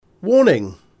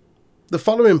Warning! The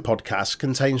following podcast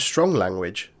contains strong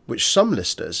language which some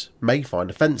listeners may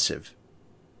find offensive.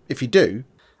 If you do,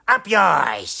 Up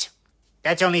yours!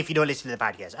 That's only if you don't listen to the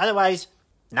podcast. Otherwise,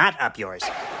 not up yours.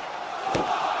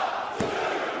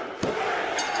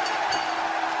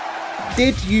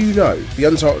 did you know the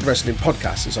Untitled Wrestling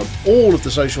Podcast is on all of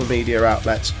the social media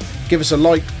outlets? Give us a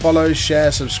like, follow,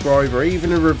 share, subscribe, or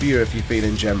even a review if you're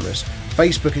feeling generous.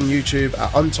 Facebook and YouTube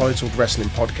at Untitled Wrestling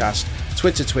Podcast,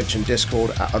 Twitter, Twitch and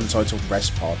Discord at Untitled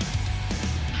Rest Pod.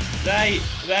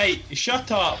 Right,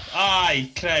 shut up.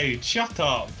 Aye, crowd, shut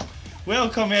up.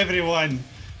 Welcome everyone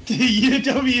to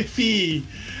UWP.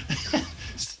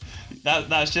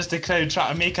 That's just a crowd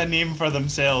trying to make a name for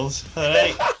themselves,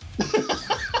 alright?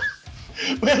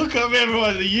 Welcome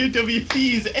everyone to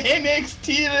UWP's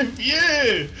NXT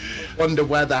review. Wonder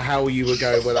where the hell you were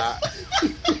going with that.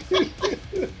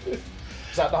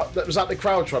 Was that the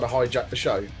crowd trying to hijack the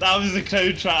show? That was the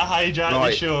crowd trying to hijack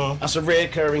the show. That's a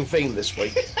reoccurring theme this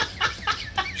week.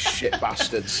 Shit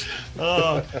bastards.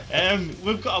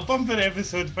 We've got a bumper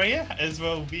episode for you as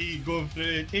we'll be going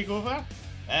through TakeOver.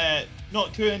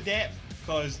 Not too in depth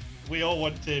because we all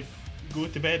want to go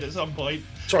to bed at some point.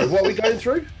 Sorry, what are we going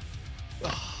through?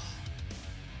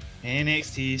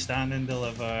 NXT Stand and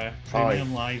Deliver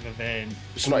Premium Live event.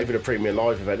 It's not even a premium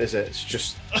live event, is it? It's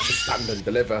just Stand and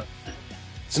Deliver.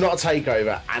 It's not a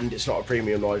takeover, and it's not a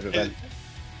premium live event.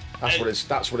 That's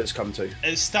what it's come to.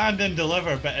 It's Stand and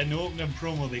Deliver, but in the opening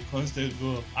promo they constantly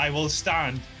go, "I will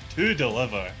stand to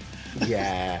deliver."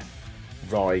 Yeah,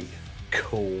 right,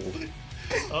 cool.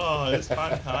 Oh, it's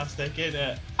fantastic, isn't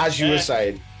it? As you were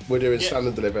saying, we're doing Stand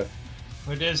and Deliver.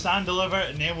 We're doing Stand Deliver,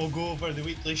 and then we'll go over the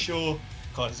weekly show.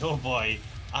 Because, oh boy,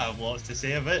 I have lots to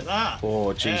say about that.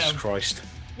 Oh, Jesus Christ.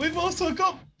 We've also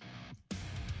got...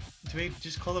 Do we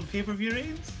just call them pay-per-view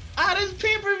ratings? Aaron's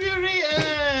pay-per-view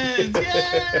ratings!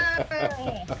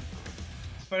 Yeah!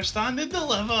 For Stand and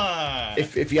Deliver.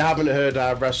 If you haven't heard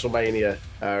our WrestleMania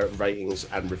ratings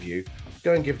and review,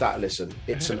 go and give that a listen.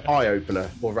 It's an eye-opener,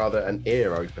 or rather an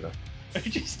ear-opener.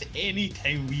 Just any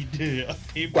time we do a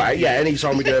pay-per-view. Well, yeah,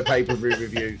 anytime we do a pay-per-view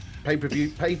review.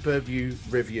 Pay-per-view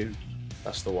review.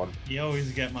 That's the one. You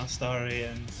always get my star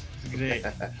ratings. It's great.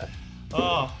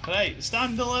 Oh, right.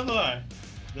 Stand Deliver.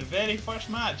 The very first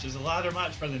match is a ladder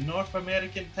match for the North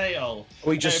American title. Are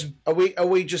we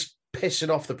just pissing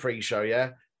off the pre-show?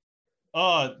 Yeah.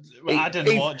 Oh, I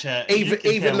didn't watch it.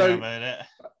 Even though about it.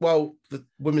 Well, the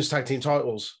women's tag team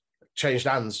titles changed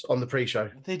hands on the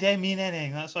pre-show. They didn't mean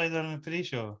anything. That's why they're on the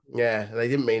pre-show. Yeah, they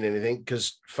didn't mean anything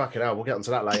because fucking hell, we'll get onto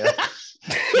that later.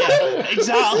 Yeah,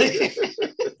 exactly.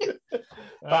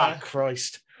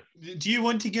 Christ. Do you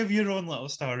want to give your own little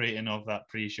star rating of that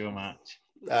pre-show match?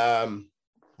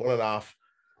 1.5.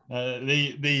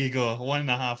 There you go. 1.5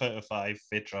 out of 5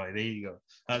 for Troy. There you go.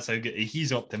 That's how good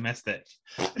he's optimistic.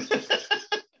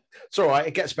 It's all right.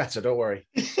 It gets better. Don't worry.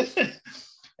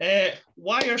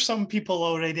 Why are some people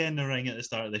already in the ring at the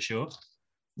start of the show?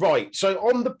 Right. So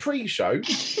on the pre-show,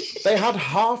 they had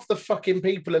half the fucking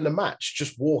people in the match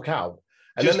just walk out,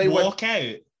 and just then they walk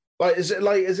out. Like, is it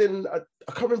like, as in, I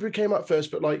can't remember who came out first,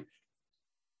 but like,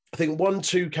 I think 1,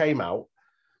 2 came out,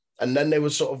 and then they were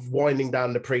sort of winding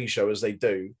down the pre-show as they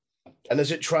do. And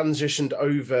as it transitioned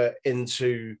over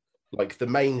into like the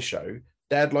main show,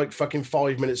 they had like fucking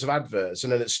 5 minutes of adverts,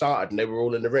 and then it started, and they were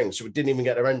all in the ring, so it didn't even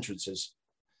get their entrances.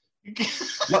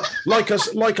 like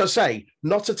I say,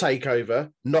 not a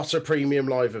takeover, not a premium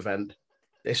live event.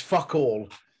 It's fuck all.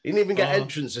 You didn't even get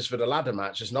entrances for the ladder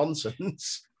match. It's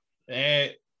nonsense.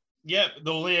 Yep,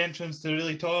 the only entrance to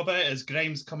really talk about is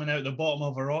Grimes coming out the bottom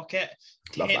of a rocket.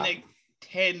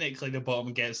 Technically, the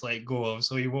bottom gets let go of,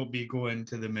 so he won't be going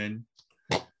to the moon.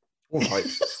 All right.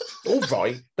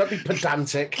 Don't be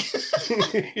pedantic.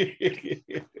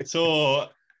 So,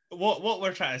 what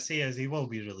we're trying to say is he will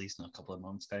be released in a couple of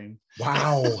months' time.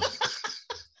 Wow.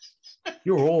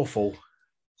 You're awful.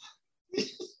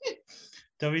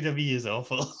 WWE is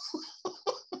awful.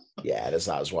 Yeah, there's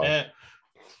that as well.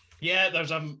 Yeah,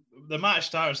 the match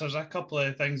starts. There's a couple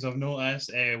of things I've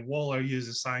noticed. Waller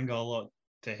uses Sanga a lot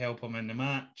to help him in the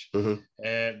match. Mm-hmm.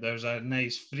 There's a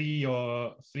nice free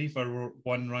for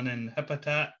one running hip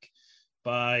attack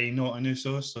by Not an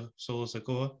Uso, Solo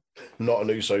Sikoa. Not an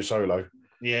Uso solo.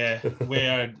 Yeah,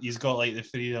 where he's got like the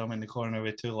freedom in the corner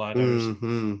with 2 ladders.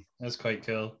 Mm-hmm. That's quite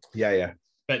cool. Yeah.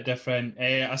 Bit different.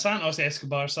 A Santos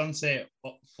Escobar sunset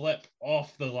flip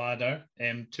off the ladder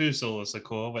to Solo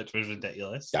Sikoa, which was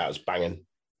ridiculous. That was banging.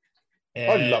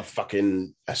 I love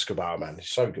fucking Escobar, man. He's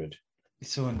so good.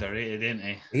 He's so underrated, isn't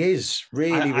he? He is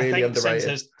really, really think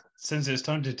underrated. Since it's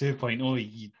turned to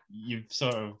 2.0, you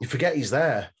sort of... You forget he's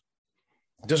there.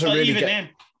 Doesn't really even get... then,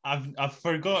 I've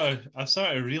forgot. I've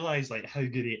sort of realised like how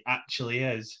good he actually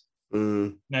is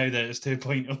Mm. now that it's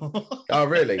 2.0. Oh,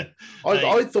 really? Like,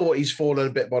 I thought he's fallen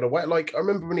a bit by the way. Like, I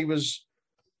remember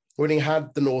when he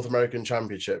had the North American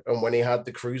Championship and when he had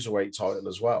the Cruiserweight title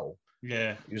as well,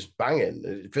 yeah, he was banging.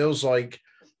 It feels like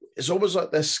it's almost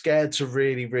like they're scared to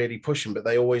really, really push him, but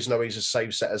they always know he's a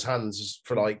safe set as hands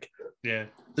for like yeah.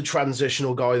 the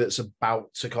transitional guy that's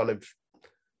about to kind of,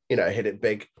 hit it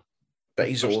big. But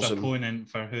he's First awesome. opponent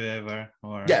for whoever,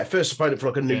 or Yeah, first opponent for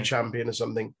like a new Yeah. champion or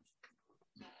something.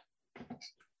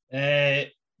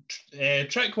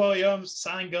 Trick Williams,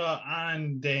 Sanga,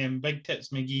 and Big Tips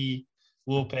McGee,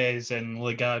 Lopez, and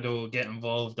Legado get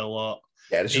involved a lot.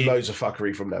 Yeah, there's They- loads of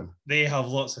fuckery from them. They have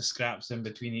lots of scraps in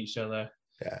between each other.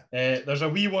 Yeah. There's a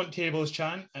 "We Want Tables"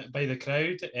 chant by the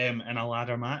crowd in a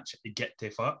ladder match. Get to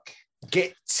fuck.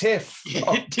 Get tiff.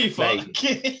 Get to fuck.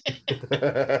 Mate.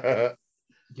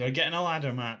 You're getting a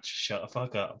ladder match. Shut the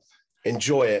fuck up.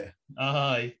 Enjoy it.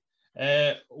 Aye.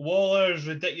 Waller's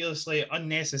ridiculously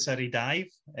unnecessary dive.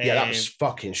 Yeah, that was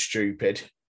fucking stupid.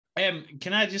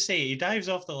 Can I just say, he dives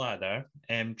off the ladder.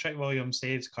 Trick Williams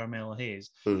saves Carmelo Hayes.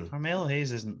 Carmelo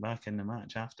Hayes isn't back in the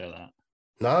match after that.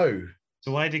 No.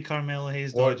 So why did Carmelo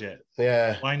Hayes What? dodge it?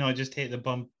 Yeah. Why not just take the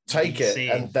bump? Take be it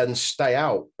safe? and then stay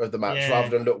out of the match Yeah. rather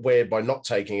than look weird by not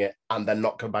taking it and then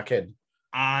not come back in.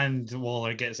 And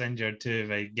Waller gets injured too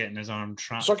by getting his arm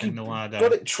trapped It's like he in the ladder.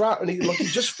 got it trapped and he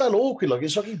just fell awkward. Like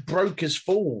it's like he broke his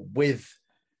fall with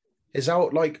his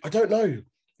out. Like I don't know.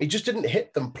 He just didn't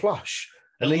hit them plush,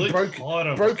 and It he looked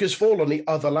horrible. broke his fall on the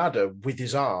other ladder with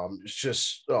his arm. It's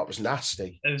just it was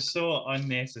nasty. It was so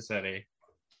unnecessary.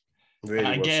 Really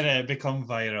I was. get it, become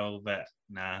viral, but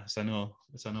nah, it's a no.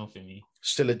 It's a no for me.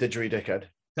 Still a didgeridoo dickhead.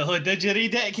 Oh, did you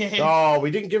read it, Kane? Oh, we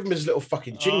didn't give him his little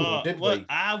fucking jingle, did we?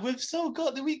 We've still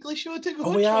got the weekly show to go.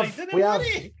 Oh, we Troy, have. didn't We have.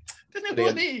 Didn't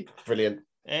Brilliant. Brilliant.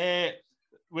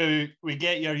 We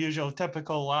get your usual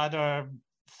typical ladder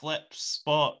flips,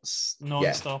 spots,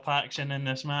 non-stop action in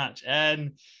this match,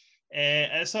 and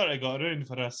it sort of got around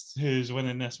for us who's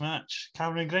winning this match.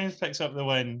 Cameron Grimes picks up the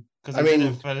win because he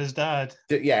did it for his dad.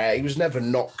 Yeah, he was never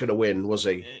not going to win, was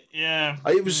he? Yeah,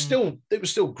 It was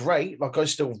still great. Like I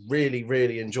still really,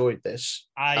 really enjoyed this.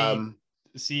 I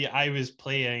was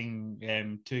playing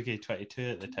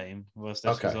 2K22 at the time whilst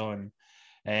this was on.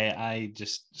 I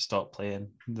just stopped playing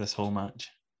this whole match.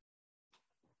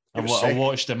 I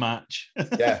watched the match.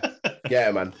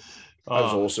 Yeah, man. That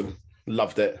was awesome.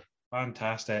 Loved it.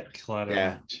 Fantastic ladder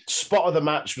match. Spot of the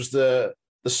match was the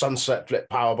sunset flip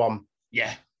powerbomb.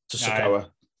 Yeah. To Sikoa.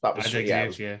 That was agree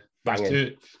with you.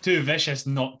 Banging. Too vicious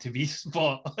not to be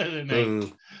spot of the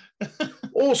night.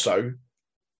 Also,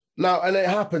 now, and it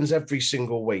happens every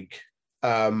single week.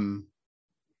 Solo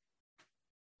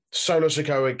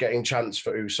Sikoa getting chance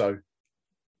for Uso.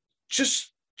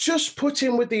 Just put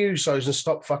in with the Usos and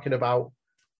stop fucking about.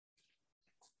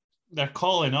 They're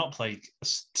calling up like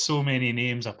so many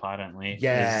names apparently.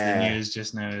 Yeah. Is the news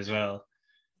just now as well.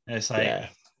 It's like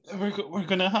we're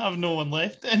gonna have no one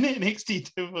left in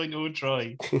NXT 2.0,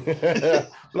 Troy.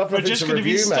 We're just gonna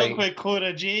be stuck with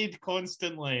Cora Jade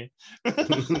constantly.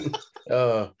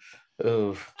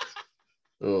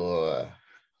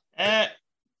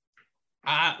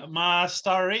 My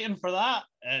star rating for that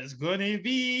is gonna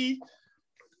be,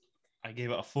 I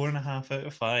gave it a 4.5 out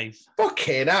of 5.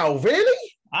 Fucking hell,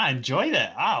 really? I enjoyed it.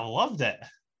 I loved it.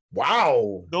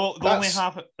 Wow. Only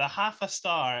half a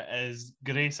star is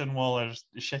Grayson Waller's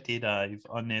shitty dive,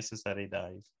 unnecessary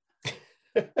dive.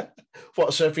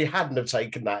 What? So if he hadn't have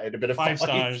taken that, it'd have been a 5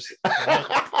 stars.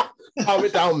 Calm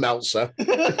it down, Meltzer.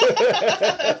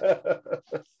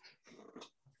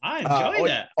 I enjoyed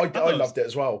it. I loved it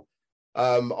as well.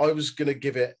 I was going to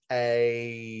give it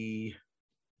a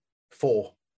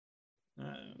 4.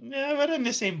 Yeah, we're in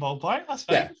the same ballpark. That's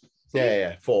fine.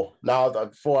 Yeah. 4. No,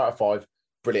 4 out of 5.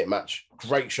 Brilliant match.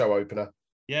 Great show opener.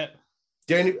 Yeah.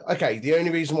 The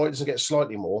only reason why it doesn't get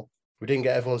slightly more, we didn't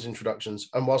get everyone's introductions.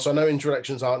 And whilst I know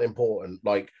introductions aren't important,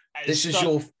 like this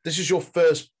is your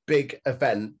first big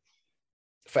event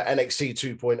for NXT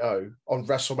 2.0 on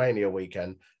WrestleMania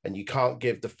weekend, and you can't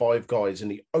give the 5 guys in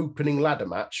the opening ladder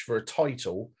match for a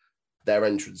title their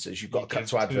entrances. You've got to cut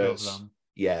to adverts.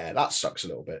 Yeah, that sucks a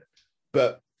little bit.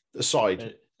 But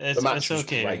aside, the match was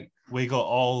great. We got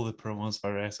all the promos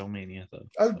for WrestleMania, though.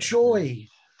 Oh, joy.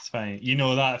 It's fine. You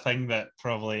know that thing that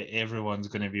probably everyone's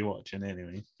going to be watching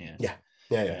anyway.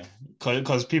 Yeah.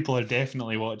 Because people are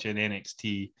definitely watching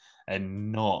NXT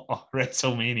and not Man.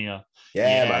 WrestleMania.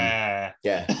 Yeah.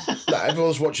 No,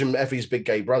 everyone's watching Effie's Big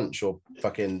Gay Brunch or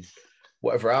fucking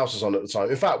whatever else is on at the time.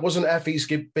 In fact, wasn't Effie's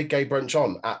Big Gay Brunch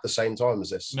on at the same time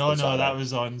as this? No, that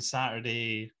was on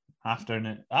Saturday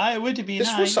afternoon. It would have been.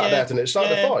 This was Saturday afternoon. It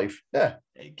started at 5. Yeah.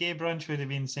 Gay brunch would have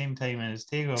been the same time as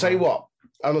Takeover. Tell you what,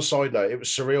 on a side note, it was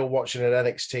surreal watching an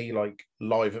NXT like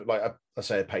live, like I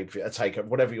say a pay-per-view, a takeover,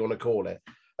 whatever you want to call it,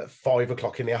 at 5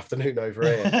 o'clock in the afternoon over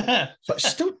here. It's like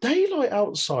still daylight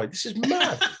outside. This is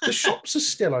mad. The shops are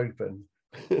still open.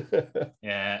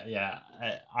 yeah.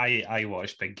 I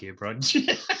watched Big Gay Brunch.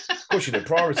 Of course you did.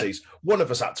 Priorities. One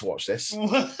of us had to watch this.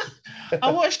 I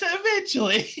watched it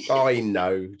eventually. I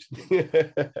know.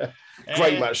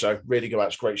 Great match though. Really good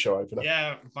match. Great show opener.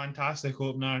 Yeah, fantastic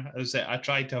opener. I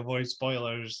tried to avoid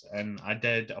spoilers, and I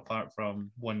did, apart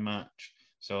from one match.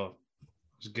 So it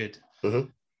was good.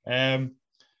 Mm-hmm.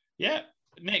 Yeah.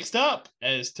 Next up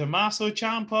is Tommaso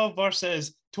Ciampa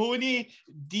versus Tony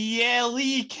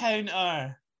DLE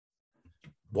counter.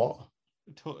 What?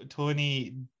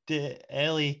 Tony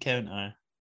DLE counter.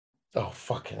 Oh,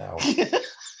 fucking hell.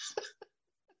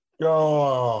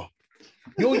 Oh,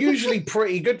 you're usually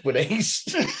pretty good with these.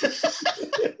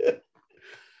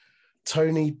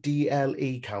 Tony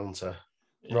DLE counter.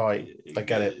 Right, I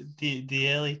get it.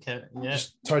 DLE counter, yeah.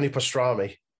 Just Tony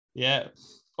Pastrami. Yeah.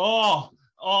 Oh,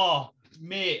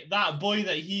 mate, that boy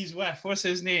that he's with, what's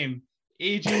his name?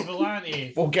 AJ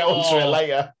Vellante. We'll get onto it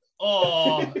later.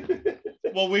 Oh,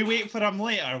 well, we wait for him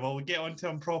later. Well, we'll get onto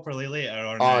him properly later.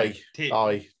 Or Aye.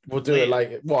 We'll do it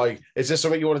later. Why? Is there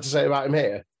something you wanted to say about him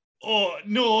here? Oh,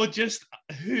 no, just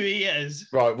who he is.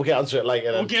 Right, we'll get onto it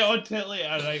later then. We'll get onto it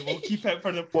later, right? We'll keep it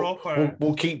for the proper...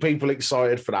 We'll keep people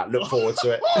excited for that. Look forward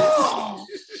to it.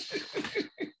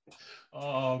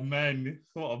 Oh, man.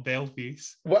 What a bell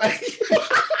piece. What?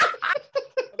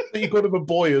 You got him a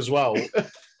boy as well.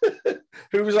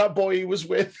 Who was that boy he was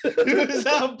with? Who was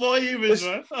that boy he was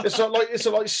with? It's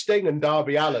like Sting and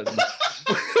Darby Allin.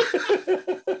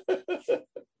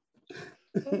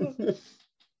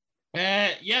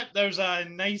 There's a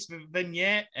nice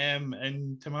vignette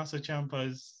in Tommaso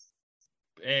Ciampa's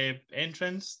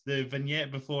entrance. The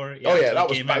vignette before. That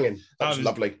was banging. That was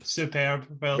lovely. Superb.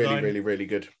 Well really, done. really, really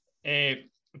good.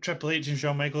 Triple H and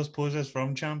Shawn Michaels poses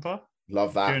from Ciampa.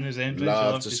 Love that. During his entrance.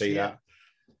 Love to see that.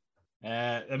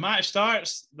 The match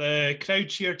starts. The crowd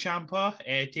cheer Ciampa,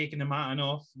 taking the matting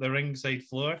off the ringside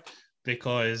floor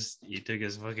because he took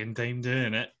his fucking time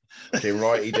doing it. Okay,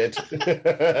 right, he did.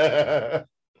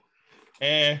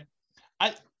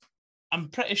 I'm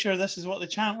pretty sure this is what the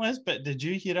chant was, but did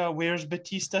you hear a "Where's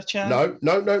Batista" chant? No.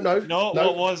 No,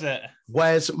 what was it?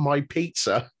 Where's my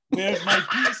pizza? Where's my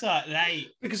pizza? Right.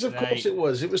 Because of course it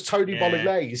was. It was Tony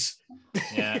Bolognese.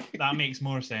 Yeah, that makes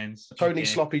more sense. Tony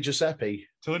Sloppy Giuseppe.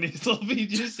 Tony Sloppy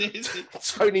Giuseppe.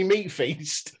 Tony Meat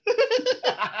Feast.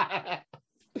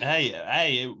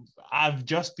 Hey, I've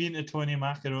just been to Tony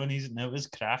Macaroni's and it was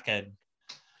cracking.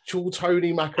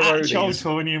 Tony Macaroni's.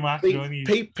 Tony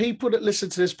Macaroni's. People that listen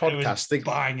to this podcast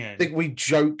think we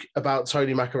joke about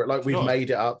Tony Macaroni like we've made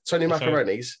it up. Tony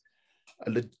Macaroni's, a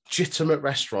legitimate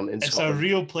restaurant in Scotland. It's a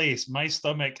real place. My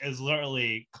stomach is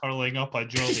literally curling up a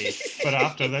jolly for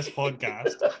after this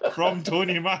podcast from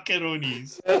Tony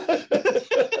Macaroni's.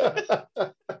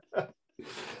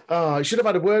 I should have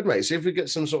had a word, mate. See if we get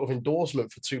some sort of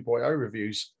endorsement for 2.0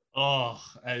 reviews. It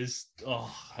was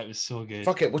so good.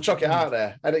 Fuck it, we'll chuck it out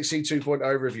there. NXT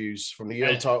 2.0 reviews from the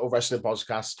Euro Title Wrestling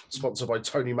Podcast, sponsored by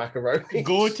Tony Macaroni.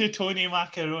 Go to Tony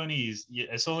Macaroni's.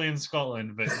 It's only in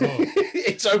Scotland, but go.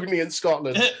 It's only in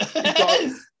Scotland.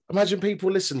 Imagine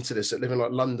people listen to this that live in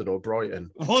like London or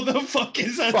Brighton. What the fuck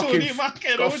is a Tony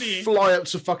Macaroni? Fly up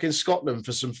to fucking Scotland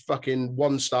for some fucking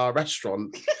 1-star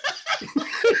restaurant.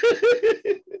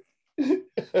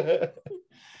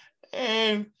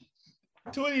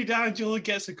 Tony D'Angelo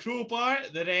gets a crowbar.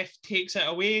 The ref takes it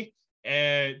away.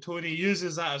 Tony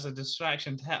uses that as a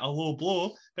distraction to hit a low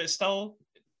blow, but still,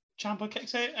 Ciampa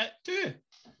kicks out at 2.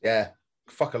 Yeah,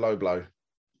 fuck a low blow.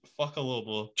 Fuck a low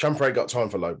blow. Ciampa ain't got time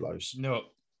for low blows. No.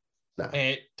 Nah.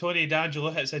 Tony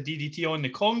D'Angelo hits a DDT on the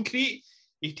concrete.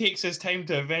 He takes his time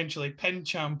to eventually pin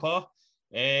Ciampa.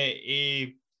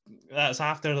 That's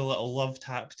after the little love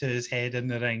tap to his head in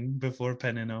the ring before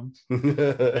pinning him.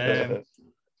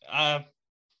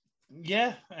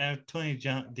 Tony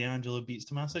D'Angelo beats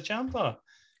Tommaso Ciampa.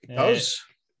 He does.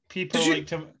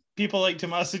 People like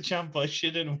Tommaso Ciampa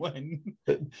shouldn't win.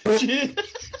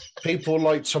 People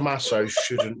like Tommaso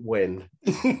shouldn't win.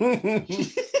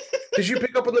 Did you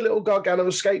pick up on the little Gargano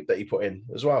escape that he put in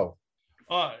as well?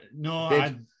 Oh no,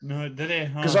 did he?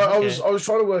 Because I was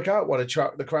trying to work out when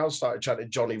the crowd started chanting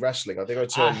Johnny Wrestling. I think I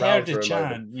turned around for a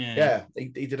moment. Yeah, he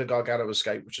did a Gargano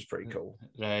escape, which is pretty cool.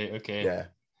 Right. Okay. Yeah.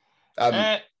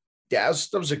 That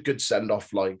was a good send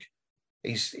off. Like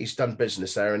he's done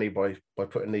business there, and by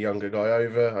putting the younger guy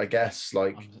over, I guess.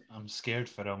 Like, I'm scared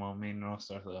for him on main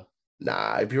roster though.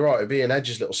 Nah, it'd be right. It'd be an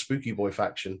Edge's little spooky boy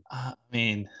faction. I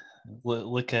mean,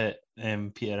 look at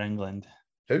Peter England.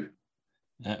 Who?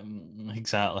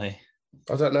 Exactly.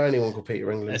 I don't know anyone called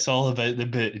Peter England. It's all about the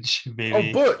Butch, baby.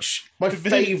 Oh, Butch, my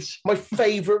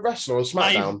favorite wrestler on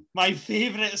SmackDown. My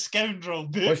favorite scoundrel,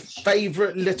 Butch. My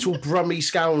favorite little brummy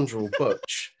scoundrel,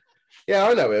 Butch. Yeah,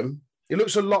 I know him. He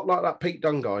looks a lot like that Pete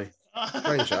Dunne guy.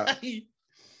 Strange that. It's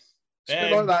a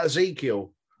bit like that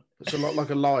Ezekiel. It's a lot like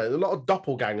a lion. A lot of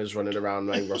doppelgangers running around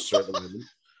the main roster at the moment.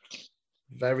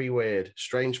 Very weird.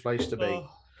 Strange place to be.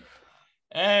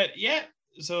 Yeah.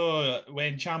 So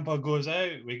when Ciampa goes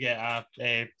out, we get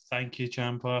a thank you,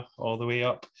 Ciampa, all the way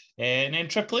up. And then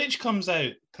Triple H comes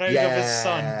out, proud of his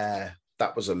son.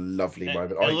 That was a lovely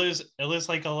moment. It looks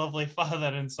like a lovely father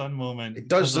and son moment. It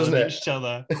does, doesn't it? Each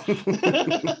other.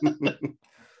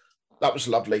 That was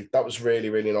lovely. That was really,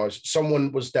 really nice.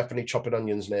 Someone was definitely chopping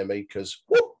onions near me because,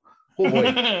 oh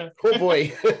boy, oh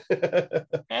boy.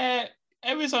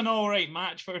 It was an all right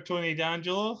match for Tony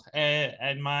D'Angelo.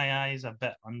 In my eyes, a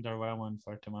bit underwhelming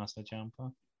for Tommaso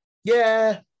Ciampa.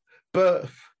 Yeah, but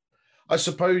I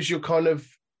suppose you're kind of,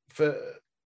 for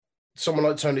someone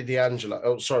like Tony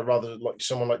D'Angelo, rather like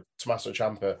someone like Tommaso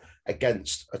Ciampa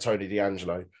against a Tony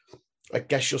D'Angelo, I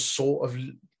guess you're sort of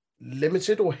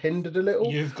limited or hindered a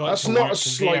little. You've got That's to not work a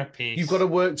slight. pace. You've got to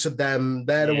work to them.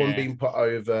 They're the one being put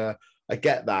over. I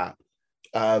get that.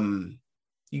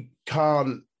 You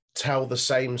can't tell the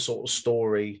same sort of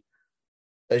story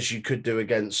as you could do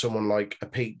against someone like a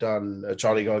Pete Dunne, a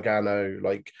Johnny Gargano,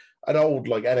 like an old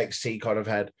like NXT kind of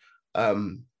head. But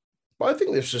I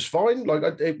think this was fine. Like,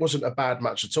 it wasn't a bad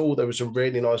match at all. There was some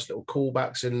really nice little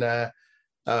callbacks in there.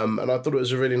 And I thought it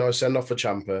was a really nice send-off for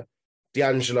Ciampa.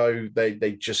 D'Angelo,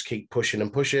 they just keep pushing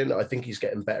and pushing. I think he's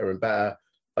getting better and better.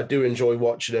 I do enjoy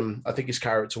watching him. I think his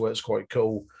character work's quite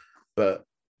cool, but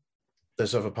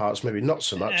there's other parts maybe not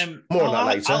so much. More on that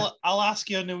later. I'll ask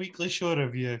you on the weekly show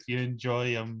review if you enjoy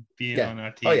him being on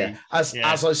our TV. Oh yeah, as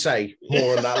I say,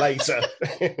 more on that later.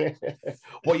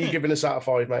 What are you giving us out of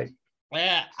 5, mate?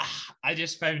 Yeah, I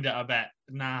just found it a bit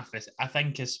naff. I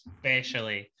think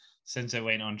especially since it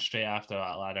went on straight after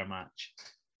that ladder match.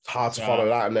 It's hard to follow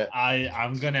that, isn't it?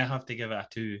 I'm gonna have to give it a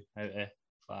 2 out of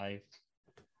 5.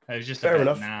 It was just fair a bit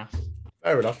enough. naff.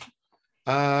 Fair enough.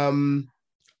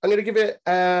 I'm going to give it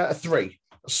a 3,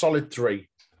 a solid 3.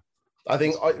 I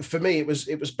think for me it was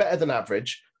better than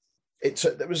average.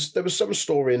 There was some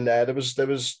story in there. There was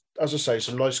as I say,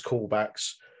 some nice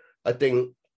callbacks. I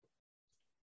think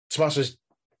Tommaso's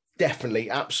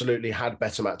definitely absolutely had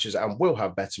better matches and will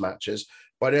have better matches,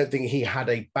 but I don't think he had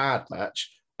a bad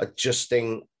match. I just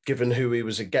think, given who he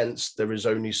was against, there is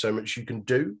only so much you can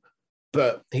do.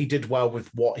 But he did well with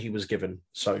what he was given.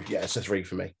 So yeah, it's a 3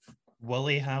 for me. Will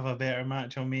he have a better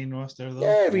match on main roster though?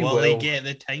 Yeah, he will. He get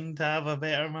the time to have a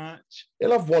better match?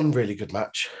 He'll have one really good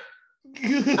match.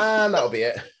 And that'll be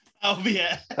it. That'll be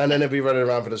it. And then he'll be running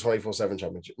around for the 24/7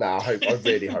 championship. No, I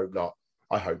really hope not.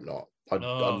 I hope not. I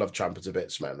love Ciampa to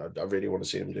bits, man. I really want to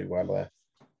see him do well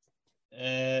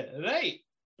there. Right.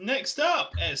 Next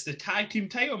up, it's the tag team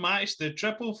title match, the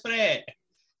triple threat.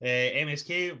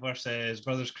 MSK versus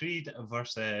Brothers Creed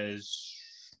versus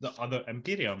the other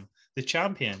Imperium, the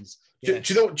champions. Yes.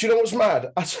 Do you know what's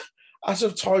mad? As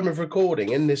of time of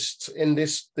recording in this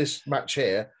match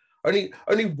here,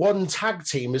 only one tag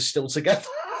team is still together.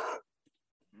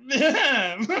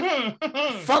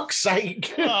 Fuck's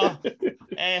sake.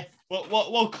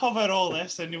 We'll cover all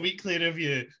this in the weekly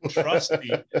review. Trust me.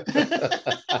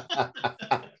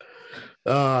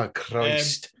 Oh,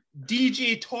 Christ.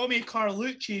 DJ Tommy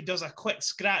Carlucci does a quick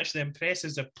scratch, then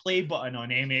presses the play button on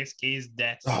MSK's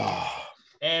desk. Oh,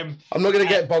 I'm not going to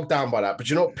get bogged down by that, but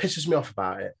you know what pisses me off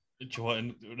about it? Do you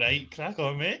want right? Crack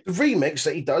on, mate. The remix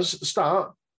that he does at the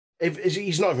start,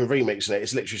 he's not even remixing it,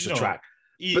 it's literally just a track.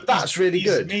 But that's really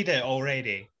good. He's made it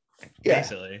already. Yeah.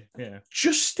 Basically, yeah.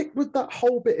 Just stick with that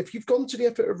whole bit. If you've gone to the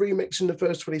effort of remixing the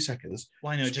first 20 seconds,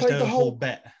 why not just do the whole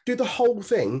bit? Do the whole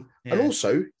thing, and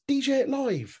also DJ it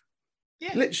live.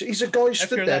 Yeah. Literally, he's a guy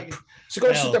stood there. He's a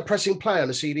guy stood there pressing play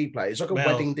on a CD player. He's like a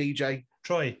wedding DJ.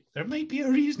 Troy, there might be a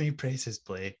reason he presses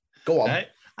play. Go on. Right?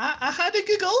 I had a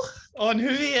Google on who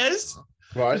he is.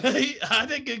 Right. I had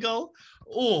a Google.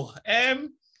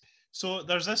 So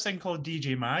there's this thing called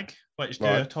DJ Mag, which do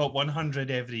a top 100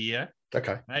 every year.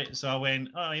 Okay. Right. So I went,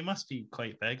 he must be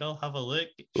quite big. I'll have a look.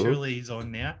 Surely he's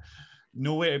on there.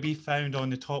 Nowhere to be found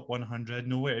on the top 100.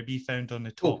 Nowhere to be found on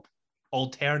the top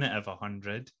alternative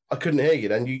 100. I couldn't hear you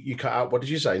then. You cut out. What did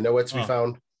you say? Nowhere to be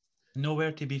found?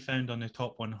 Nowhere to be found on the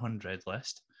top 100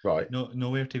 list. Right.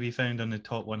 Nowhere to be found on the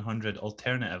top 100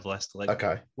 alternative list,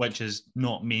 Okay. which is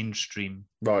not mainstream.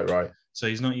 Right. So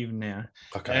he's not even there.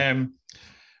 Okay.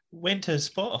 Went to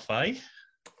Spotify.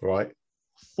 Right.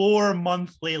 4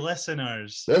 monthly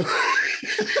listeners.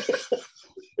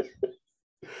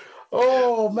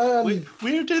 Oh man.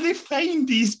 Where do they find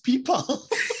these people?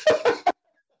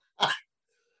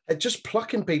 They're just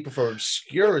plucking people from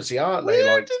obscurity, aren't they?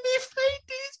 Where do they find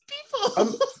these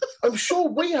people? I'm sure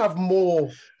we have more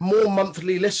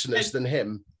monthly listeners than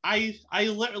him. I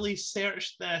literally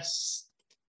searched this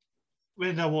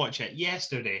when I watch it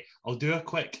yesterday. I'll do a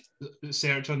quick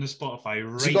search on the Spotify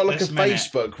right. Has he got like a minute.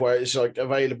 Facebook where it's like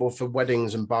available for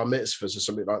weddings and bar mitzvahs or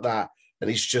something like that? And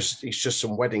he's just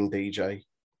some wedding DJ.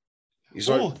 He's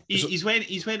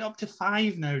went up to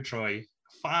 5 now, Troy.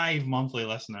 5 monthly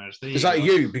listeners. Is that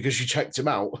you because you checked him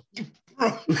out?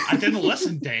 Bro, I didn't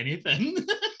listen to anything.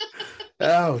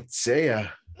 Oh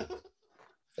dear.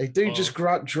 They do just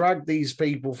drag these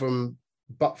people from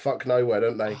buttfuck nowhere,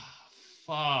 don't they?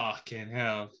 Fucking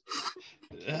hell.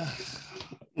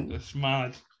 It's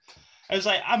mad. I was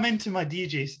like, I'm into my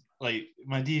DJs. Like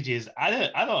my DJs, I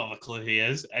don't have a clue who he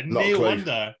is, and no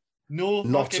wonder. No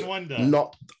fucking wonder.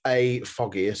 Not a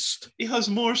foggiest. He has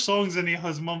more songs than he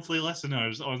has monthly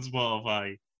listeners on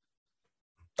Spotify.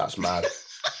 That's mad.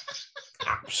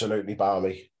 Absolutely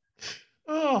balmy.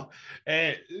 Oh,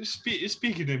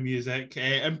 speaking of music,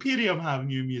 Imperium have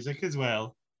new music as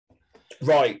well.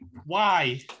 Right.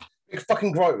 Why? Big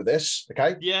fucking gripe with this,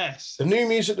 okay? Yes. The new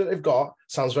music that they've got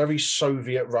sounds very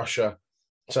Soviet Russia.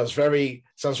 Sounds very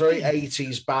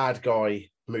 80s bad guy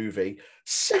movie.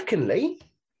 Secondly,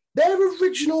 their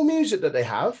original music that they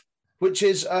have, which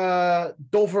is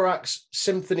Dvorak's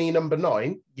Symphony No.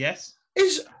 9, yes,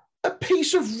 is a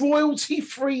piece of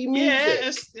royalty-free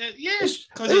music. Yes,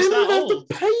 because they it's don't that even old. have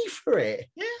to pay for it.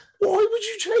 Yeah. Why would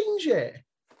you change it?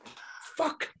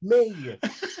 Fuck me.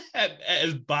 It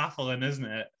is baffling, isn't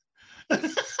it?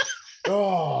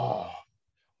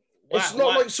 It's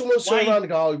not like someone's turning around and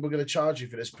go, "Oh, we're going to charge you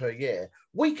for this per year."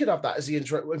 We could have that as the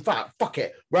intro. In fact, fuck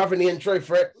it. We're having the intro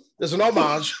for it. There's an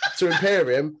homage to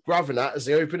Imperium. We're having that as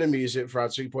the opening music for our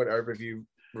 2.0 review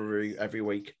every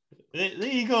week. There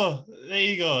you go.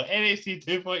 NXT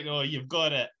 2.0, you've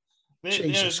got it.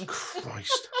 Jesus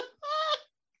Christ.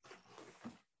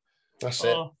 That's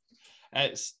it.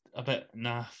 It's a bit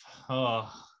naff.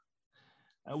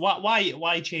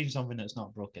 Why change something that's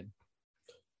not broken?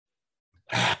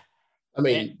 I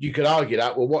mean, you could argue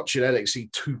that we're watching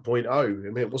NXT 2.0. I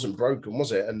mean, it wasn't broken,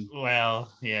 was it? And well,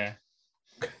 yeah.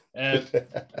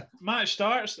 Match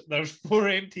starts. There's 4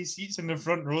 empty seats in the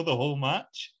front row the whole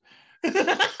match.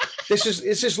 It's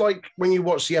just like when you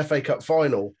watch the FA Cup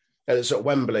final and it's at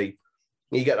Wembley.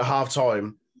 And you get the half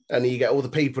time, and you get all the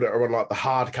people that are on like the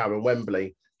hard cam in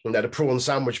Wembley, and they're the prawn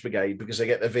sandwich brigade because they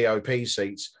get their VOP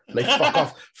seats. And they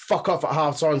fuck off at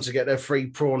half time to get their free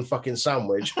prawn fucking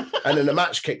sandwich. And then the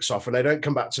match kicks off and they don't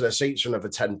come back to their seats for another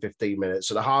 10, 15 minutes.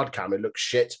 So the hard cam, it looks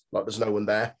shit, like there's no one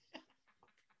there.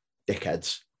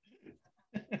 Dickheads.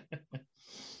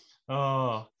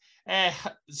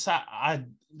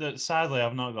 Sadly,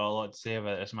 I've not got a lot to say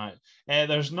about this match.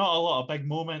 There's not a lot of big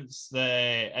moments.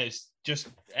 It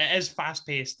is fast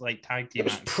paced, like tag team. It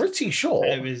was pretty short.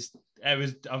 It was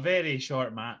a very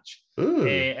short match.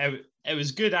 It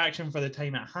was good action for the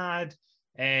time it had.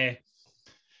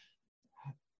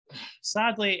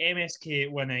 Sadly,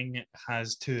 MSK winning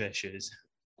has 2 issues.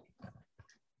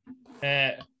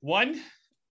 One,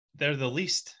 they're the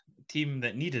least team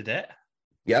that needed it.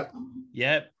 Yep.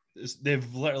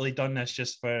 They've literally done this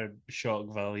just for shock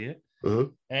value.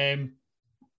 2,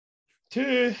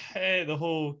 the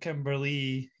whole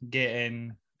Kimberly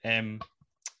getting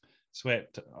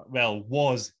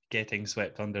was getting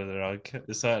swept under the rug.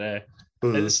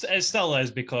 It still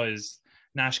is because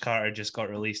Nash Carter just got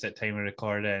released at time of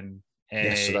recording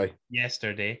yesterday.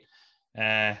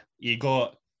 He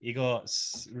got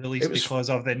released because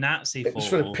of the Nazi photo. It was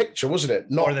for the picture, wasn't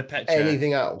it? Not the picture.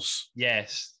 Anything else.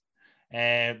 Yes.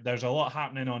 There's a lot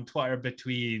happening on Twitter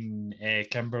between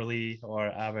Kimberly or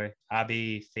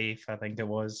Abby Faith, I think it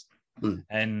was,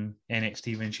 in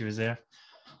NXT when she was there.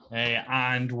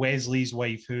 And Wesley's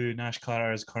wife, who Nash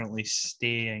Carter is currently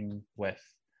staying with.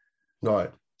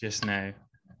 Right. Just now.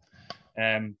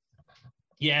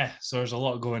 So there's a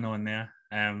lot going on there.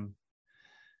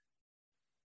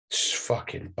 It's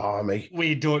fucking balmy.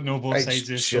 We don't know both sides of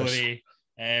the story.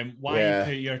 Why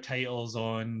put your titles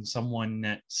on someone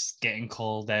that's getting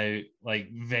called out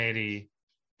a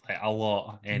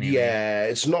lot anyway? Yeah,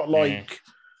 it's not like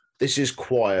this is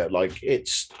quiet. Like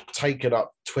it's taken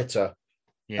up Twitter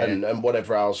and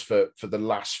whatever else for the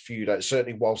last few days.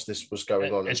 Certainly, whilst this was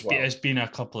going on as well. It's been a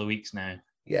couple of weeks now.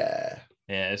 Yeah.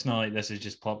 Yeah, it's not like this has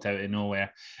just popped out of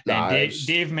nowhere. No, and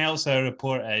Dave Meltzer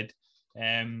reported,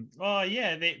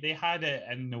 they had it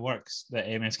in the works that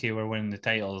MSK were winning the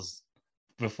titles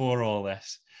before all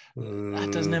this. That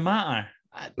doesn't matter.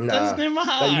 Doesn't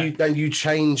matter. Then you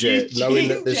change it, knowing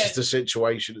that this is the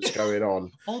situation that's going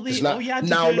on. All you had to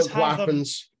do is look what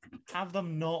happens. Have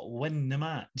them not win the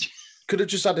match. Could have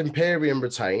just had Imperium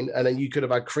retain, and then you could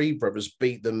have had Creed Brothers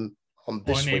beat them on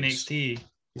this week's. NXT.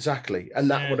 Exactly.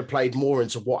 And that would have played more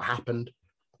into what happened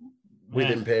with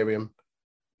Imperium.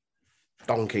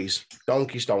 Donkeys.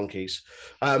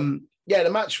 The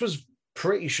match was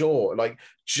pretty short. Like,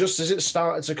 just as it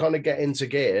started to kind of get into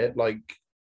gear, like,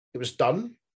 it was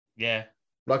done. Yeah.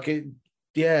 Like,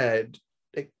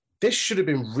 this should have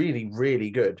been really,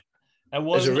 really good. It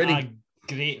wasn't a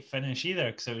great finish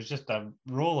either, because it was just a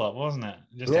roll-up, wasn't it?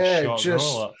 A short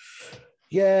roll-up.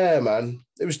 Yeah, man.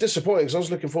 It was disappointing because I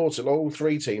was looking forward to all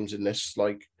three teams in this,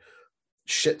 like,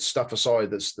 shit stuff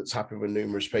aside that's happened with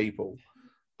numerous people.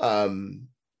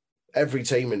 Every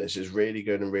team in this is really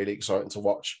good and really exciting to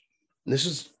watch. And this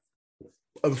is,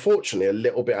 unfortunately, a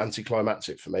little bit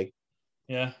anticlimactic for me.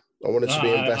 Yeah. I wanted to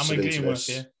be invested into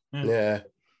this. Yeah.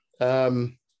 I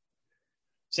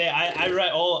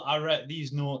read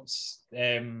these notes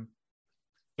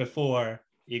before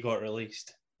he got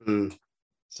released.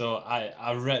 So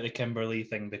I read the Kimberly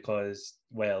thing because,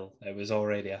 well, it was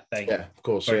already a thing. Yeah, of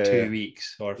course. For 2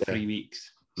 weeks or 3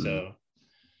 weeks. So,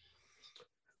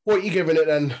 what are you giving it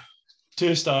then?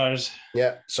 2 stars.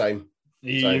 Yeah, same.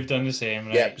 You've done the same,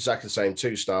 right? Yeah, exactly the same.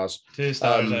 2 stars. 2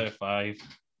 stars out of 5.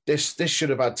 This should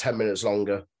have had 10 minutes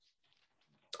longer.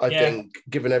 I think,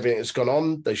 given everything that's gone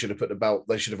on, they should have put the belt.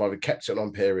 They should have either kept it on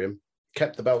Imperium,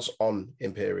 kept the belts on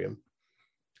Imperium,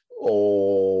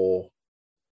 or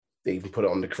they even put it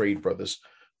on the Creed Brothers.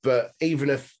 But even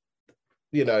if,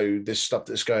 this stuff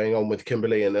that's going on with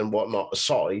Kimberly and whatnot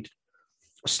aside,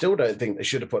 I still don't think they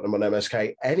should have put them on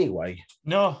MSK anyway.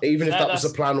 No. Even if that was the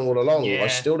plan all along, I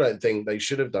still don't think they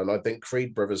should have done. I think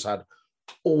Creed Brothers had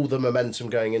all the momentum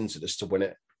going into this to win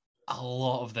it. A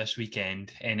lot of this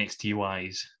weekend,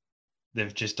 NXT-wise,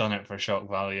 they've just done it for shock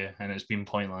value, and it's been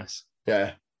pointless.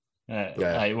 Yeah.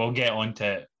 We'll get onto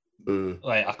it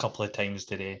like a couple of times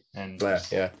today.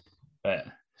 Right.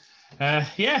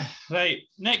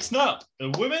 Next up, the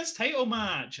women's title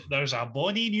match. There's a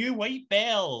bonny new white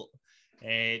belt.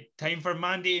 Time for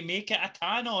Mandy to make it a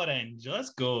tan orange. Let's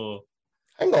go.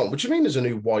 Hang on, what do you mean there's a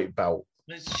new white belt?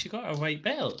 She got a white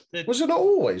belt. Was it not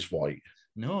always white?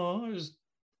 No, it was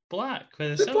black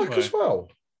with a silver. Black as well?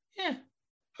 Yeah.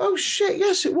 Oh, shit.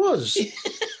 Yes, it was.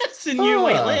 It's a new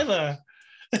white leather.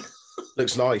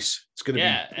 Looks nice. It's going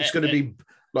to be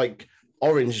like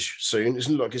orange soon. It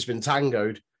doesn't look like it's been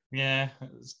tangoed. Yeah.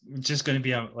 It's just going to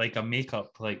be a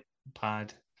makeup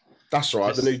pad. That's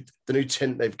right. The new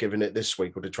tint they've given it this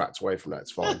week will detract away from that.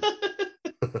 It's fine.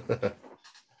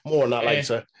 More on that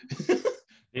later.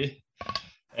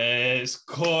 It's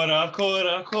Cora,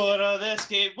 the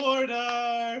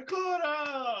skateboarder.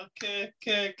 Cora,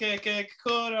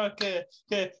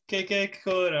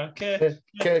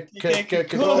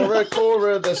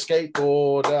 Cora, the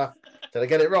skateboarder. Did I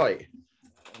get it right?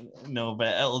 No,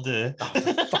 but it'll do. Oh,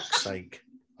 for fuck's sake.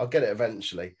 I'll get it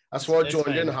eventually. That's why I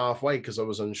joined in halfway, because I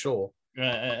was unsure.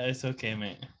 Right, it's okay,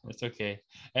 mate. It's okay.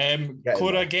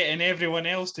 Cora getting everyone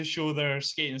else to show their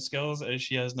skating skills, as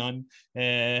she has none.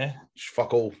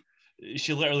 Fuck all.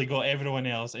 She literally got everyone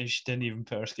else, and she didn't even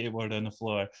put her skateboard on the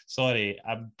floor. Sorry,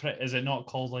 is it not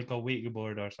called like a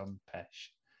wakeboard or some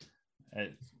pish?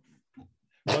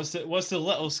 What's the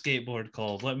little skateboard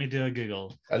called? Let me do a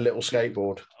Google. A little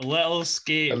skateboard. A little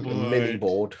skateboard. A mini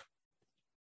board.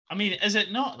 I mean, is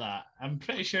it not that? I'm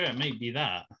pretty sure it might be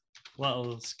that.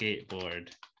 Little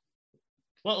skateboard.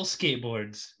 Little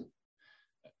skateboards.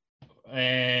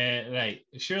 Right.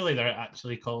 Surely they're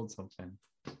actually called something.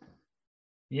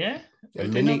 Yeah? A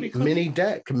mini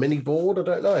deck, a mini board, I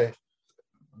don't know.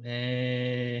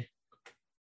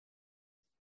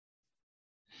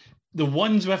 The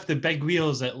ones with the big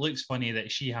wheels that looks funny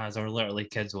that she has are literally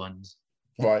kids' ones.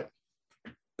 Right.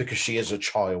 Because she is a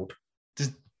child.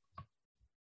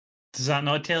 Does that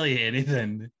not tell you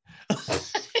anything?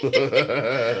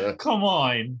 Come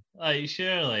on. Like,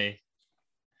 surely.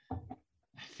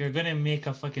 If you're going to make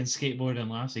a fucking skateboard and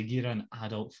Lassie, get an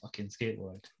adult fucking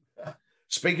skateboard.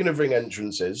 Speaking of ring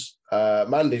entrances,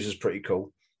 Mandy's is pretty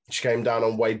cool. She came down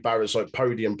on Wade Barrett's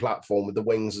podium platform with the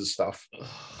wings and stuff.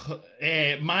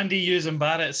 Mandy using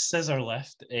Barrett's scissor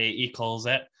lift, he calls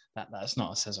it. That's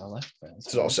not a scissor lift.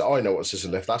 It's not. I know what a scissor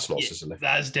lift. That's not a scissor lift.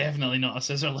 That's definitely not a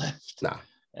scissor lift. Nah.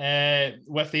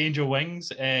 With the angel wings,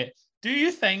 do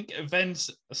you think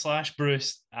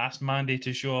Vince/Bruce asked Mandy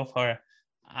to show off her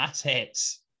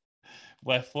assets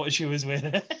with what she was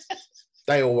wearing?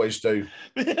 They always do.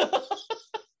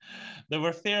 They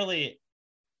were fairly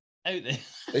out there.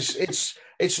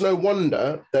 It's no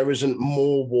wonder there isn't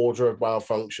more wardrobe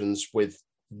malfunctions with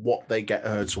what they get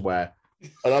her to wear.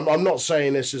 And I'm not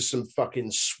saying this is some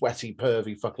fucking sweaty,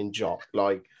 pervy fucking jock.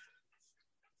 Like,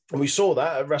 and we saw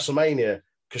that at WrestleMania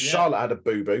because Charlotte had a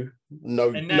boo-boo.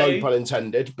 No pun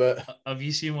intended, but... Have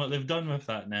you seen what they've done with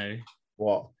that now?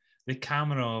 What? The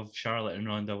camera of Charlotte and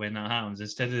Ronda when that happens,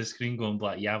 instead of the screen going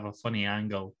black, you have a funny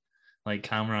angle, like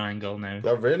camera angle now.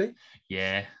 Oh, really?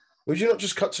 Yeah. Would you not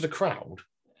just cut to the crowd?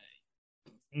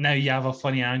 Now you have a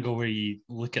funny angle where you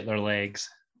look at their legs.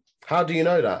 How do you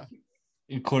know that?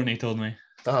 Courtney told me.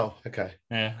 Oh, okay.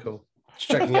 Yeah. Cool.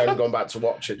 Just checking you haven't gone back to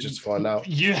watch it just to find out.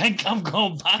 You think I'm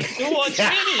going back to watch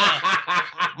Mania?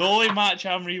 The only match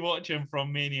I'm rewatching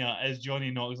from Mania is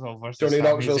Johnny Knoxville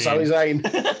versus Sami Zayn.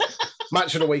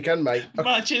 Match of the weekend, mate.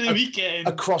 Match of the weekend.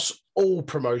 Across all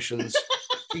promotions.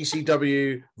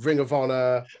 ECW, Ring of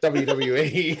Honor,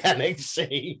 WWE,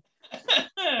 NXT.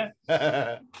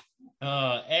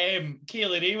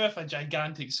 Kayla Ray with a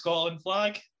gigantic Scotland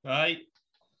flag, right?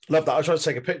 Love that. I tried to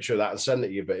take a picture of that and send it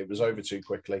to you, but it was over too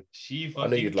quickly. She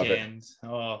fucking I knew you'd love kens. It.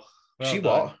 Oh, well she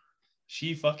done. what?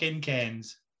 She fucking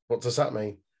kens. What does that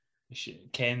mean?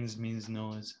 Kens means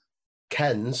nose.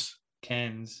 Kens?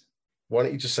 Kens. Why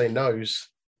don't you just say nose?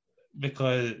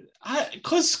 Because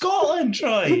Scotland,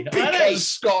 Troy. Because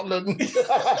Scotland.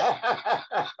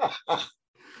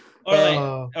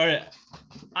 or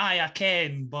I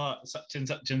ken, but such and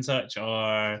such and such,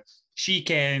 or she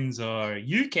kens, or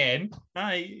you ken.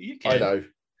 You can. I know.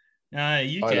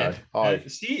 You can.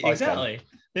 See, exactly. Can.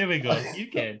 There we go. You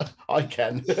can. I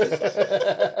can.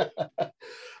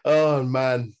 Oh,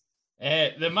 man.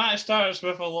 The match starts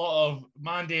with a lot of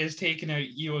Mandy is taking out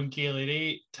Io and Kaylee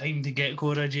Ray. Time to get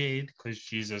Cora Jade because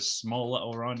she's a small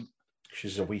little runt.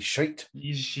 She's a wee shite.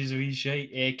 She's a wee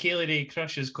shite. Kaylee Ray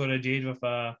crushes Cora Jade with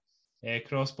a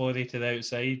crossbody to the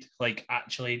outside. Like,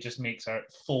 actually just makes her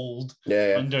fold.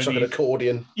 Yeah, underneath. It's like an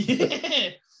accordion. Yeah.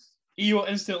 Io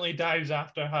instantly dives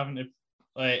after having to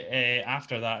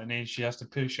after that, and then she has to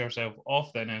push herself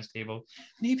off the announce table.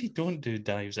 Maybe don't do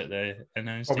dives at the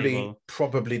announce table.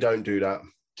 Probably don't do that.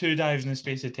 2 dives in the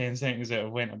space of 10 seconds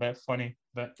that went a bit funny,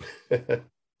 but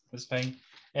it's fine.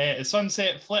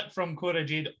 Sunset flip from Cora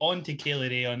Jade onto Kaylee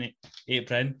Ray on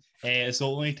apron. It's the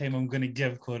only time I'm going to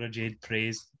give Cora Jade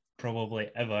praise probably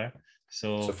ever.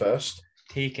 So first,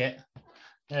 take it.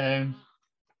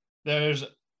 There's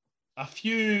a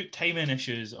few timing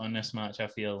issues on this match. I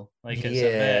feel like it's a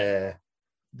bit.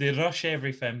 They rush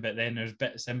everything, but then there's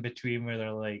bits in between where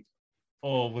they're like,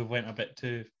 "Oh, we went a bit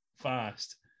too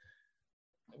fast.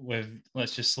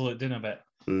 Let's just slow it down a bit."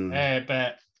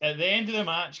 But at the end of the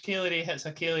match, Kaylee Ray hits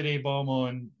a Kaylee Ray bomb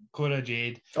on Cora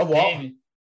Jade. A what?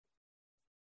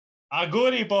 A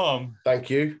Gory bomb. Thank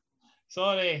you.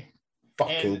 Sorry.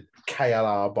 Fucking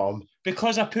KLR bomb.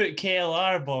 Because I put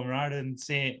KLR bomb rather than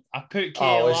say I put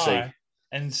KLR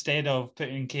instead of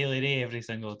putting Kaylee Ray every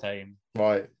single time.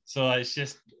 Right. So it's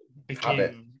just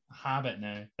became habit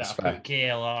now that I put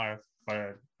KLR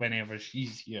for whenever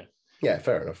she's here. Yeah,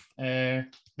 fair enough. Then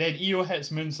Io hits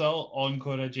moonsault on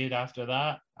Cora Jade after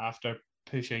that, after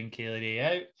pushing Kaylee Ray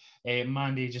out.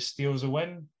 Mandy just steals a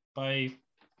win by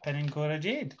pinning Cora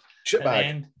Jade.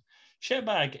 Shitbag.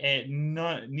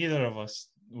 Neither of us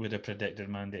would have predicted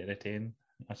Mandy to retain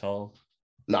at all.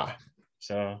 Nah.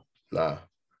 So. Nah.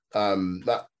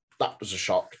 That was a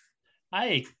shock.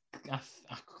 I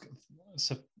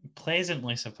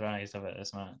pleasantly surprised about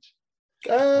this match.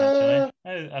 I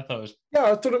thought it was.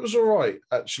 Yeah, I thought it was all right.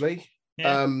 Actually.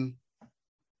 Yeah.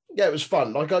 It was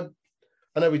fun. Like I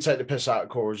know we take the piss out of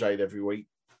Cora Jade every week,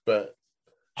 but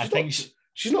I think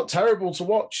she's not terrible to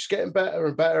watch. She's getting better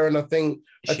and better, and I think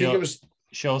it was.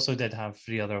 She also did have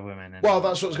 3 other women. Well,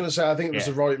 that's what I was going to say. I think it was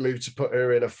the right move to put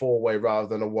her in a 4-way rather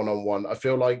than a 1-on-1. I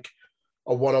feel like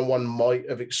a 1-on-1 might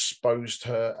have exposed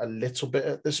her a little bit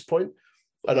at this point.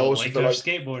 And I also feel like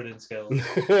skateboarding skills.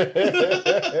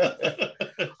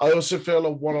 I also feel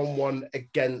a 1-on-1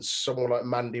 against someone like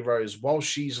Mandy Rose, while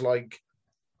she's like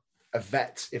a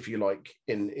vet, if you like,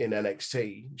 in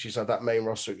NXT. She's had that main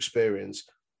roster experience.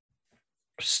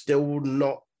 Still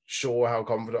not sure how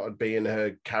confident I'd be in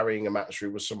her carrying a match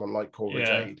through with someone like Cora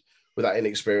Jade with that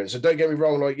inexperience. And don't get me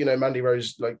wrong, like, Mandy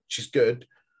Rose, like, she's good,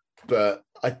 but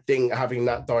I think having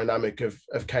that dynamic of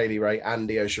Kaylee Ray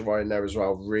and Io Shirai in there as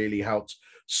well really helped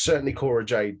certainly Cora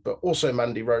Jade, but also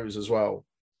Mandy Rose as well.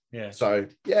 Yeah. So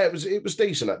yeah, it was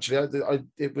decent actually.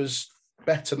 It was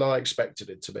better than I expected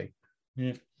it to be.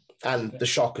 Yeah. And the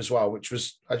shock as well, which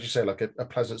was, as you say, like a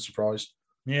pleasant surprise.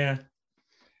 Yeah.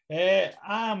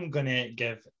 I'm gonna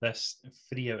give this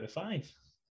 3 out of 5.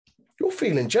 You're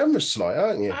feeling generous tonight,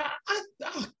 aren't you?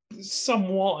 I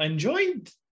somewhat enjoyed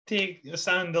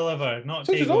Stand Deliver, not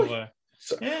So did I. Takeover.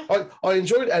 So Yeah. I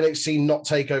enjoyed NXT not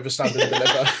take over Stand and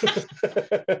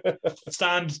Deliver.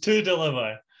 Stand to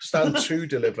Deliver. Stand to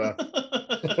Deliver.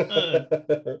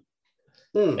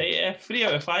 Yeah, 3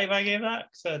 out of 5 I gave that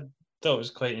because I thought it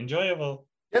was quite enjoyable.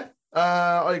 Yeah,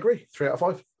 I agree. 3 out of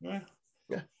 5. Yeah.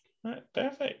 Yeah. Right,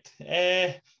 perfect.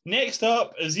 Next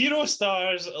up, 0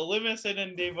 stars, Lumison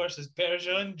Indy versus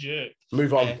Persia and Duke.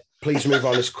 Move on. Please move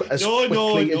on as quickly as you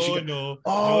can. No.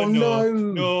 Oh,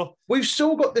 No. We've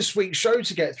still got this week's show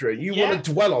to get through. You want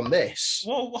to dwell on this?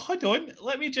 Well, hold on.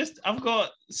 I've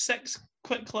got 6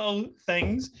 quick little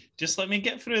things. Just let me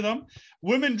get through them.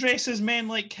 Women dresses men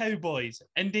like cowboys.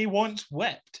 Indy wants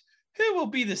whipped. Who will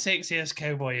be the sexiest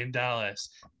cowboy in Dallas?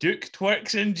 Duke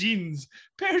twerks in jeans.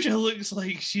 Persia looks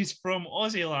like she's from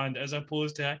Aussieland as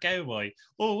opposed to a cowboy.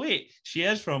 Oh, wait, she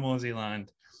is from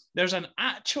Aussieland. There's an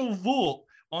actual vote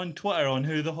on Twitter on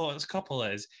who the hottest couple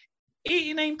is.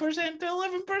 89% to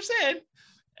 11%.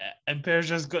 And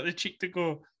Persia's got the cheek to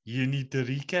go, you need to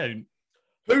recount.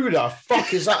 Who the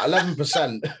fuck is that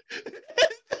 11%?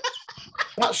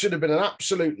 That should have been an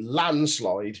absolute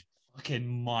landslide. Fucking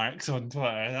marks on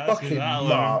Twitter. That's Fucking that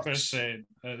 11%.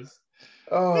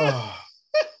 Oh,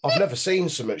 I've never seen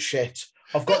so much shit.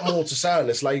 I've got more to say on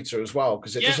this later as well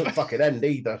because it doesn't fucking end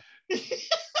either.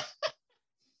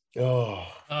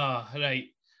 Right.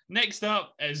 Next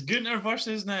up is Gunter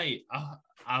versus Knight.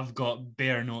 I've got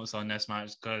bare notes on this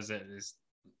match because it is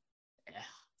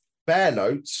bare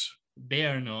notes.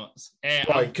 Bare notes.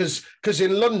 Right, because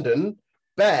in London,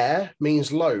 bare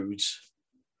means loads.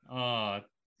 Oh,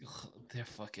 they're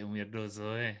fucking weirdos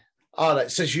though, eh? Oh,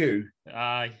 that says you.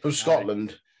 Aye. From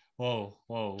Scotland. Whoa.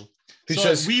 Who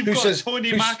says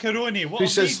Tony Macaroni. What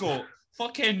have we got?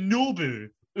 Fucking Nobu.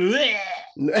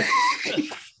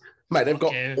 Mate, they've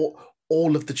got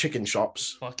all of the chicken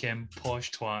shops. Fucking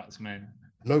posh twats, man.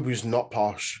 Nobu's not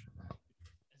posh.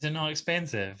 Is it not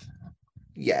expensive?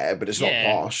 Yeah, but it's not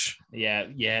posh. Yeah,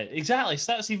 exactly.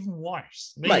 So that's even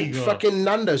worse. Mate, fucking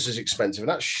Nando's is expensive, and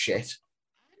that's shit.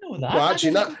 I know that. Well,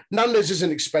 actually, Nando's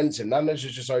isn't expensive. Nando's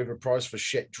is just overpriced for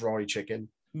shit dry chicken.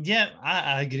 Yeah,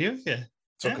 I agree with you.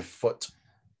 It's like a foot.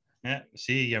 Yeah,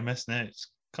 see, you're missing out.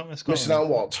 Missing out on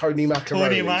what? Tony Macaroni.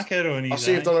 Tony Macaroni. I'll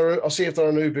see if they're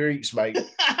on Uber Eats, mate.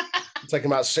 It'll take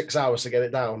them about 6 hours to get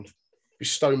it down. Be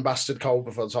stone bastard cold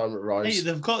before the time it arrives. Hey,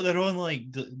 they've got their own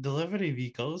delivery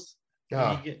vehicles.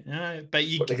 Yeah. But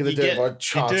you they're going to do it by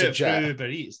charter jet. Through Uber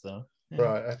Eats, though. Yeah.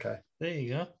 Right, okay. There you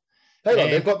go. Hang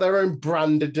on, they've got their own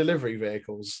branded delivery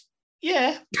vehicles.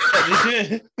 Yeah,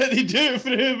 but they do it for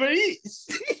Uber Eats.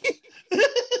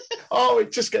 Oh,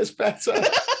 it just gets better.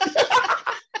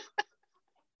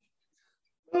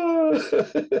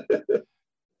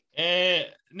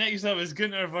 Next up is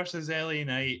Gunter versus LA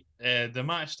Knight. The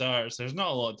match starts. There's not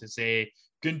a lot to say.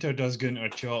 Gunter does Gunter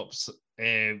chops,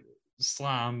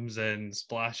 slams and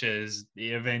splashes. He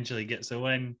eventually gets a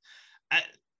win.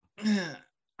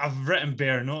 I've written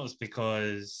bare notes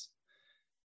because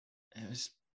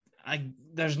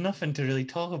there's nothing to really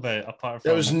talk about apart from.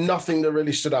 There was nothing that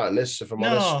really stood out in this, if I'm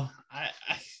honest. No,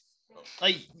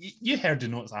 like you heard the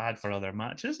notes I had for other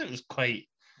matches. It was quite.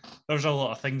 There was a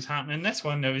lot of things happening. This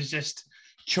one, it was just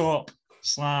chop,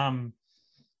 slam,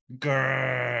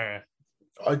 grrr.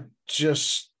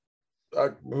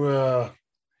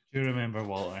 You remember,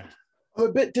 Walter? I'm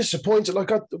a bit disappointed.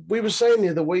 Like we were saying the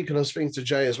other week, and I was speaking to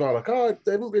Jay as well. Like,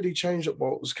 they haven't really changed up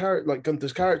Walter's character, like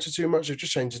Gunther's character too much. They've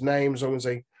just changed his name as long as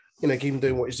they, keep him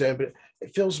doing what he's doing. But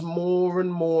it feels more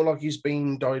and more like he's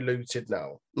being diluted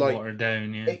now. Like watered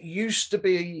down. Yeah. It used to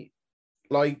be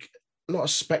like not a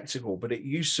spectacle, but it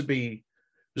used to be.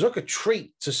 It was like a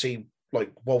treat to see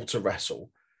like Walter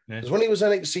wrestle. Because when he was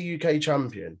NXT UK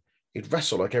champion, he'd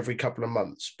wrestle like every couple of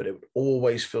months, but it would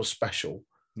always feel special.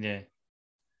 Yeah.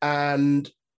 And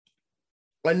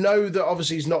I know that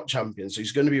obviously he's not champion, so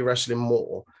he's going to be wrestling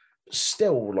more. But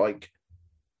still, like,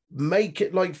 make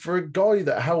it like for a guy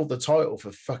that held the title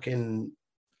for fucking,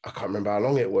 I can't remember how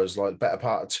long it was, like better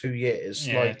part of 2 years.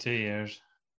 Yeah, like 2 years.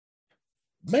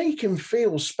 Make him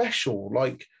feel special.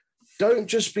 Like, don't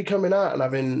just be coming out and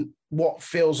having what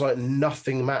feels like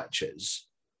nothing matches.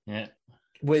 Yeah.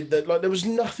 There was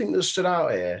nothing that stood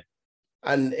out here.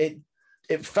 And it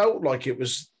felt like it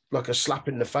was like a slap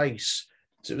in the face.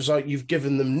 So it was like you've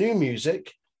given them new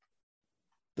music,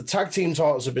 the tag team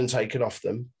titles have been taken off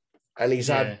them, and he's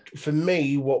had, for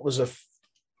me, what was a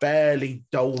fairly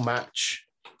dull match,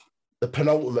 the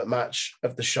penultimate match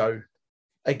of the show,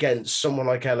 against someone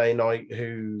like LA Knight,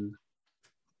 who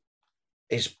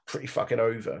is pretty fucking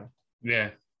over.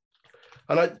 Yeah.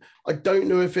 And I don't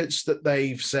know if it's that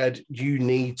they've said you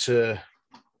need to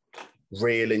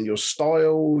reel in your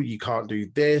style, you can't do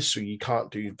this or you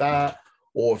can't do that,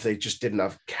 or if they just didn't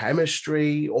have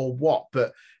chemistry or what,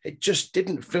 but it just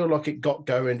didn't feel like it got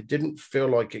going. It didn't feel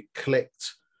like it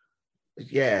clicked.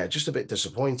 Yeah, just a bit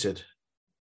disappointed.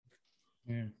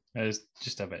 Yeah, it was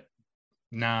just a bit.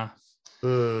 Nah.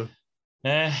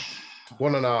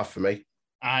 1.5 for me.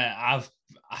 I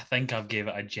think I've gave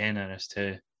it a generous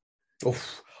 2.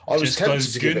 Oof. I was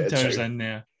tempted to give it a 2. In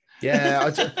there.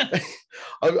 Yeah,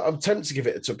 I'm tempted to give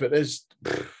it a 2, but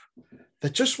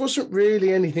there just wasn't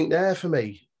really anything there for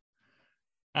me.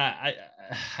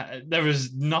 There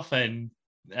was nothing.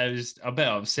 It was a bit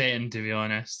upsetting, to be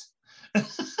honest.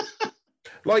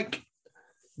 Like,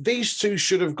 these two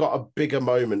should have got a bigger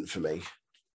moment for me.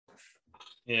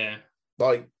 Yeah.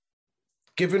 Like,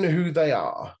 given who they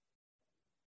are,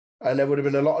 and there would have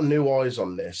been a lot of new eyes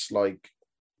on this. Like,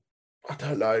 I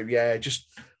don't know. Yeah, it just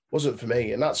wasn't for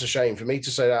me. And that's a shame for me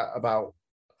to say that about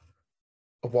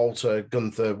a Walter,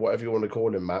 Gunther, whatever you want to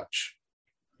call him, match.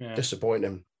 Yeah.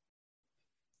 Disappointing.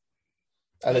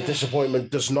 And the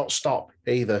disappointment does not stop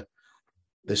either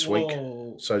this week.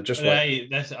 So just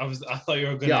wait. I thought you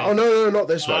were going. Yeah. Oh no, not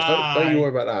this much. Don't you worry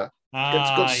about that.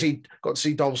 Got to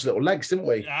see Dolph's little legs, didn't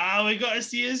we? We got to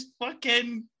see his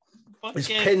fucking his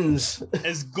pins,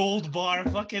 his gold bar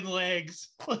fucking legs.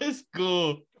 Let's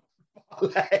go.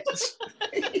 Legs.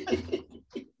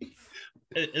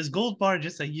 Is gold bar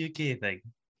just a UK thing?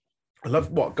 I love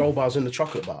what gold bars in the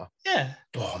chocolate bar. Yeah.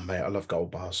 Oh mate, I love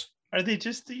gold bars. Are they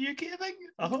just a UK thing?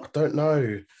 I don't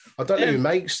know. I don't know who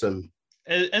makes them.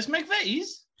 It's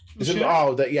McVitie's. Is it?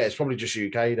 Oh, yeah, it's probably just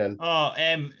UK then. Oh,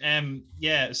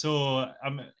 yeah. So,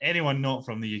 anyone not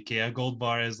from the UK, a gold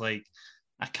bar is like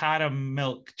a caramel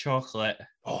milk chocolate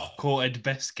coated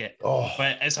biscuit,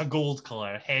 but it's a gold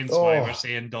color. Hence why we're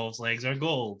saying Dolph's legs are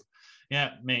gold.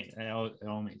 Yeah, mate, it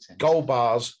all makes sense. Gold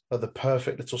bars are the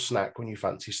perfect little snack when you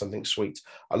fancy something sweet.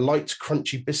 A light,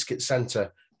 crunchy biscuit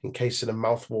center encased in a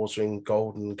mouth-watering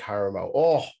golden caramel.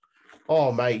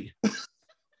 Oh, mate,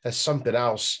 there's something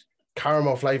else.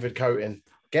 Caramel flavored coating.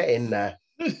 Get in there.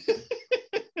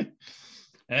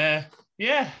 Yeah.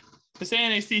 It's the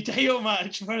NXT title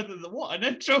match for what an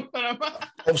intro for a match.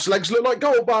 Dolph's legs look like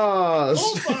gold bars.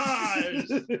 Gold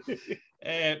bars.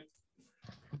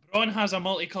 Braun has a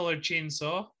multicolored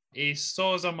chainsaw. He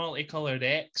saws a multicolored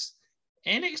X.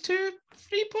 NX2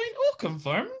 3.0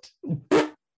 confirmed.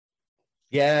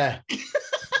 Yeah.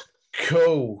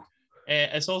 Cool.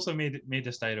 It's also made of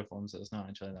styrofoam, so it's not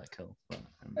actually that cool.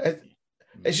 But,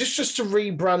 it's just to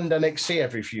rebrand NXT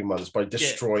every few months by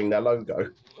destroying their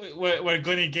logo. We're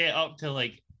going to get up to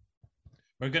like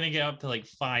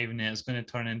 5, and it's going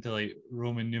to turn into like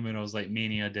Roman numerals like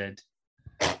Mania did.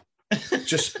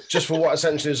 just for what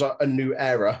essentially is a new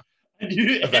era of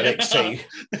NXT.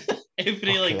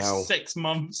 Every like 6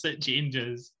 months it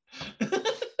changes.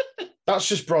 That's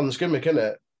just Braun's gimmick, isn't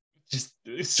it? Just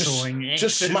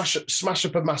smash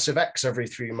up a massive X every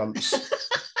 3 months.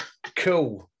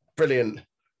 Cool. Brilliant.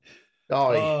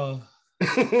 The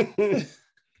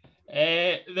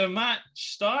match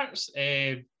starts.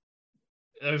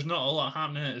 There's not a lot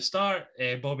happening at the start.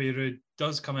 Bobby Roode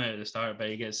does come out at the start, but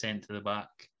he gets sent to the back.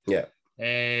 Yeah.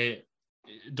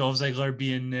 Dolph Ziggler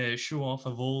being the show off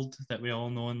of old that we all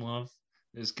know and love.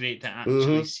 It's great to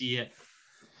actually see it.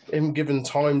 Him given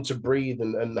time to breathe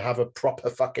and have a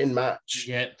proper fucking match.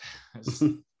 Yep. It's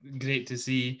great to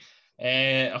see.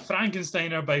 A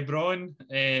Frankensteiner by Braun,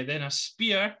 then a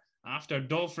spear after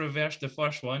Dolph reversed the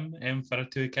first one for a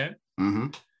 2 count.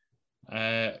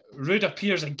 Roode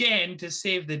appears again to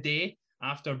save the day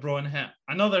after Braun hit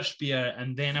another spear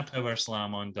and then a power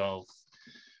slam on Dolph.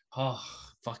 Oh,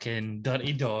 fucking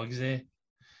dirty dogs, eh?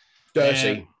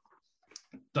 Dirty.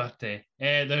 Dirty.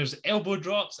 There's elbow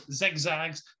drops,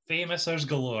 zigzags, famousers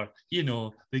galore. You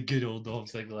know, the good old Dolph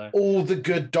Ziggler. All the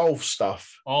good Dolph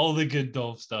stuff. All the good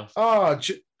Dolph stuff. Oh,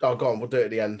 go on. We'll do it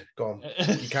at the end. Go on.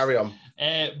 You carry on.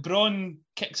 Braun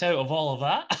kicks out of all of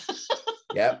that.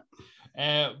 Yep.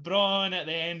 Braun at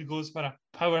the end goes for a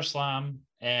power slam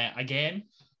again.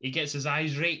 He gets his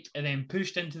eyes raked and then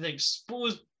pushed into the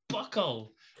exposed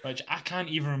buckle, which I can't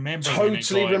even remember.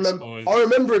 Totally remember. I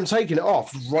remember him taking it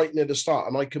off right near the start,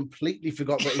 and I completely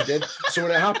forgot that he did. So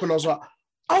when it happened, I was like,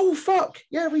 "Oh fuck,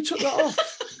 yeah, we took that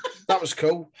off." That was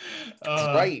cool.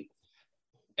 Great,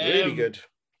 really good.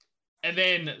 And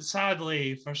then,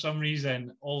 sadly, for some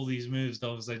reason, all these moves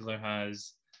Dolph Ziggler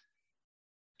has,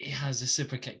 he has a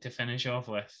super kick to finish off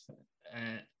with.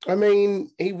 I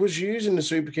mean, he was using the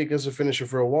super kick as a finisher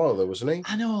for a while, though, wasn't he?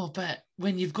 I know, but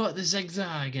when you've got the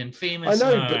zigzag and famous, I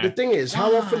know, but the thing is,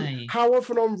 how why?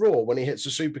 often on Raw when he hits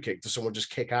a super kick does someone just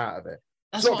kick out of it?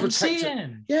 That's what I'm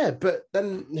saying. Yeah, but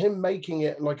then him making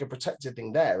it like a protected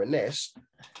thing there, and this,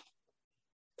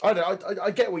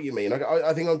 I get what you mean.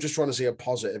 I think I'm just trying to see a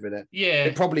positive in it. Yeah,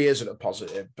 it probably isn't a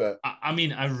positive, but I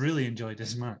mean, I really enjoyed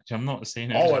this match. I'm not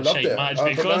saying I loved it. Match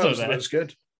because of that. It was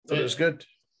good. It was good.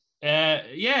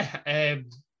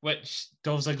 Which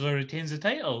Dolph Ziggler retains the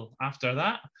title after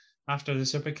that, after the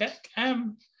super kick. A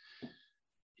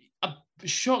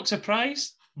shock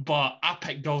surprise, but I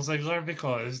picked Dolph Ziggler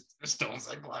because it's Dolph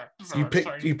Ziggler. So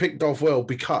you picked Dolph Ziggler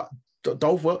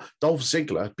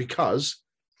because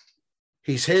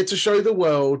he's here to show the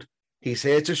world. He's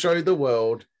here to show the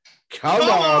world. Come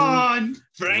on.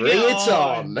 Bring it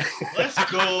on. Let's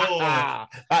go.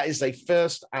 That is the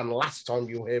first and last time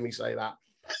you'll hear me say that.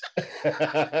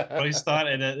 I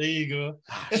started it. There you go.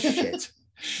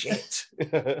 Shit.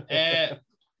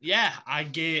 I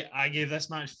gave this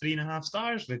match 3.5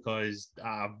 stars because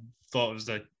I thought it was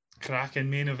a cracking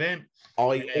main event.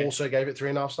 I also gave it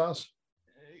 3.5 stars.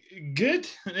 Good.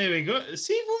 There we go.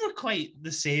 See, we were quite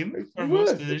the same for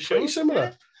most of the show. Pretty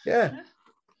similar. Yeah.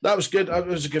 That was good. It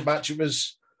was a good match. It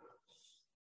was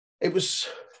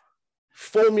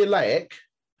formulaic,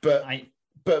 but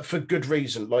for good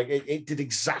reason. Like it did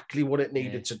exactly what it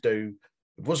needed to do.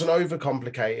 It wasn't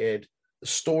overcomplicated. The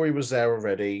story was there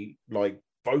already. Like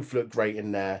both looked great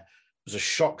in there. It was a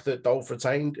shock that Dolph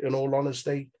retained, in all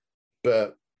honesty.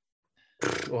 But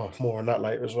more on that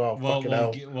later as well.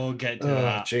 We'll get to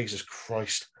that. Jesus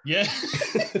Christ. Yeah.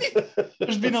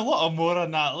 There's been a lot of more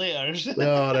on that later.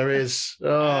 No, there is.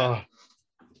 Oh.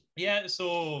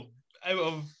 So out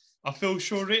of a full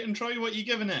show rating, Troy, what are you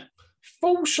giving it?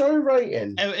 Full show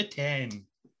rating? Out of 10.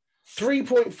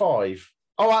 3.5.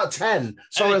 Oh, out of 10.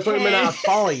 Sorry, I thought you meant out of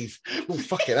 5. Oh,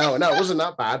 fucking hell. No, it wasn't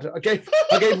that bad. I gave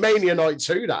Mania Night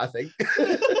 2 that, I think.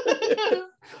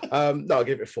 No, I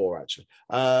gave it 4, actually.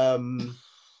 Or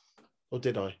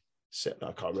did I? No,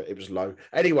 I can't remember. It was low.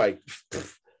 Anyway,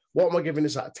 what am I giving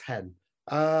this out of 10?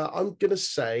 I'm going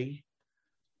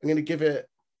to give it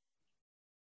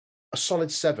a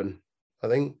solid 7, I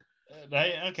think.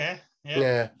 Right, okay.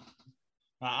 Yeah.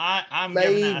 I'm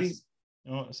giving it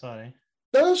sorry.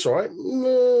 No, that's all right.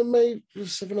 Maybe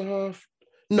 7.5.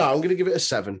 No, I'm going to give it a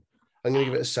 7. I'm going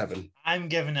to give it a 7. I'm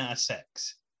giving it a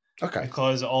 6. Okay.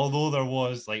 Because although there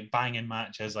was like banging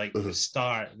matches, like the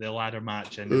start, the ladder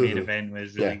match, and the main event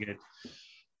was really good,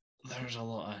 there was a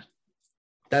lot of.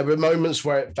 There were moments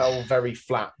where it fell very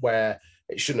flat, where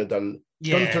it shouldn't have done.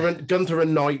 Yeah. Gunther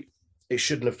and Knight, it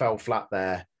shouldn't have fell flat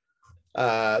there.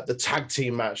 The tag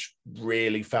team match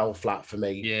really fell flat for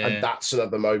me, and that's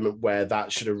another moment where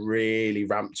that should have really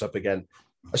ramped up again,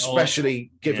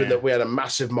 especially given that we had a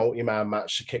massive multi-man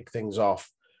match to kick things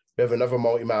off. We have another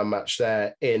multi-man match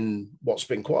there in what's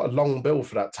been quite a long build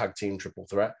for that tag team triple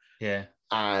threat. Yeah.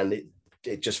 And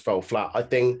it just fell flat. I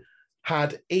think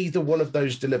had either one of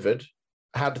those delivered,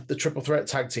 had the triple threat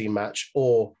tag team match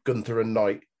or Gunther and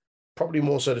Knight, probably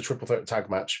more so the triple threat tag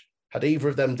match, had either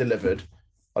of them delivered,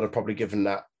 I'd have probably given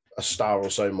that a star or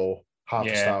so more, half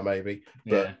a star maybe.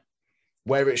 But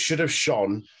where it should have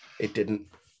shone, it didn't.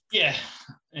 Yeah,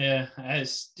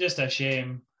 it's just a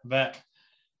shame. But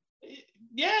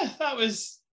that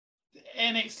was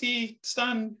NXT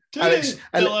stand to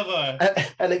deliver.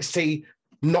 NXT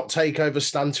not take over,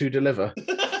 stand to deliver.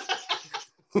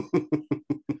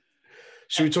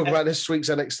 Should we talk about this week's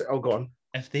NXT? Oh, go on.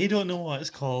 If they don't know what it's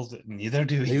called, neither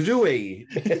do we. Neither do we.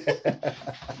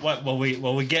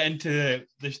 we get into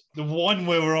the one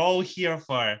where we're all here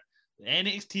for. The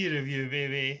NXT review,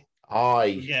 baby.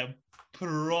 Aye. We get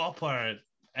proper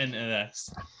into this.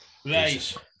 Right.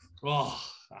 Jesus.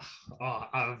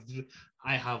 I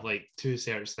have like 2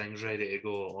 search things ready to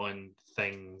go on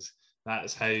things.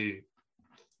 That's how.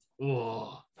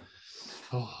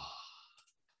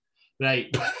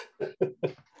 Right.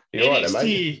 You're NXT. right,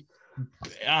 mate.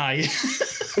 Aye.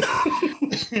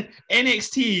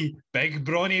 NXT Big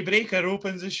Brawny Breaker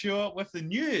opens the show up with the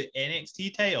new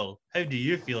NXT title. How do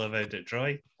you feel about it,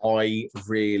 Troy? I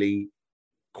really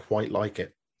quite like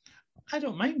it. I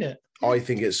don't mind it. I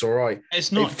think it's all right.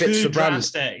 It's not too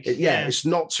drastic. It's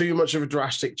not too much of a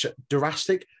drastic.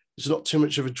 It's not too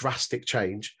much of a drastic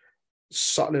change. It's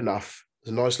subtle enough.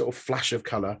 There's a nice little flash of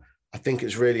colour. I think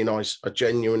it's really nice. I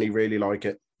genuinely really like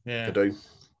it. Yeah, I do.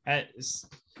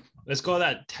 It's got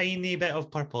that tiny bit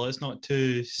of purple. It's not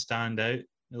too stand out,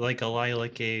 like a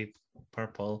lilac-y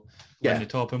purple. Yeah. When the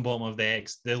top and bottom of the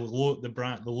X, the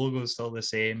logo is still the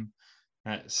same.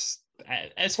 It's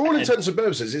For all fitted. intents and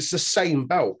purposes, it's the same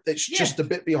belt. It's Yeah. just a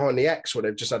bit behind the X where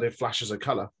they've just added flashes of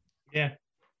color. Yeah.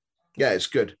 Yeah, it's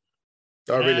good.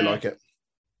 I really like it.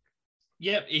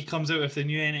 Yep, he comes out with the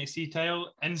new NXT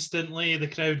title. Instantly, the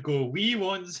crowd go, "We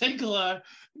want Ziggler."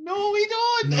 No, we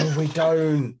don't. No, we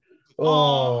don't.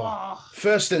 Oh.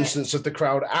 First instance of the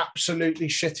crowd absolutely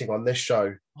shitting on this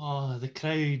show. Oh, the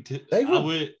crowd. They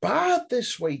were bad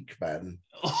this week, man.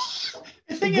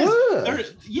 The thing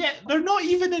is, they're not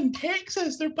even in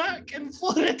Texas. They're back in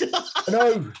Florida.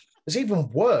 No, it's even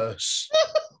worse.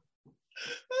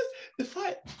 The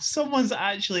fact someone's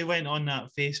actually went on that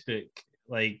Facebook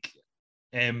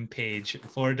page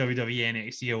for WWE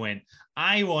NXT and went,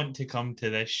 "I want to come to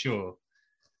this show,"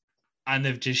 and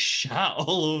they've just shat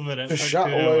all over it. Just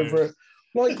shat all over it.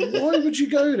 Like, why would you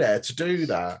go there to do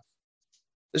that?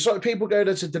 It's like people go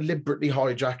there to deliberately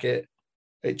hijack it.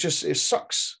 It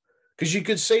sucks. Because you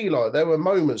could see, like, there were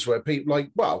moments where people,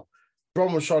 like, well,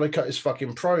 Bron was trying to cut his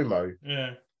fucking promo.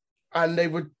 Yeah. And they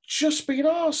were just being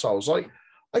arseholes. Like,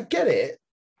 I get it.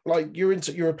 Like, you're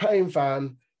a paying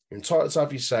fan. You're entitled to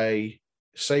have your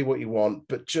say what you want.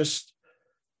 But just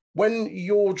when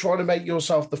you're trying to make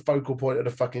yourself the focal point of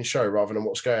the fucking show rather than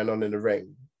what's going on in the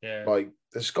ring, like,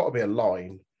 there's got to be a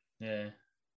line. Yeah.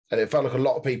 And it felt like a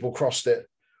lot of people crossed it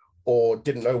or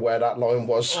didn't know where that line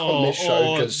was on this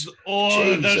show. Because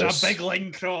there's a big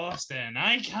line crossed and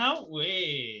I can't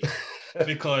wait.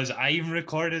 Because I even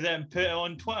recorded it and put it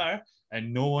on Twitter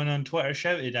and no one on Twitter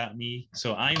shouted at me.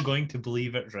 So I'm going to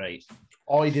believe it right.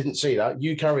 I didn't see that.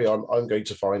 You carry on. I'm going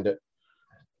to find it.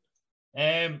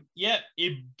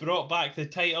 He brought back the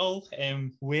title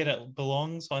where it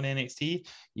belongs on NXT,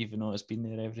 even though it's been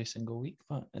there every single week,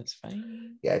 but it's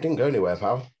fine. Yeah, it didn't go anywhere,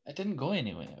 pal. It didn't go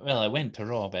anywhere. Well, it went to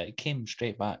Raw, but it came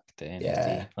straight back to NXT.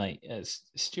 Yeah. Like, it's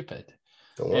stupid.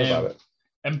 Don't worry about it.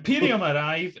 Imperium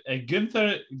arrive.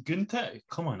 Gunther,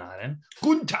 come on, Aaron.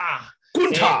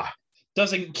 Gunther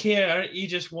doesn't care. He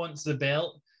just wants the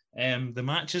belt. The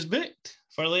match is booked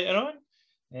for later on.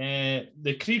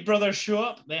 The Creed brothers show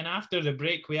up. Then after the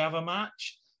break, we have a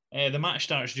match. The match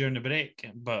starts during the break,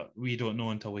 but we don't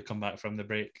know until we come back from the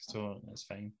break, so that's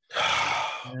fine.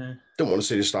 Don't want to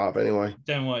see the start of it anyway.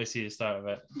 Don't want to see the start of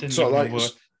it.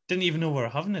 Didn't even know we were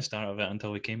having the start of it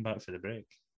until we came back for the break.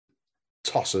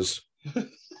 Tossers.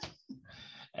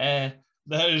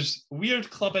 There's weird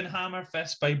club and hammer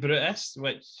fist by Brutus,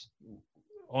 which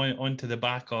onto the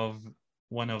back of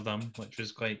one of them, which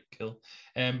was quite cool.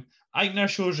 Eichner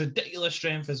shows ridiculous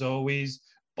strength as always.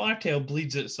 Bartel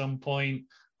bleeds at some point.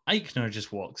 Eichner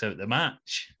just walks out the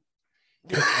match.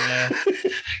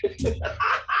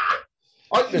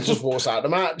 Eichner just walks out the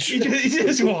match. He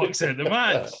just walks out the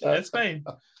match. It's fine.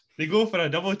 They go for a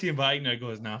double team, but Eichner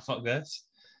goes, "Nah, fuck this."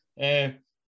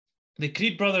 The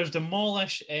Creed brothers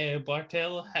demolish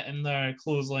Bartel, hitting their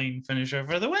clothesline finisher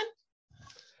for the win.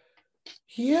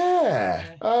 Yeah.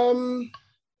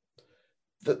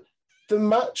 The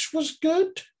match was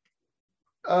good.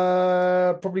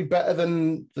 Probably better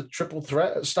than the triple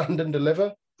threat at Stand and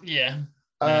Deliver. Yeah.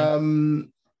 I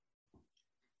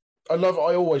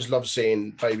always love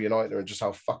seeing Fabian Eichner and just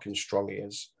how fucking strong he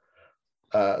is.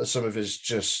 Some of his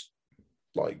just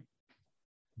like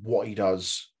what he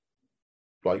does,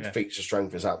 feats of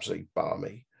strength is absolutely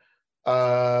balmy.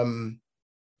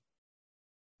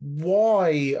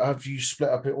 Why have you split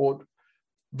up it or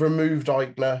removed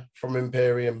Eichner from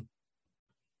Imperium?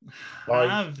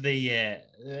 Have they yet?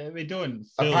 We don't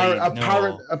fully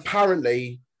know.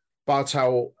 Apparently,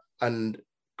 Bartel and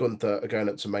Gunther are going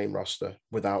up to main roster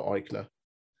without Eichner.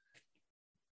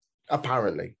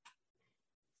 Apparently.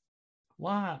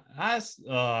 What? That's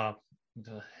what?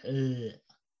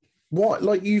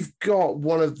 Like, you've got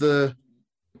one of the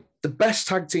best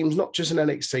tag teams, not just in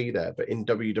NXT there, but in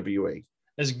WWE.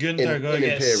 Is Gunther going to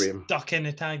get stuck in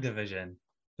the tag division?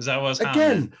 Is that what's happening?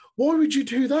 Again, why would you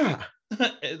do that?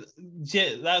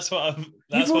 Yeah, that's what I'm.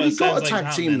 You've already got a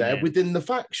tag team there within the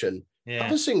faction. Yeah.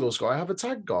 Have a singles guy, have a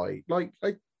tag guy. Like,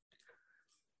 I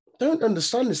don't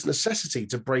understand this necessity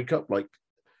to break up like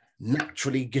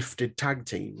naturally gifted tag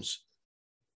teams.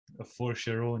 Or force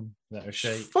your own that are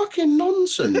shite. Fucking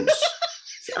nonsense.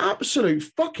 Absolute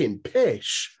fucking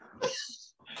pish.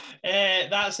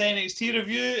 That's NXT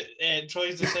review.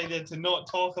 Troy's decided to not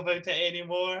talk about it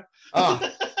anymore.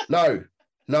 No,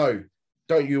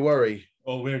 don't you worry.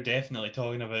 Oh, we're definitely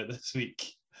talking about this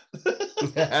week.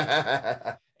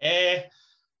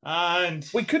 And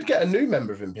we could get a new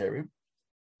member of Imperium.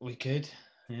 We could,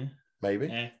 yeah, maybe.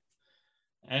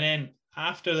 And then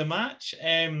after the match,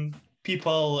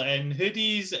 people in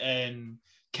hoodies and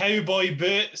cowboy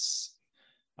boots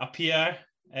appear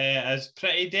as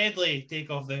Pretty Deadly take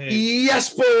off the hood.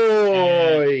 Yes,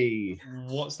 boy.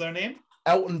 What's their name?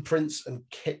 Elton Prince and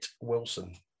Kit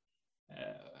Wilson.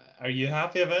 Are you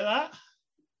happy about that?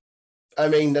 I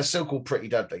mean, they're still called Pretty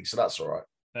Deadly, so that's all right.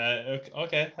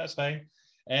 Okay, that's fine.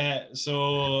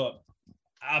 So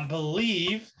I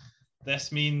believe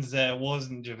this means that it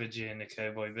wasn't Jibba J in the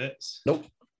cowboy boots. Nope.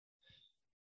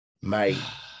 Mate,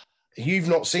 you've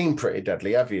not seen Pretty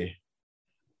Deadly, have you?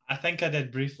 I think I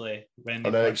did briefly when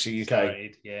on NXT UK.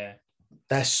 Started. Yeah.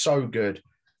 They're so good.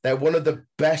 They're one of the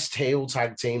best heel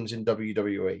tag teams in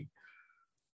WWE.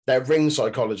 Their ring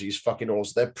psychology is fucking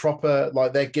awesome. They're proper,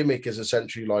 like their gimmick is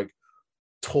essentially like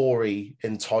Tory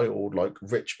entitled, like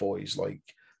rich boys, like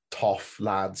tough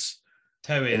lads.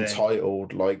 Towie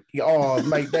entitled, like, oh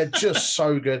mate, they're just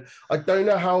so good. I don't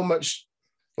know how much,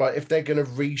 like, if they're going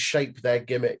to reshape their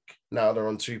gimmick now they're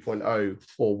on 2.0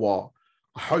 or what.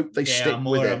 I hope they stick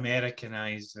more with it.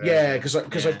 Americanized. Yeah, because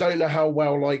I don't know how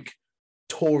well like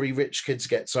Tory rich kids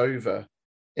gets over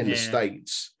in the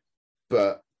States,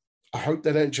 but I hope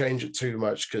they don't change it too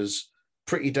much because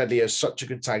Pretty Deadly is such a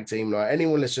good tag team. Like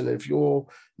anyone listening, if you're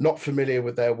not familiar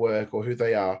with their work or who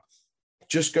they are,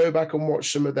 just go back and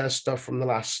watch some of their stuff from the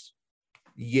last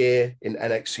year in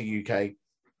NXT UK.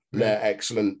 They're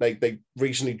excellent. They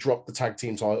recently dropped the tag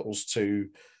team titles to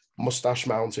Mustache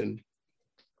Mountain.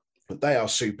 They are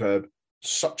superb.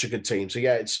 Such a good team. So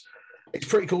yeah, it's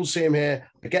pretty cool to see him here.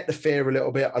 I get the fear a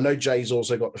little bit. I know Jay's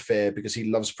also got the fear because he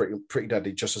loves Pretty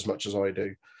Deadly just as much as I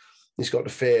do. He's got the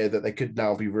fear that they could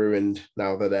now be ruined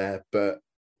now they're there. But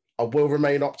I will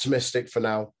remain optimistic for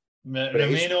now.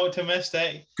 Remain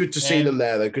optimistic. Good to see them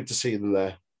there, though. Good to see them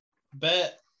there.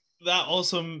 But that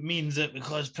also means that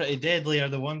because Pretty Deadly are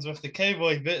the ones with the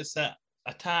cowboy boots that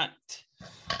attacked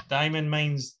Diamond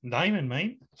Mine.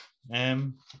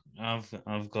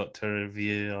 I've got to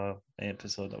review an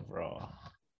episode of Raw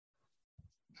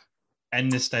in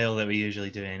the style that we usually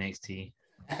do in NXT.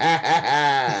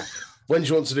 When do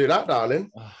you want to do that,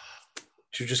 darling?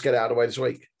 Should we just get it out of the way this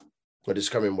week? Or this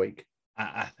coming week?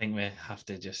 I think we have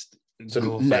to just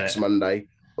go next Monday.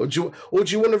 Or do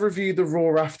you want to review the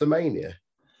Raw after Mania?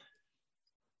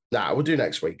 Nah, we'll do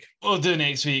next week. We'll do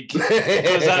next week. Because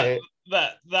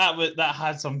that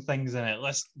had some things in it.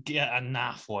 Let's get a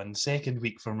NAF one. Second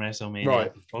week from WrestleMania.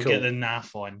 Right. We'll get the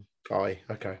NAF one. Aye,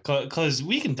 okay. Because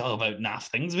we can talk about NAF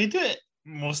things. We do it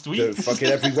most weeks. Do it fucking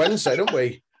every Wednesday, don't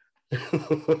we?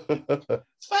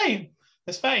 It's fine.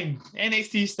 It's fine.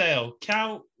 NXT style.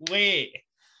 Can't wait.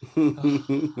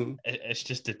 It's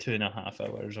just the 2.5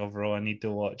 hours of Raw I need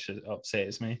to watch. It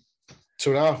upsets me.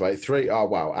 2.5, mate. 3. Oh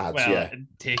wow, ads. Well, yeah,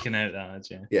 taking out the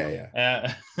ads.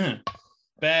 Yeah.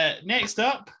 But next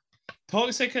up,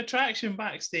 Toxic Attraction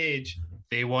backstage.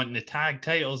 They want the tag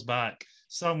titles back.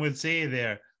 Some would say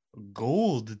they're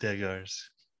gold diggers.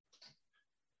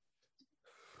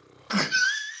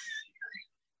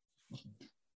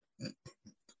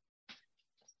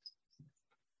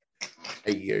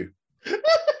 Hey, you.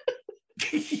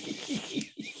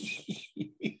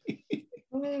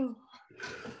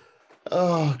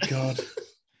 Oh God.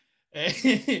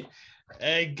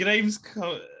 Grimes.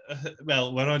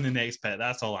 Well, we're on the next bit.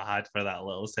 That's all I had for that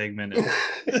little segment.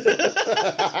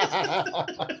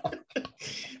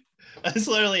 That's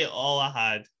literally all I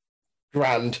had.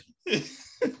 Grand.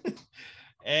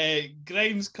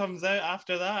 Grimes comes out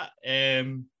after that.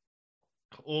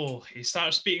 He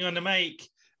starts speaking on the mic,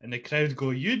 and the crowd go,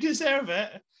 "You deserve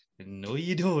it." No,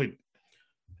 you don't.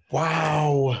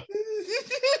 Wow.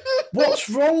 What's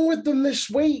wrong with them this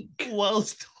week?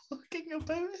 Whilst talking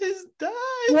about his dad.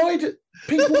 Why did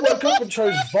people woke up and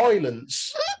chose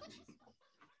violence?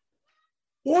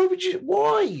 Why would you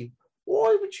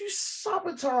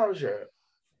sabotage it?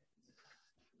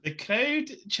 The crowd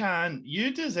chant,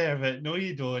 "You deserve it." No,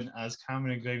 you don't, as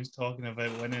Cameron Grimes talking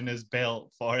about winning his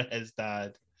belt for his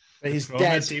dad. He's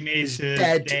dead. His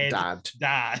dead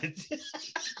dad.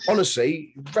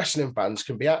 Honestly, wrestling fans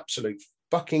can be absolute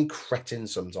fucking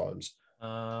cretins sometimes.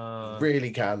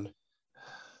 Really can.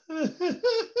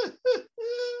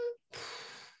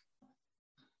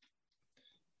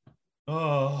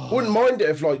 Wouldn't mind it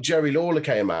if like Jerry Lawler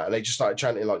came out and they just started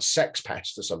chanting like "sex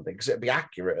pest" or something, because it'd be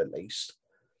accurate at least.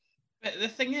 But the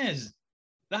thing is,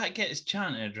 that gets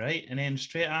chanted, right? And then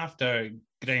straight after,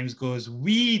 Grimes goes,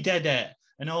 "We did it."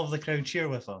 And all of the crowd cheer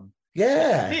with him.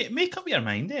 Yeah. Make up your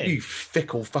mind, eh? You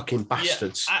fickle fucking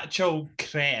bastards. Yeah, actual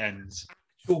cretins.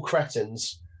 Actual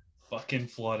cretins. Fucking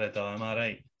Florida, am I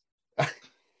right?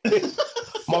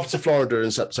 I'm off to Florida in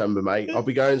September, mate. I'll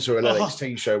be going to an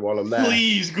NXT show while I'm there.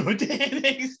 Please go to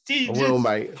NXT. I will,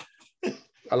 mate.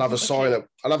 I'll have a sign up.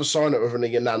 I'll have a sign up with one of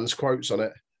your nan's quotes on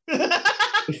it.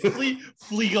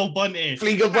 Fleagle Bunty.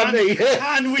 Fleagle Bunty.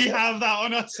 Can we have that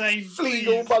on a sign?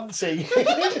 Fleagle Bunty.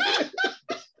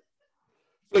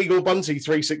 Fleagle Bunty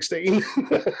 316.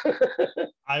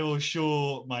 I will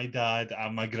show my dad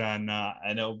and my gran that,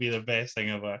 and it'll be the best thing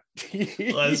ever.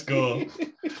 Let's go.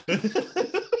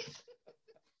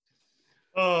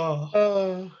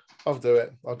 I'll do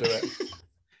it. I'll do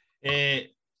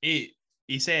it.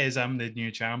 He says I'm the new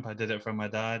champ. I did it for my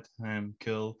dad.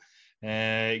 Cool.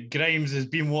 Grimes has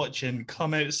been watching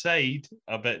Come Outside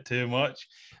a bit too much,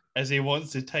 as he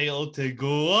wants the title to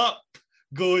go up,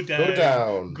 go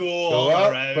down, go all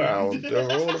up, around. go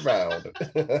all around.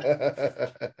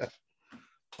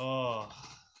 Oh,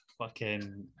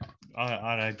 fucking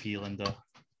R.I.P. Linda.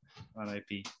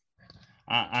 R.I.P.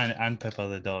 And Pippa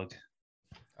the dog.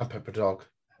 And Pippa Dog.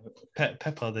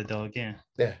 Pippa the dog, yeah.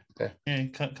 Yeah.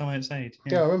 Come outside.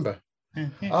 Yeah, I remember. Yeah.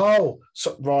 Oh,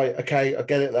 so, right. Okay, I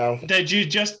get it now. Did you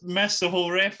just miss the whole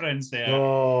reference there?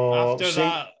 Oh, After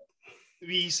that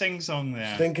wee sing-song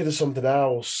there. Thinking of something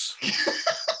else.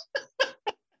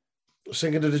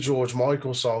 Singing of the George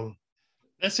Michael song.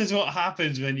 This is what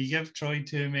happens when you give Troy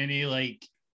too many like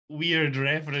weird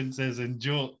references and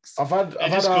jokes. I've had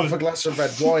half a glass of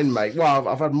red wine, mate. Well,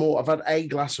 I've had more. I've had a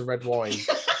glass of red wine.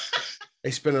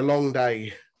 It's been a long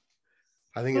day.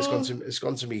 I think it's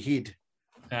gone to me head.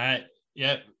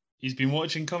 Yep. He's been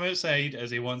watching Come Outside as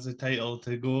he wants the title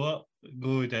to go up,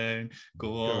 go down,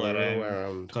 go all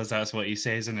around. Because that's what he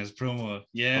says in his promo.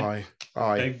 Yeah.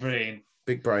 Aye. Big brain.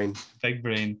 Big brain. Big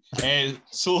brain.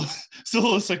 Solo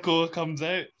Sikoa comes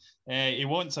out. He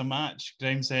wants a match.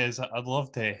 Grimes says, I'd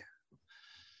love to.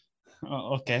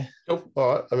 Oh, okay. Oh,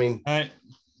 all right. I mean,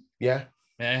 yeah.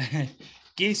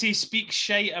 Gacy speaks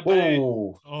shite about.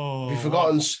 Have you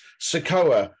forgotten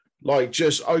Sikoa? Like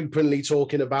just openly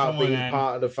talking about being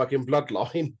part of the fucking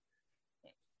bloodline.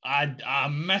 I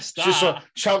missed that. Just like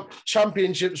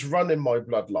championships run in my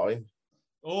bloodline.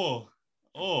 Oh.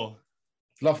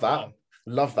 Love that.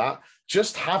 Love that.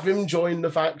 Just have him join the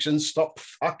faction. Stop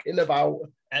fucking about.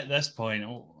 At this point,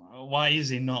 why is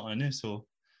he not an Uso?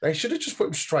 They should have just put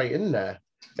him straight in there.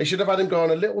 They should have had him go on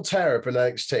a little tear up in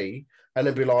NXT and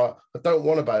then be like, I don't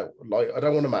want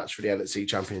a match for the NXT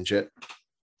championship.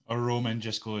 Or Roman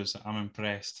just goes, I'm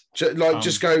impressed.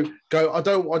 Just go. I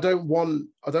don't want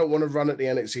to run at the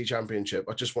NXT championship.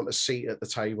 I just want a seat at the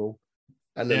table.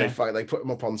 And then they put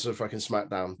him up onto fucking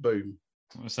SmackDown. Boom.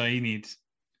 That's all you need.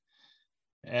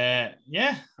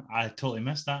 Yeah, I totally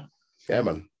missed that. Yeah,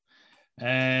 man.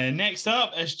 Next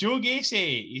up is Joe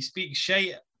Gacy. He speaks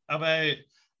shite about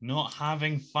not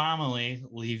having family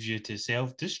leaves you to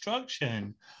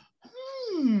self-destruction.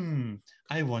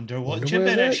 I wonder what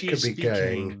gibberish he's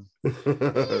speaking.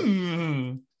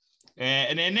 And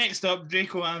then next up,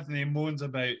 Draco Anthony moans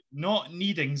about not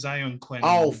needing Zion Quinn.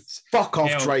 Oh, fuck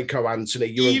off, Draco Anthony.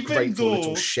 You're a grateful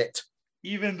little shit.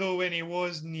 Even though when he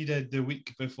was needed the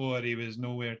week before, he was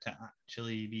nowhere to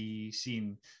actually be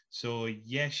seen. So,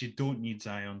 yes, you don't need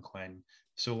Zion Quinn.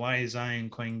 So why is Zion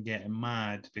Quinn getting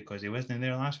mad? Because he wasn't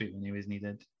there last week when he was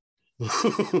needed.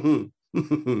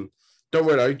 Don't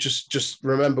worry, just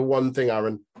remember one thing,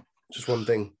 Aaron. Just one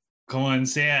thing. Come on,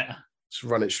 say it. Just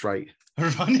run it straight.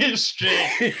 Run it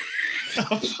straight.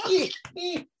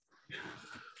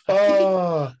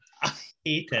 Oh, I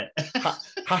hate it.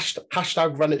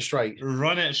 Hashtag run it straight.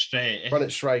 Run it straight. Run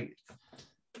it straight.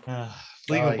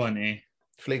 Fleagle Bunty.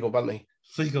 Fleagle Bunty.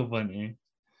 Fleagle Bunty.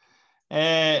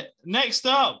 Next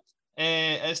up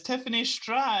is Tiffany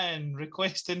Stratton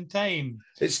requesting time.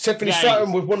 It's Tiffany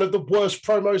Stratton with one of the worst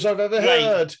promos I've ever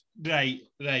heard. Right.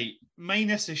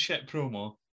 Minus the shit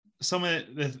promo. Some of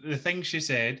the things she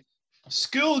said.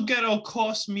 Schoolgirl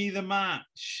cost me the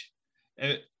match.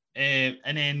 And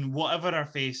then whatever her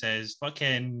face is,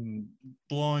 fucking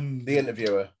blonde. The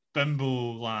interviewer.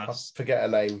 Bimbo lass. I forget her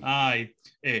name. Aye.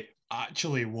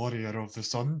 Actually, Warrior of the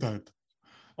Sun did.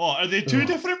 Oh, are they two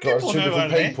different people now?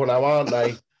 Different people now, aren't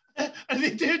they? Are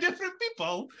they two different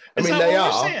people? I mean, they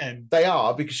are. They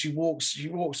are because she walks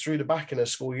through the back in her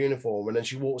school uniform, and then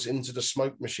she walks into the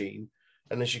smoke machine,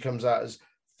 and then she comes out as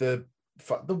the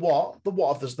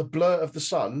blur of the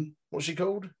sun. What's she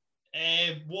called?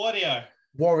 Warrior.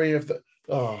 Warrior of the.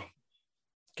 Oh,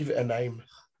 give it a name.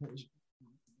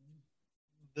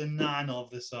 The Nan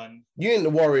of the Sun. You ain't the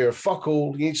Warrior. Fuck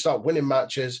all. You need to start winning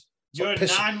matches. Your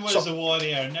Nan was a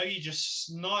warrior. Now you just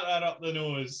snort her up the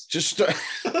nose. Just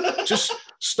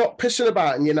stop pissing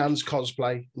about in your Nan's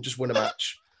cosplay and just win a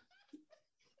match.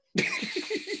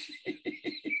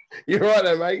 You're right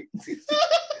there, mate.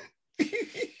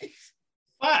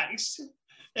 Facts.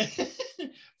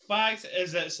 facts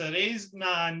is that Saray's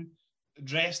nan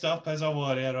dressed up as a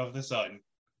warrior of the sun.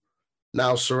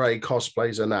 Now Saray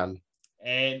cosplays a nan.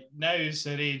 And now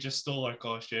Saray just stole her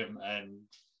costume and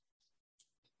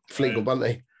Fleagle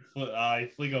Bunty.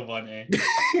 Fleagle Bunty.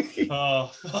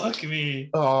 Oh, fuck me.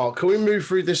 Oh, can we move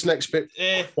through this next bit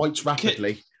quite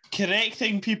rapidly?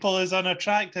 Correcting people is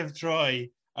unattractive, Troy.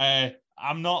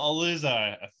 I'm not a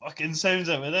loser. It fucking sounds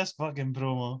it with this fucking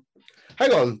promo.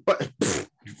 Hang on, but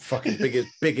you fucking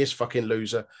biggest fucking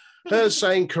loser. Her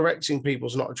saying correcting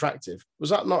people's not attractive. Was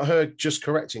that not her just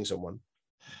correcting someone?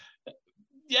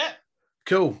 Yeah.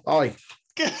 Cool. Aye.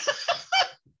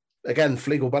 Again,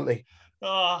 Fleagle Bunty.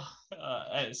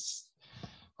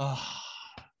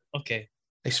 Okay.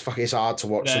 It's hard to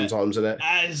watch sometimes, isn't it?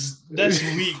 As this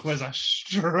week was a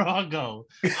struggle.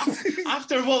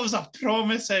 After what was a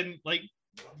promising, like,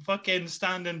 fucking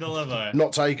stand and deliver.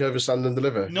 Not take over, stand and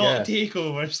deliver. Not take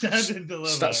over, stand and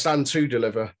deliver. Stand to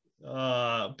deliver.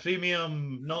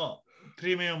 Premium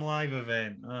live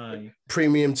event. Aye.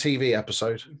 Premium TV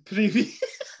episode.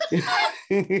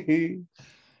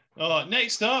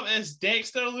 Next up is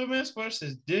Dexter Lumis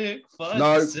versus Duke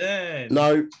Hudson.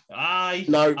 No. Aye.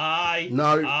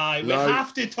 We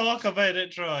have to talk about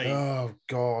it, Troy. Oh,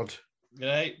 God.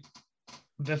 Right.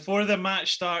 Before the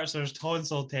match starts, there's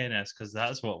tonsil tennis, because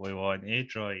that's what we want,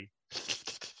 Troy?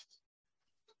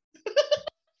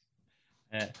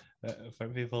 For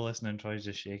people listening, Troy's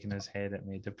just shaking his head at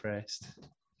me, depressed.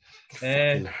 I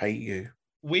fucking hate you.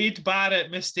 Wade Barrett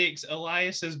mistakes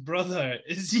Elias's brother,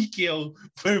 Ezekiel,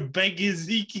 for Big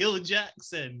Ezekiel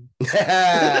Jackson.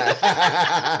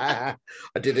 I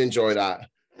did enjoy that.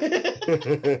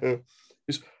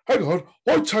 Hang on,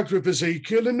 I tagged with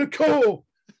Ezekiel in the car.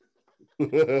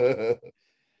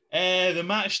 The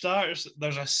match starts.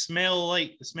 There's a smells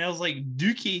like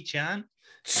Dookie chant.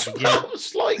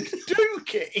 Smells like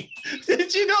Dookie.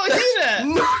 Did you not hear it?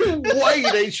 No way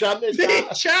they chanted that. They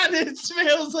chanted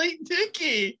smells like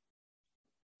Dookie.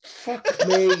 Fuck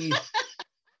me.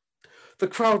 The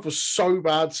crowd was so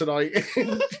bad tonight.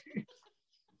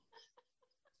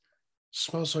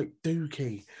 Smells like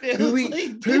Dookie. Who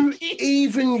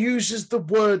even uses the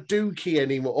word Dookie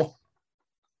anymore?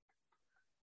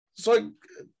 It's like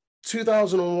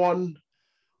 2001.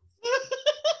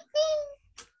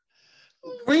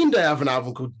 Green Day have an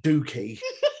album called Dookie.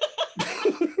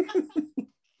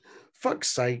 Fuck's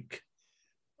sake.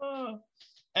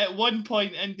 At one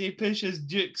point, Indy pushes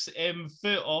Duke's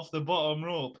foot off the bottom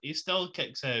rope. He still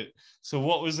kicks out. So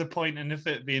what was the point in the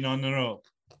foot being on the rope?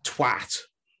 Twat.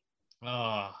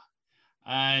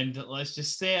 And let's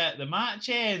just say it, the match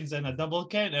ends in a double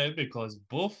count out because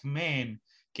both men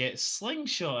get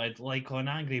slingshotted like on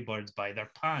Angry Birds by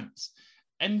their pants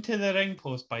into the ring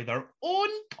post by their own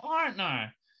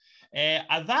partner.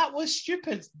 That was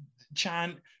stupid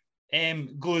chant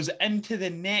goes into the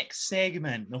next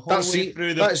segment, the whole way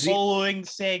through the following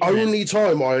segment. Only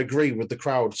time I agree with the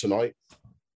crowd tonight.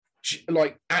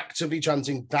 Like actively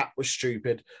chanting, that was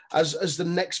stupid. As the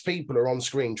next people are on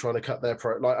screen trying to cut their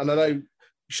and I know you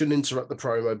shouldn't interrupt the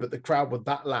promo, but the crowd were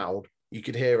that loud. You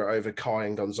could hear it over Kai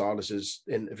and Gonzalez's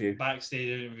interview. Backstage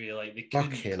interview, like they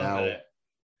couldn't cover it.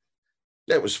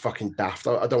 It was fucking daft.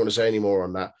 I don't want to say any more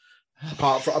on that.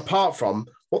 Apart from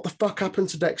what the fuck happened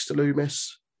to Dexter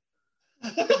Lumis?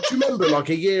 Do you remember like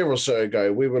a year or so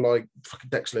ago, we were like, fucking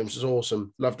Dexter Lumis is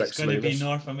awesome. Love Dexter Lumis. He's going to be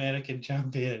North American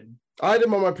champion. I had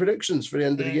him on my predictions for the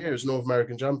end of the year as North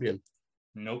American champion.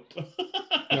 Nope.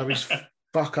 Now he's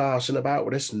fuck arsing about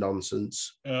with this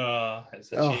nonsense.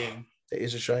 It's a shame. It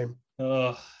is a shame.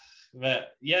 But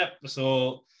yep,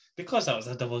 so because that was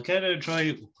a double count out,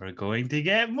 Troy, we're going to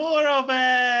get more of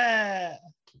it.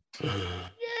 Yeah.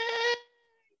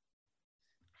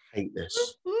 Hate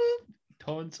this.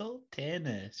 Tonsil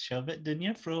tennis. Shove it down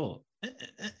your throat.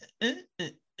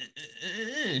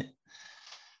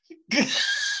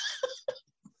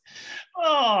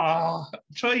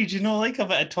 Troy, do you not like a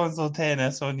bit of tonsil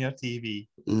tennis on your TV?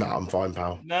 No, I'm fine,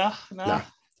 pal. Nah.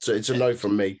 So it's a no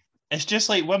from me. It's just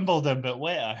like Wimbledon, but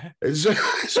wetter. It's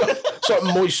like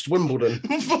moist Wimbledon.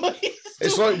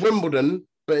 It's like Wimbledon,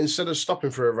 but instead of stopping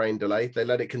for a rain delay, they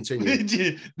let it continue.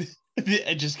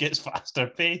 It just gets faster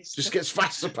paced.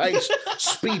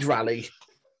 Speed rally.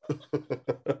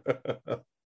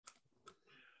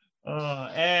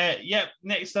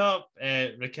 Next up,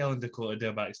 Raquel and Dakota do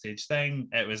a backstage thing.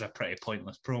 It was a pretty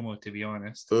pointless promo, to be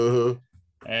honest.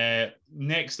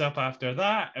 Next up after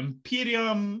that,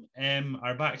 Imperium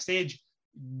are backstage.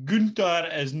 Gunther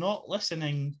is not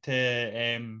listening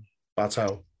to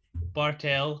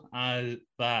Bartel as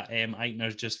that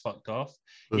Eichner's just fucked off.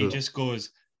 He just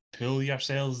goes, pull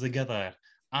yourselves together.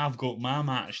 I've got my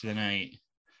match tonight.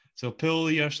 So pull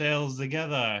yourselves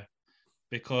together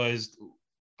because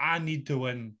I need to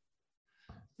win.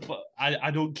 But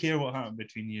I don't care what happened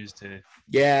between you two.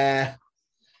 Yeah.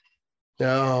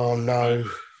 Oh, no.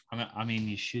 I mean,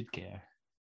 you should care.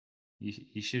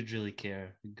 You should really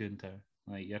care, Gunther.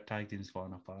 Like, your tag team's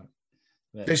falling apart.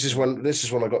 But, This is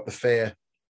when I got the fear.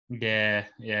 Yeah.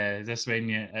 This when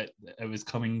it was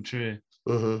coming true.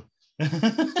 Mm-hmm.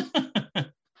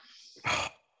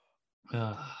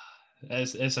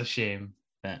 It's a shame.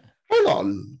 But... Hold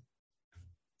on.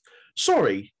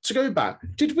 Sorry, to go back.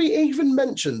 Did we even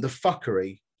mention the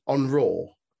fuckery on Raw?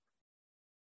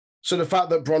 So the fact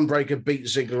that Bron Breakker beat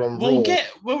Ziggler on Raw.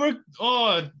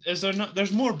 Is there not?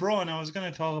 There's more Braun. I was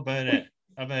going to talk about it.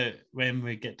 About when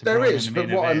we get to there Braun is, in the but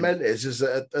main what event. I meant is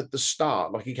that at the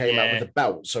start, like he came out with a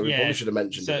belt, so we probably should have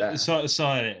mentioned it there. So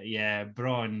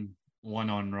Braun won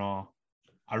on Raw,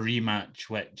 a rematch,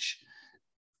 which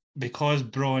because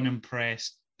Braun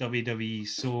impressed WWE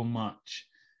so much,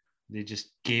 they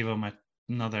just gave him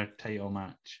another title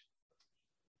match.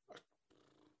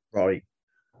 Right.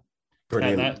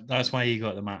 Brilliant. That's why he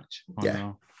got the match.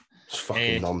 Raw. It's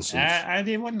fucking nonsense.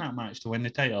 They won that match to win the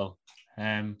title.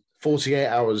 48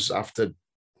 hours after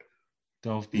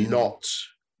not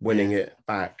winning it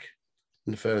back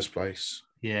in the first place.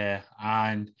 Yeah,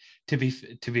 and to be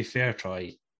fair,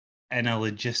 Troy, in a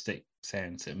logistic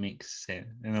sense, it makes sense.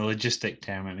 In a logistic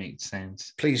term, it makes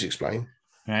sense. Please explain.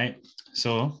 Right.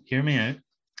 So hear me out.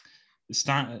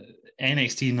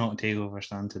 NXT not takeover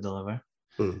stand to deliver.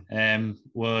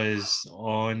 Was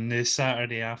on this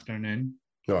Saturday afternoon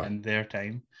in their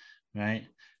time, right?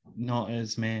 Not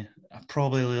as many,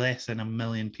 probably less than 1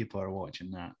 million people are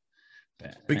watching that.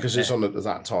 Because it's on at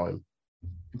that time.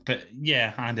 But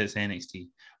yeah, and it's NXT.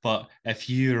 But if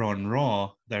you're on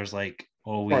Raw, there's like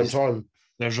always prime time.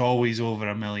 There's always over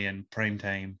 1 million prime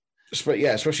time.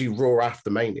 Yeah, especially Raw after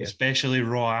Mania. Especially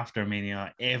Raw after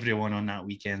Mania. Everyone on that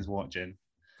weekend's watching.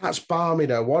 That's balmy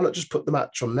though. Why not just put the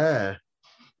match on there?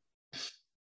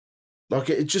 Like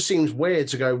it just seems weird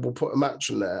to go, we'll put a match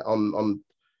on there on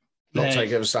not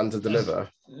takeover stand to deliver.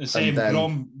 The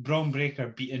same Bron Breakker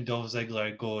beating Dolph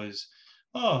Ziggler goes,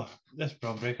 oh, this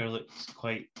Bron Breakker looks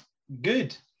quite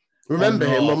good. Remember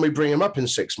him when we bring him up in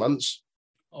 6 months.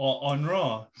 On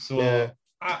Raw. So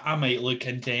I might look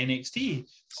into NXT, see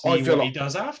what he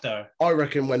does after. I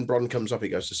reckon when Bron comes up, he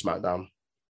goes to SmackDown.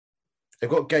 They've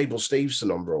got Gable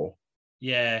Steveson on Raw.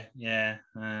 Yeah,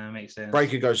 makes sense.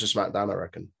 Breakker goes to SmackDown, I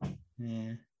reckon.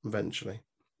 Yeah. Eventually.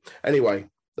 Anyway,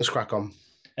 let's crack on.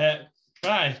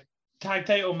 Right. Tag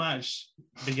title match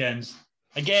begins.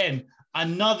 Again,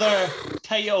 another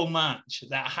title match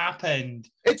that happened.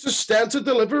 It's a stand to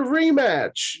deliver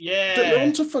rematch. Yeah. Didn't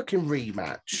want a fucking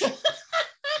rematch.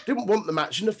 Didn't want the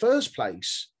match in the first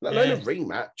place. Let alone a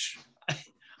rematch.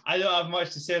 I don't have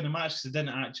much to say on the match because it didn't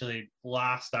actually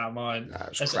last that long. No,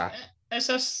 it's crap.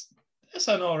 It's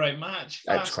an all right match.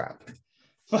 It's crap.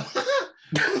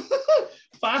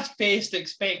 Fast-paced,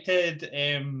 expected.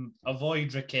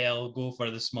 Avoid Raquel, go for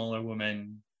the smaller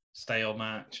woman style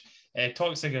match.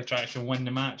 Toxic Attraction win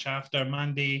the match after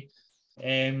Mandy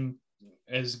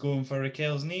is going for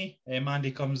Raquel's knee.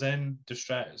 Mandy comes in,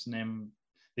 distracts, and then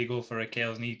they go for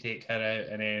Raquel's knee, take her out,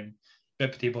 and then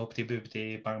bippity boppity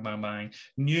boopity, bang bang bang.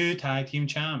 New tag team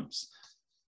champs.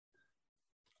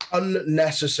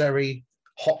 Unnecessary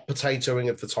hot potatoing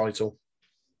of the title.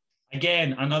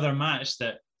 Again, another match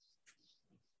that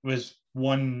was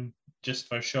won just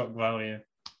for shock value.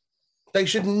 They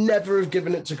should never have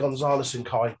given it to Gonzalez and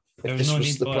Kai if this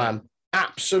was the plan.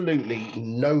 Absolutely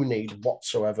no need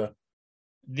whatsoever.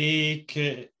 They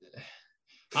could...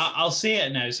 I'll say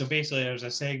it now. So basically there's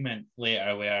a segment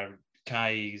later where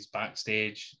Kai is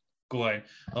backstage going,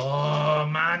 oh,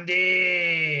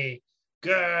 Mandy,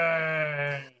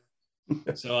 good.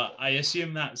 So I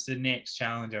assume that's the next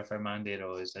challenger for Mandy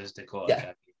Rose is Dakota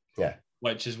Kai. Yeah.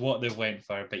 Which is what they went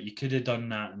for, but you could have done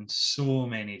that in so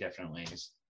many different ways.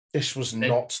 This was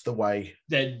not the way.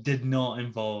 That did not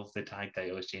involve the tag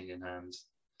titles changing hands.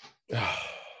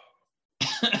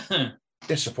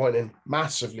 Disappointing.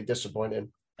 Massively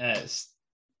disappointing.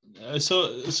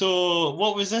 So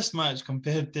what was this match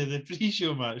compared to the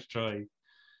pre-show match, Troy?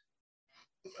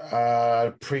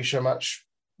 Pre-show match?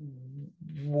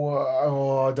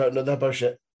 Oh, I don't know. They're both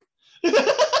shit.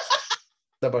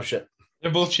 They're both shit.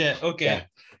 They're both shit. Okay. Yeah.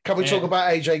 Can we talk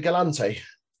about AJ Galante?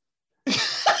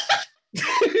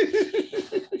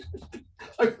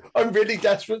 I'm really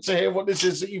desperate to hear what this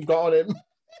is that you've got on him.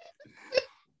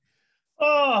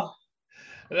 Oh,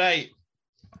 right.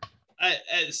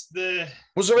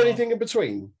 Was there anything in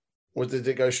between? Or did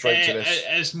it go straight to this?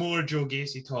 It's more Joe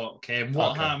Gacy talk.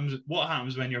 What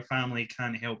happens when your family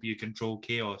can't help you control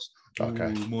chaos?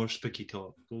 Okay. Ooh, more spooky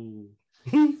talk. Ooh.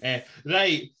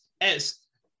 Right. It's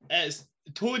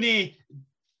Tony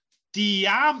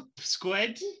Diamp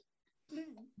Squid.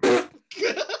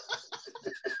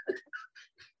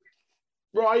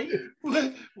 Right.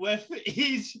 with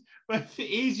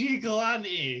AJ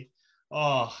Galante.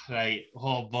 Oh, right.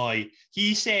 Oh, boy.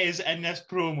 He says in this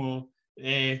promo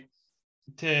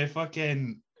to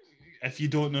fucking, if you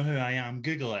don't know who I am,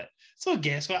 Google it. So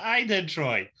guess what I did,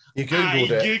 Troy? You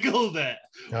Googled it. I Googled it.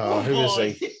 Oh, who is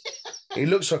he? He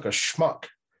looks like a schmuck.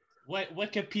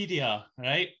 Wikipedia,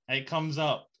 right? It comes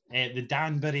up. The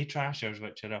Danbury Trashers,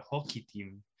 which are a hockey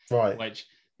team. Right. Which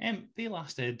they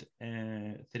lasted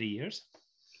 3 years.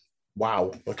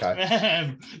 Wow.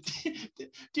 Okay.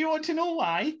 Do you want to know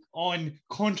why? On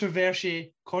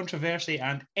controversy,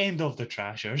 and end of the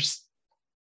Trashers.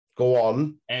 Go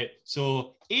on.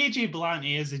 So AJ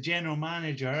Galante is the general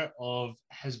manager of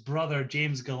his brother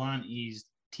James Galante's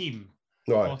team,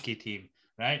 hockey team,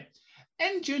 right?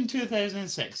 In June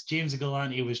 2006, James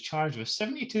Galante was charged with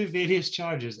 72 various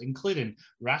charges, including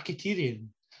racketeering.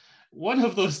 One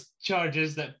of those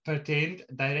charges that pertained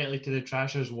directly to the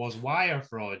Trashers was wire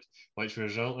fraud, which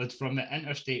resulted from the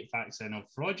interstate faxing of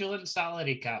fraudulent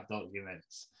salary cap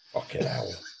documents. Fucking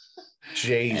hell.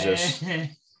 Jesus.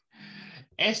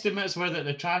 Estimates were that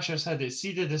the Trashers had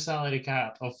exceeded the salary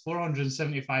cap of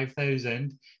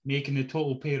 $475,000, making the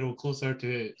total payroll closer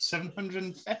to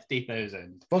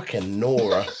 $750,000. Fucking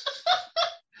Nora.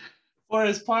 For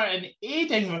his part in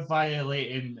aiding with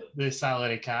violating the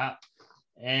salary cap,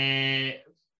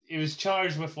 he was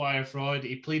charged with wire fraud.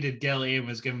 He pleaded guilty and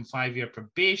was given 5-year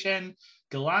probation.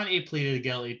 Galante pleaded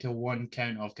guilty to 1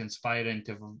 count of conspiring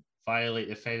to violate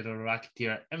the federal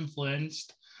racketeer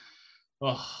influenced.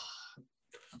 Oh.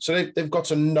 So they've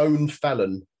got a known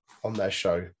felon on their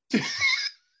show.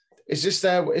 Is this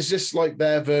like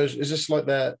their version? Is this like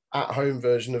their at-home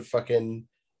version of fucking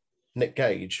Nick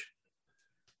Cage?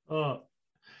 Oh,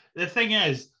 the thing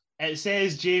is, it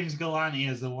says James Galante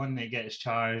is the one that gets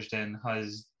charged and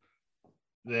has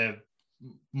the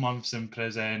months in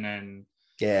prison and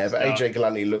yeah, but stuff. AJ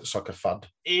Galante looks like a fud.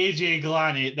 AJ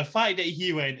Galante, the fact that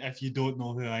he went, if you don't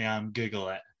know who I am, Google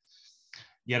it.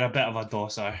 You're a bit of a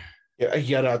dosser.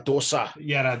 You're a dosser.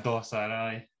 You're a dosser,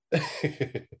 aye.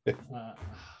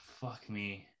 Fuck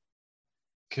me.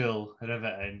 Cool,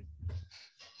 riveting.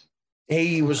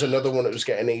 He was another one that was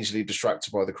getting easily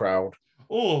distracted by the crowd.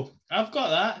 Oh, I've got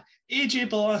that. AJ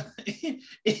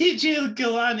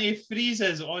Galante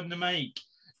freezes on the mic.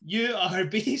 You are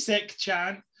basic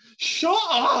chant. Shut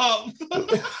up!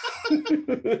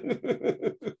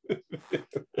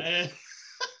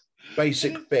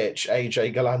 Basic bitch,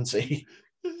 AJ Galante.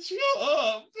 Shut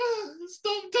up!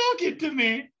 Stop talking to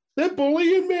me. They're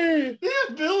bullying me. They're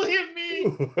bullying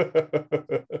me.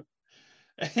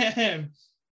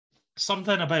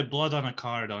 Something about blood on a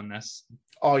card on this.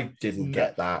 I didn't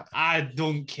get that. I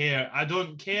don't care. I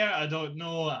don't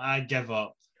know. I give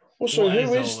up. Also,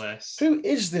 who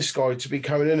is this guy to be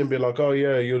coming in and be like, oh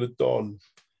yeah, you're the Don?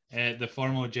 The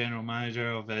former general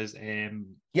manager of his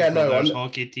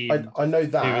hockey team. I know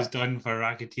that. He was done for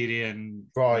racketeering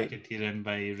by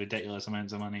ridiculous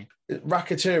amounts of money.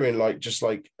 Racketeering, just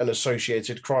like an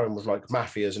associated crime with like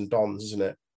mafias and dons, isn't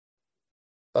it?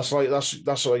 That's like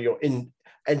your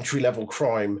entry level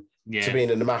crime to being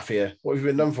in the mafia. What have you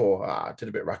been done for? I did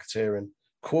a bit of racketeering.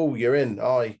 Cool, you're in.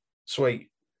 Aye, sweet.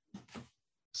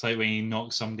 It's like when you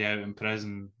knock somebody out in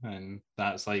prison, and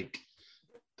that's like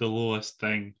the lowest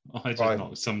thing. Oh, I just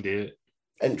knocked somebody out.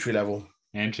 Entry level,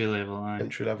 aye.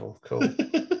 Entry level, cool.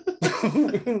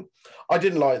 I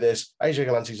didn't like this. AJ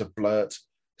Galante's a blurt.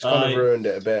 It's kind of ruined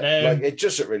it a bit. It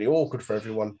just looked really awkward for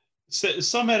everyone.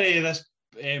 Summary of this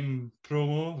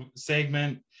promo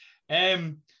segment.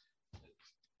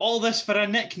 All this for a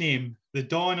nickname, the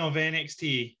Don of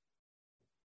NXT.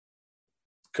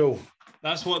 Cool.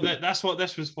 That's what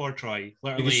this was for, Troy.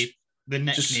 Literally, the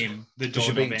nickname, the Don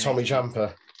of NXT. Tommy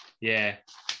Ciampa. Yeah.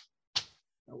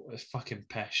 That was fucking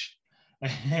pish.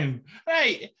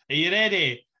 Right, are you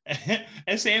ready?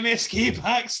 It's MSK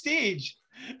backstage.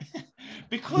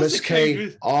 Because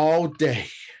MSK all day.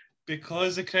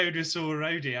 Because the crowd was so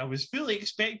rowdy, I was fully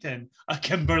expecting a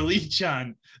Kimberly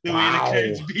chant the way the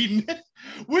crowd's been.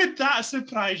 Would that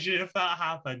surprise you if that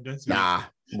happened? Nah,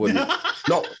 wouldn't.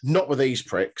 not with these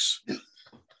pricks.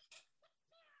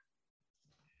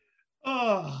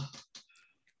 Oh,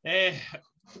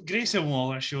 Grayson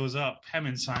Waller shows up. Him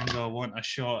and Sanga want a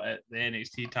shot at the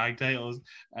NXT tag titles.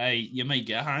 You might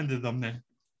get handed them now.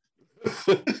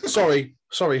 Sorry,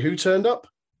 who turned up?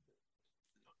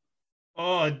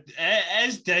 Oh, it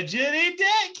is Didgeridoo!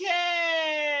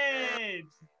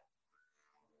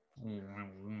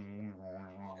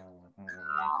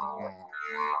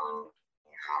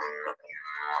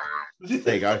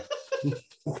 There you go.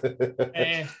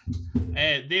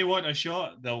 They want a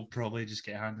shot, they'll probably just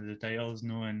get handed the titles,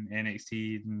 knowing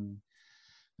NXT. And,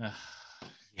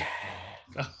 Yeah.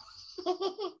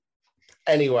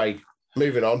 Anyway,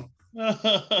 moving on.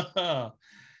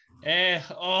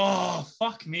 Oh,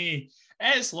 fuck me.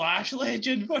 It's Lash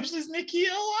Legend versus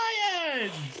Nikita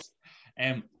Lyons.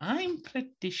 I'm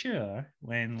pretty sure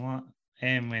when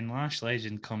Lash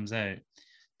Legend comes out,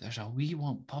 there's a "We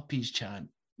Want Puppies"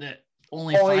 chant that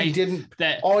only I didn't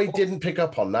pick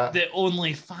up on that. That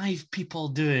only 5 people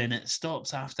do, and it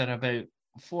stops after about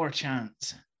 4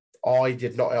 chants. I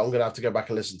did not. I'm gonna have to go back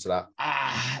and listen to that.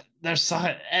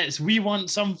 It's "We Want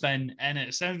Something," and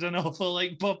it sounds an awful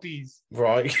like puppies.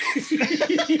 Right.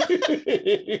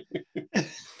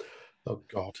 Oh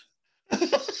God.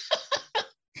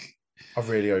 I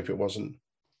really hope it wasn't.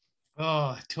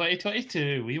 Oh,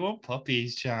 2022, "We Want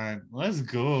Puppies" chant. Let's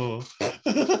go.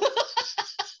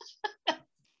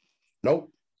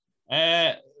 Nope.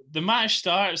 The match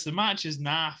starts. The match is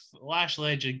naff. Lash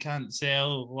Legend can't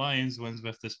sell. Lions wins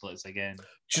with the splits again.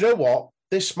 Do you know what?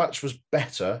 This match was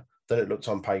better than it looked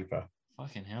on paper.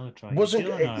 Fucking hell, Troy. Wasn't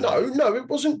it? No, it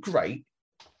wasn't great.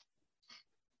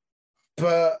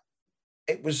 But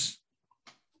it's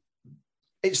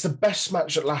the best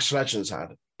match that Lash Legend's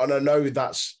had. And I know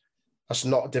that's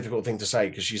not a difficult thing to say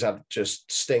because she's had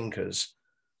just stinkers.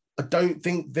 I don't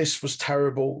think this was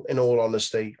terrible, in all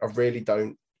honesty. I really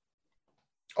don't.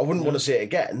 I wouldn't want to see it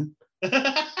again.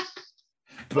 But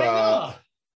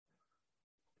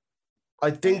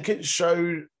I think it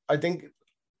showed. I think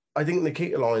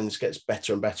Nikita Lyons gets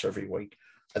better and better every week.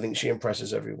 I think she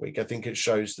impresses every week. I think it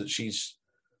shows that she's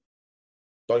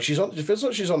on. It feels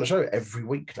like she's on the show every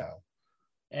week now.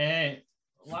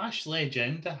 Lash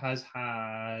Legend has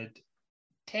had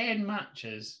 10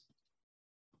 matches.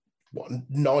 What,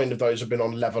 9 of those have been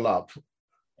on Level Up?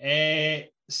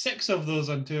 6 of those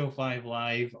on 205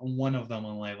 Live, and 1 of them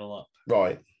on Level Up.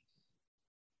 Right.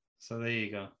 So there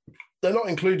you go. They're not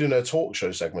including her talk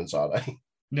show segments, are they?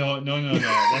 No.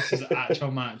 This is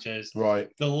actual matches. Right.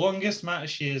 The longest match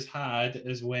she has had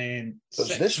is when But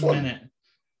 6 minutes.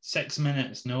 6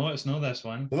 minutes. No, it's not this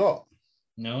one. They're not.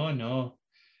 No.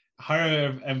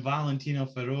 Her and Valentino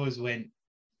Feroz went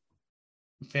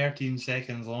 13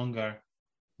 seconds longer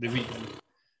the week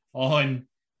on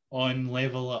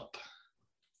Level Up.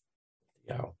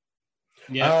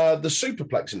 Yeah. The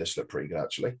superplex in this looked pretty good,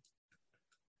 actually.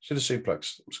 See the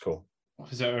suplex? It was cool.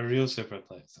 Was it a real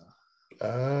superplex?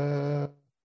 I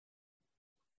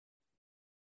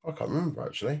can't remember,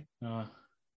 actually. No.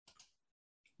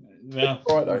 Well,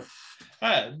 right, though.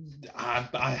 I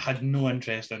had no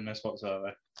interest in this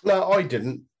whatsoever. No, I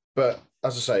didn't. But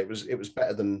as I say, it was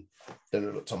better than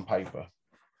it looked on paper.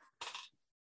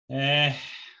 Yeah.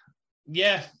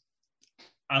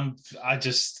 I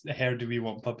just heard "We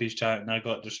Want Puppies" chant and I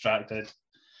got distracted.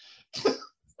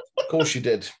 Of course you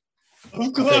did.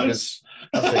 Of course.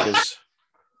 That figures.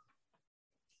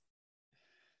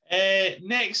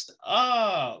 Next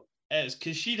up, it's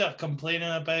Kushida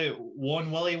complaining about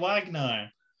one Willie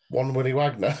Wagner. One Willie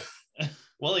Wagner.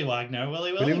 Willie Wagner.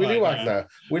 Willie Wagner.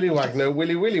 Willie Wagner.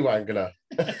 Willie Wagner.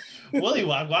 Willie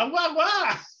Wag.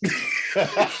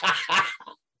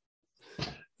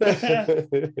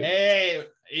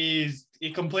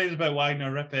 He complains about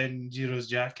Wagner ripping Jiro's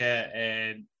jacket,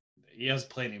 and he has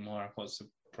plenty more. What's the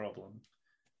problem?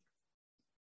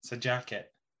 It's a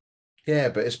jacket. Yeah,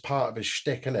 but it's part of his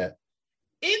shtick, isn't it?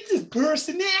 It's his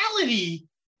personality.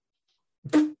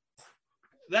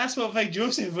 That's what Vic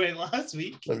Joseph went last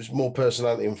week. There was more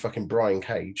personality than fucking Brian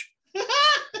Cage.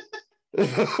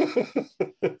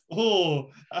 Oh,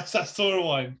 that's a sore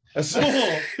one.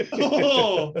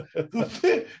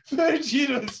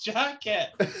 Jiro's jacket.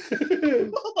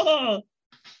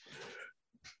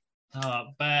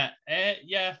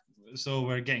 Yeah. So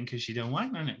we're getting Kushida and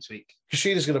Wagner next week.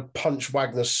 Kushida's going to punch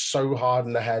Wagner so hard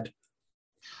in the head.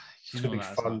 It's going to be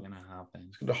fun. Not gonna happen.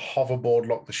 He's going to hoverboard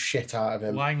lock the shit out of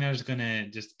him. Wagner's going to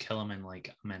just kill him in like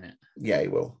a minute. Yeah, he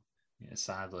will. Yeah,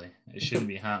 sadly. It shouldn't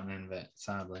be happening, but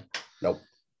sadly. Nope.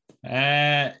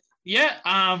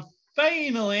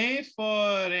 Finally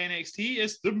for NXT,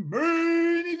 it's the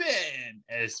main event.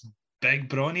 It's Big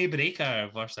Brawny Breaker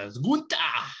versus Gunta.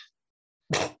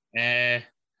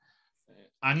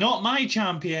 And not my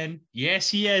champion. Yes,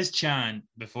 he is, Chan.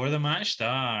 Before the match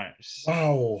starts.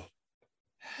 Wow.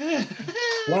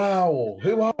 Wow.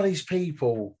 Who are these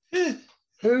people?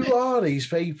 Who are these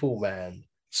people, man?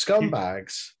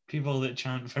 Scumbags. People that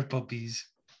chant for puppies.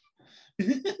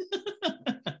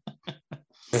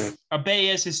 I bet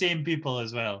it's the same people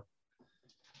as well.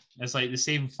 It's like the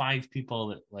same 5 people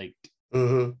that like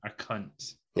are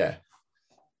cunts. Yeah.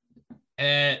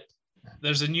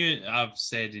 There's a new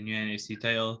NXT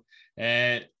title.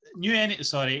 New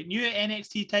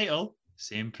NXT title.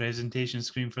 Same presentation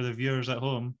screen for the viewers at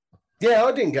home. Yeah,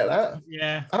 I didn't get that.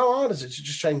 Yeah. How hard is it to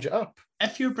just change it up?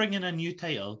 If you're bringing a new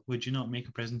title, would you not make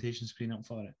a presentation screen up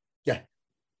for it? Yeah.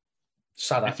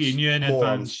 Sad if you knew in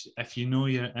advance, if you know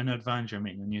you're in advance, you're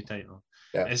making a new title.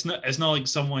 Yeah. It's not like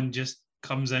someone just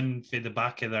comes in for the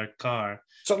back of their car.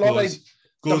 So like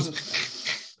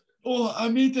goes, oh, I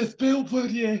made this belt for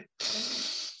you.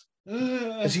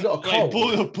 Has he got a cold?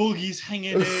 Like Bogey's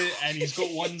hanging out and he's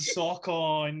got one sock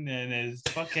on and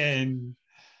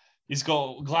he's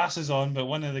got glasses on, but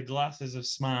one of the glasses have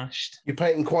smashed. You're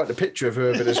painting quite the picture of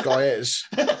whoever this guy is.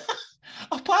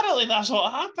 Apparently that's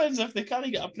what happens if they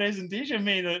can't get a presentation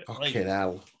made. Fucking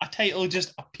hell. A title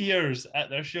just appears at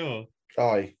their show.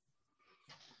 Aye.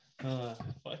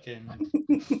 Fucking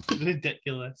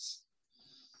ridiculous.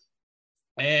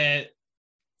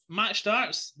 Match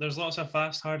starts. There's lots of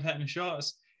fast, hard-hitting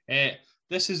shots.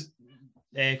 This is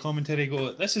commentary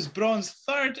go. This is Braun's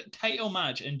 3rd title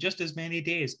match in just as many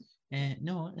days.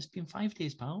 No, it's been 5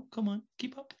 days, pal. Come on,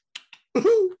 keep up.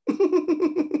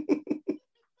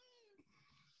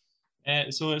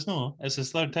 So it's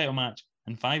his 3rd title match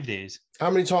in 5 days.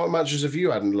 How many title matches have you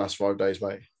had in the last 5 days,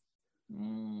 mate?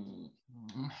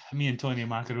 Me and Tony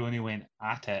Macaroni went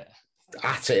at it.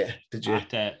 At it, did you?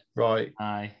 At it. Right.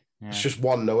 Aye. Yeah. It's just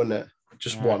one, though, isn't it?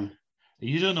 Just one.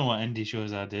 You don't know what indie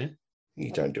shows I do.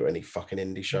 You don't do any fucking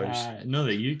indie shows. Know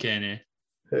that you can.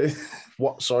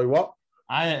 What? Sorry, what?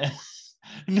 I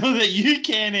know that you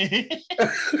can.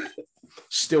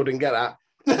 Still didn't get that.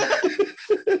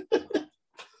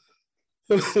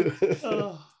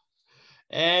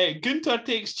 Gunther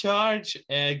takes charge,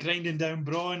 grinding down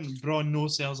Braun. Braun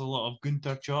no-sells a lot of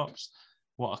Gunther chops.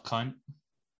 What a cunt.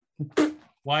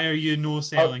 Why are you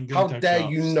no-selling Gunther chops? How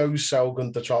dare you no-sell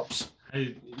Gunther chops?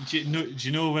 Do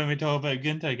you know when we talk about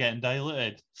Gunther getting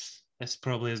diluted? This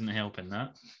probably isn't helping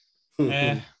that.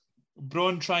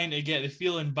 Braun trying to get the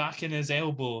feeling back in his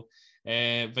elbow.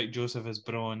 Vic Joseph as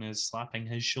Braun is slapping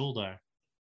his shoulder.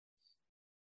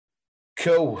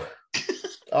 Cool.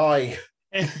 Aye.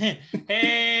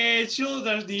 Hey,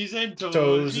 shoulders, knees and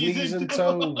toes. Knees and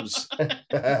toes.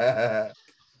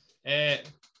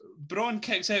 Braun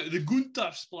kicks out the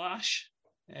Gunther splash.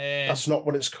 That's not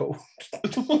what it's called.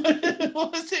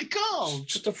 What is it called?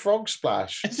 It's just a frog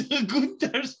splash. It's a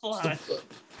Gunther splash.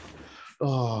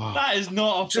 Oh, that is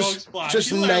not a frog splash. Just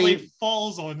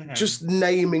falls on him. Just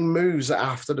naming moves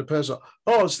after the person.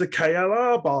 Oh, it's the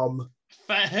KLR bomb.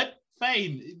 Fine.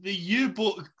 The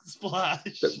U-boat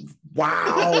splash.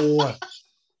 Wow.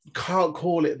 You can't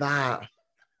call it that.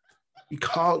 You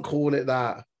can't call it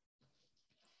that.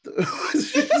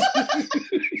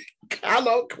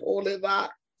 Cannot call it that.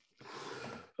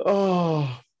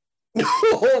 Oh.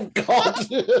 Oh, God.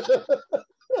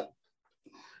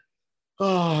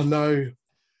 Oh, no.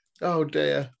 Oh,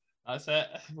 dear. That's it.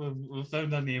 We've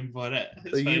found a name for it.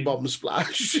 It's the U-bomb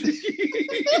splash.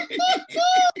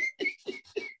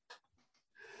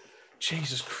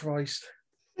 Jesus Christ.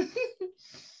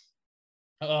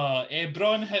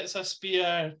 Braun hits a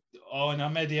spear on a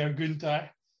mid-air Gunther.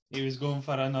 He was going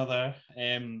for another.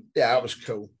 Yeah, that was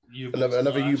cool.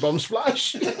 Another U-bomb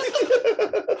splash.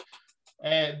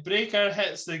 Breaker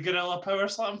hits the Gorilla Power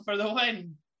Slam for the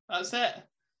win. That's it.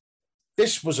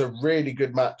 This was a really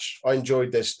good match. I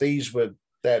enjoyed this. They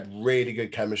had really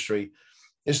good chemistry.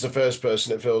 This is the first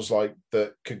person it feels like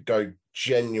that could go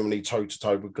genuinely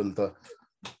toe-to-toe with Gunther.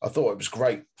 I thought it was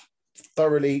great.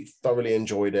 Thoroughly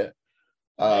enjoyed it.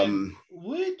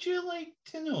 Would you like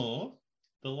to know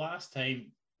the last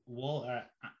time Walter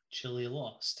actually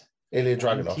lost? Ilya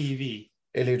Dragunov. TV.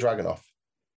 Ilya Dragunov.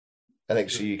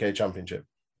 NXT UK Championship.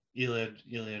 Ilya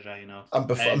Dragunov.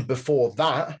 And before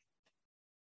that...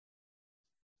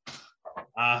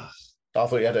 I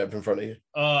thought you had it up in front of you.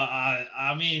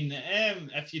 I mean,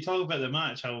 if you talk about the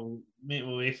match, I'll make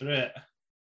my way through it.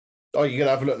 Oh, you're going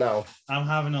to have a look now? I'm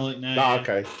having a look now. Yeah.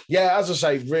 Okay. Yeah, as I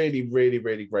say, really, really,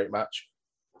 really great match.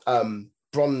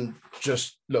 Braun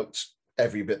just looked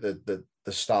every bit the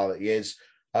star that he is.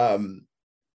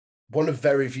 One of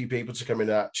very few people to come in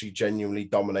and actually genuinely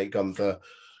dominate Gunther,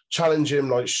 challenge him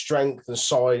like strength and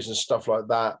size and stuff like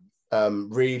that.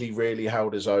 Really, really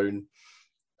held his own.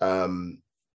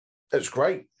 It's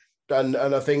great. And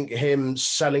I think him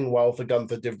selling well for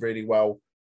Gunther did really well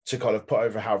to kind of put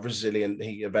over how resilient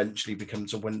he eventually became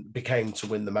to win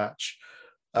the match.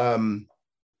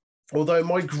 Although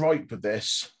my gripe with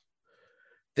this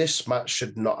match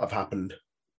should not have happened.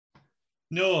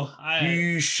 No,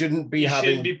 you shouldn't be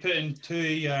shouldn't be putting two of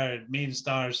your main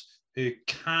stars who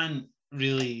can't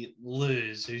really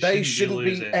lose. They shouldn't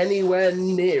be anywhere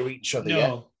near each other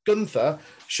yet. Gunther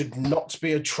should not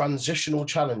be a transitional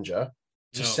challenger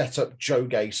to set up Joe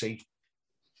Gacy.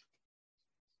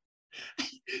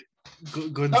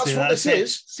 Go and that's what this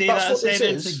is. Say that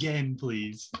sentence again,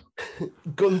 please.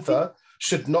 Gunther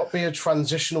should not be a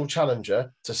transitional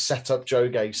challenger to set up Joe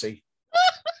Gacy.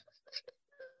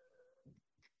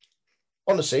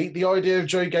 Honestly, the idea of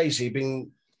Joe Gacy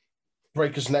being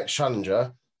Breaker's next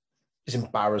challenger is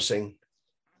embarrassing.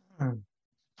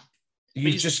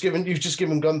 You've just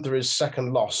given Gunther his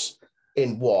second loss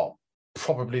in what?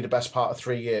 Probably the best part of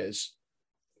 3 years.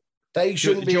 They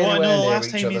shouldn't be anywhere near each other. Do you want to know the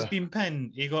last time he's been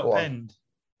pinned? He got pinned.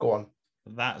 Go on.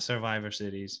 That Survivor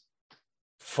Series.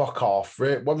 Fuck off.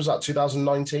 When was that?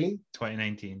 2019?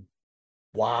 2019.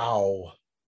 Wow.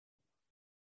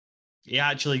 He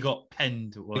actually got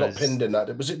pinned. He got pinned in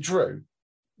that. Was it Drew?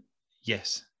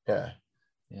 Yes. Yeah.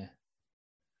 Yeah.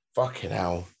 Fucking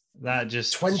hell. That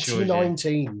just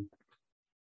 2019.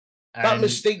 That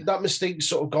mystique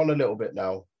sort of gone a little bit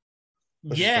now.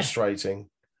 Which is frustrating.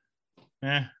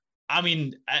 Yeah. I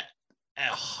mean, it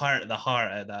hurt the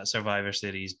heart at that Survivor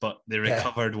Series, but they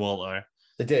recovered Walter.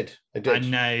 They did.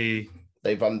 And now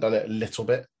they've undone it a little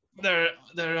bit. They're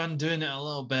undoing it a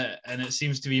little bit, and it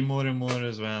seems to be more and more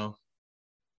as well.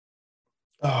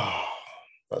 Oh,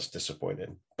 that's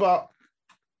disappointing. But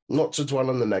not to dwell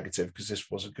on the negative, because this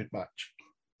was a good match.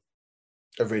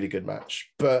 A really good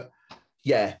match. But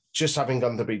yeah, just having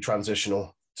Gunther be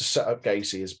transitional to set up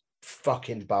Gacy is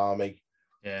fucking balmy.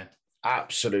 Yeah.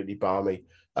 Absolutely balmy.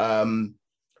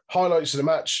 Highlights of the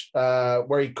match,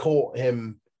 where he caught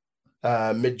him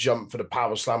mid-jump for the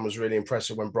power slam was really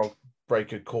impressive when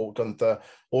Breaker caught Gunther.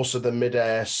 Also the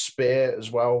mid-air spear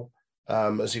as well,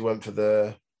 as he went for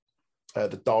the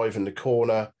dive in the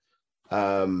corner.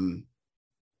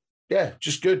 Yeah,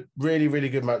 just good. Really, really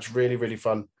good match. Really, really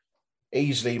fun.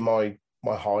 Easily my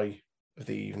high of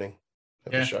the evening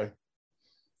of the show.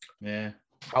 Yeah.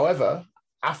 However,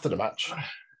 after the match,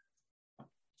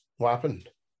 what happened?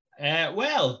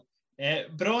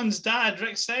 Braun's dad,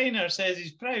 Rick Steiner, says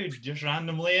he's proud just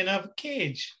randomly in a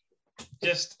cage.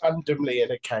 Just randomly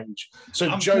in a cage.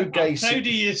 So Joe Gacy. I'm proud of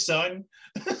you, son.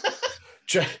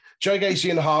 Joe Gacy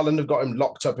and Harland have got him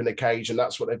locked up in a cage, and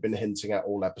that's what they've been hinting at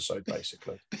all episode,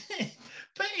 basically.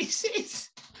 But he says,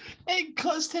 it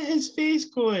cuts to his face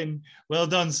going, well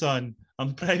done, son.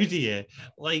 I'm proud of you.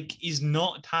 Like, he's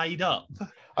not tied up.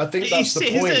 I think that's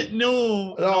the point.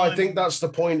 No, I think that's the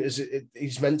point.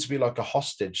 He's meant to be like a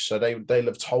hostage, so they'll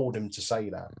have told him to say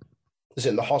that. As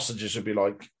in, the hostages would be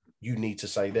like, "You need to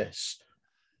say this."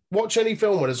 Watch any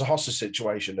film where there's a hostage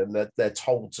situation and they're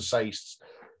told to say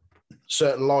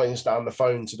certain lines down the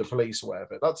phone to the police or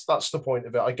whatever. That's the point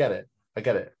of it. I get it. I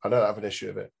don't have an issue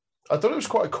with it. I thought it was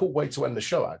quite a cool way to end the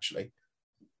show, actually,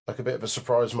 like a bit of a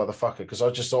surprise motherfucker. Because I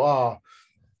just thought,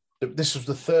 this was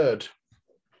the third,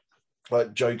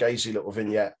 like, Joe Gacy little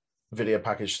vignette video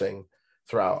package thing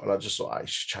throughout, and I just thought, he's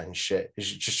just chatting shit.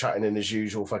 He's just chatting in his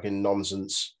usual fucking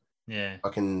nonsense,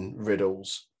 fucking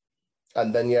riddles,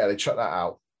 and then they chucked that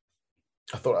out.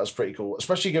 I thought that was pretty cool,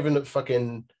 especially given that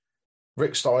fucking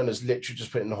Rick Steiner's literally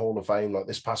just put in the Hall of Fame like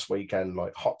this past weekend,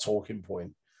 like hot talking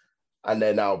point, and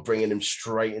they're now bringing him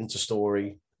straight into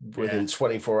story within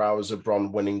 24 hours of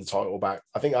Braun winning the title back.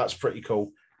 I think that's pretty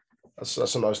cool. That's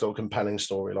a nice little compelling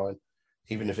storyline,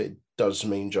 even if it does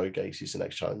mean Joe Gacy's the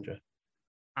next challenger.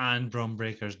 And Braun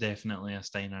Breaker's definitely a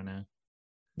Steiner now.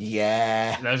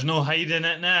 Yeah. There's no hiding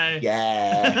it now.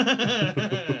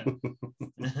 Yeah.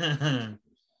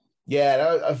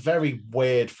 Yeah, a very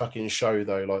weird fucking show,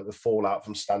 though, like the fallout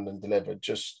from Stand and Deliver.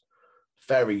 Just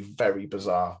very, very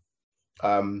bizarre.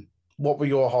 What were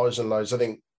your highs and lows? I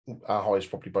think our high is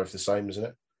probably both the same, isn't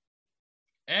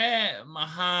it? My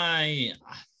high,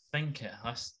 I think it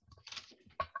has,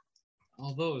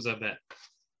 although it was a bit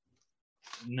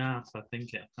naff, I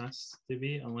think it has to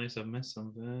be, unless I've missed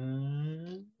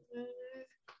something.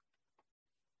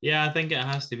 Yeah, I think it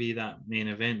has to be that main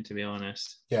event, to be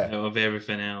honest. Yeah. Out of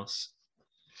everything else.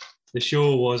 The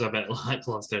show was a bit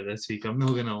lackluster this week, I'm not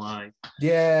going to lie.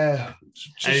 Yeah.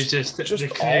 It was just the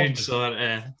crowd sort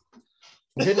of...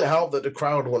 It didn't help that the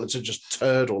crowd wanted to just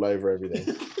turd all over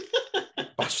everything.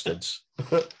 Bastards.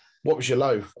 What was your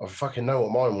low? I fucking know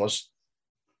what mine was.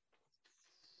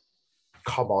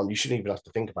 Come on, you shouldn't even have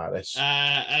to think about this.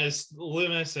 As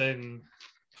Loomis and...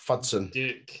 Fudson.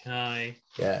 Duke, aye.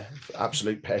 Yeah,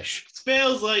 absolute pish.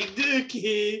 Smells like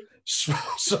Dookie.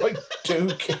 Smells like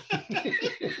dookie.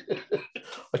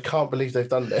 I can't believe they've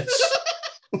done this.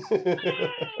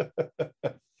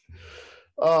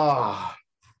 Ah,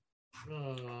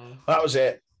 that was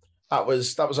it. That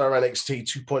was our NXT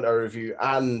 2.0 review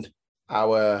and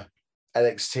our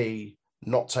NXT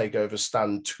Not Takeover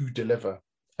Stand to Deliver.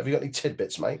 Have you got any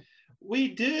tidbits, mate? We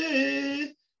do.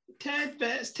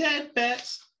 Tidbits. Yeah.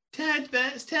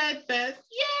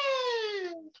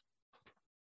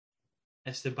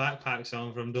 It's the backpack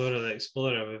song from Dora the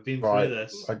Explorer. We've been through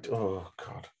this. Oh,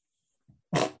 God.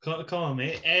 Come on,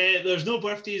 mate. There's no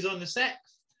birthdays on the 6th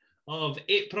of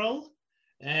April.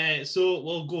 So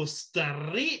we'll go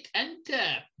straight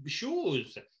into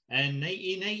shows. In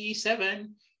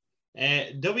 1997,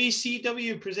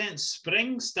 WCW presents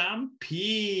Spring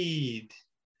Stampede.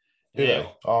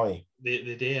 Aye.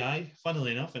 The day, aye.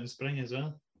 Funnily enough, in spring as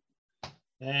well.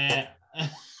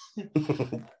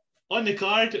 On the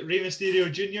card, Rey Mysterio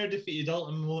Jr. defeated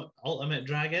Ultimate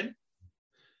Dragon.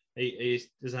 Is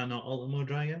that not Ultimo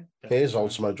Dragon? It is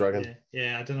Ultimo Dragon.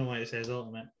 Yeah, I don't know why it says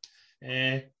Ultimate.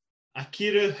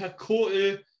 Akira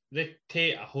Hakoto,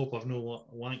 I hope I've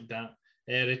not wanked that,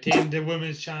 retained the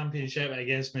Women's Championship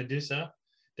against Medusa.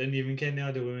 Didn't even ken they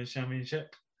had the Women's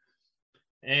Championship.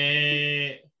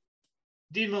 Dean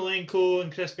Malenko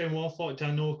and Chris Benoit fought to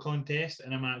a no contest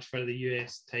in a match for the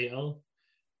US title.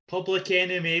 Public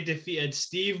Enemy defeated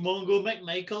Steve Mongo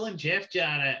McMichael and Jeff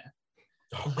Jarrett.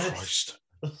 Oh, Christ.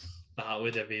 That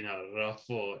would have been a rough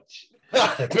watch.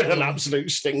 Been an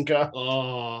absolute stinker.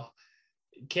 Oh,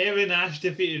 Kevin Nash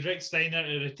defeated Rick Steiner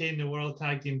to retain the World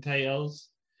Tag Team titles.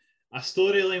 A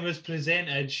storyline was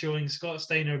presented showing Scott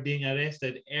Steiner being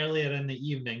arrested earlier in the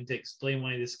evening to explain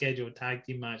why the scheduled tag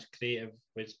team match creative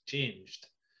was changed.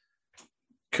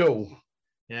 Cool.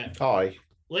 Yeah. Aye.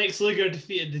 Lex Luger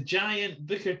defeated the Giant,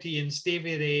 Booker T, and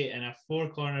Stevie Ray in a 4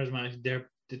 corners match to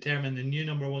determine the new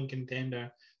 #1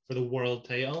 contender for the world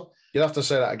title. You'll have to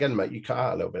say that again, mate. You cut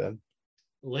out a little bit then.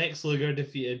 Lex Luger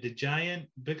defeated the Giant,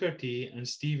 Booker T, and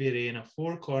Stevie Ray in a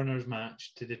 4 corners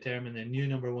match to determine the new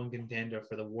 #1 contender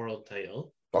for the world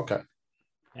title. Okay.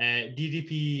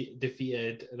 DDP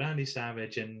defeated Randy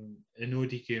Savage in an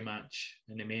ODQ match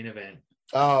in the main event.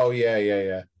 Oh,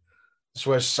 yeah. That's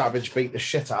where Savage beat the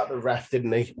shit out of the ref,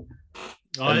 didn't he?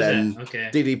 Oh, and is then it? Okay.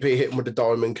 DDP hit him with the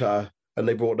diamond cutter and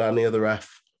they brought down the other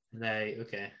ref. Right,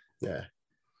 okay. Yeah.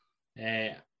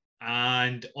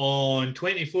 And on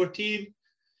 2014,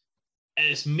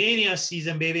 it's Mania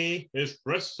season, baby. It's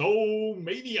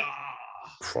WrestleMania.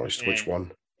 Christ, which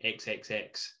one?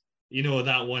 XXX. You know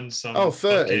that one song. Oh,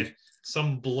 30.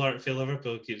 Some blurt for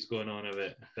Liverpool keeps going on of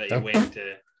it that he went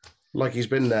to. Like he's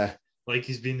been there. Like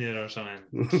he's been there or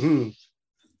something.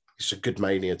 It's a good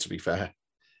Mania, to be fair.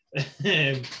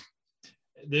 The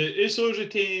Usos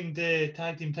retained the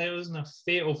tag team titles in a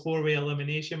fatal 4-way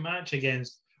elimination match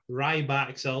against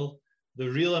Ryback, the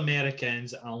Real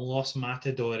Americans, and Los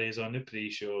Matadores on the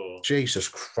pre-show. Jesus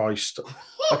Christ.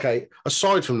 Okay,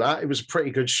 aside from that, it was a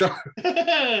pretty good show.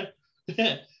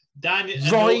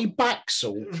 Ryback.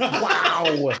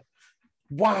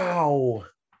 Wow.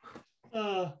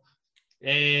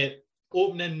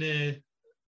 Opening the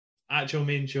actual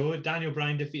main show, Daniel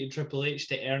Bryan defeated Triple H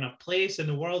to earn a place in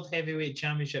the World Heavyweight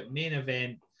Championship main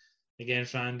event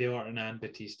against Randy Orton and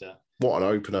Batista. What an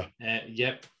opener.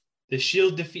 Yep. The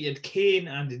Shield defeated Kane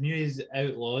and the New Age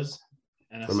Outlaws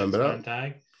in a 6-man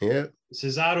tag. Yeah.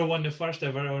 Cesaro won the first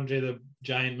ever Andre the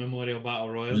Giant Memorial Battle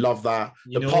Royal. Love that.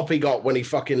 The pop he got when he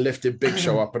fucking lifted Big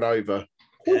Show up and over.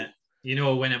 You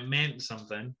know, when it meant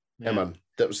something. Yeah, man.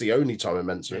 That was the only time it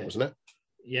meant something, wasn't it?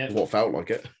 Yeah. What felt like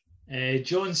it.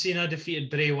 John Cena defeated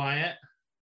Bray Wyatt.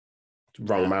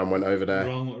 Wrong man went over there.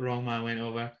 Wrong man went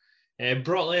over.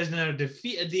 Brock Lesnar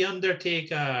defeated The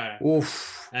Undertaker.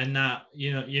 Oof. And that,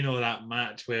 you know that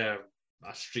match where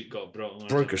a streak got broken.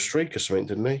 Broke a streak or something,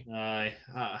 didn't he? Aye.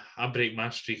 I break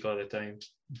my streak all the time.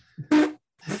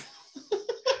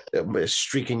 A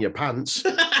streak in your pants.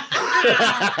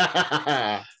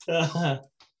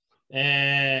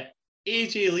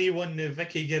 AJ Lee won the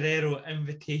Vicky Guerrero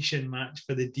invitation match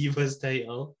for the Divas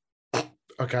title.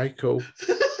 Okay, cool.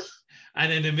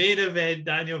 And in the main event,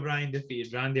 Daniel Bryan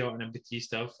defeated Randy Orton and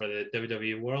Batista for the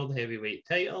WWE World Heavyweight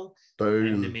title. Boom.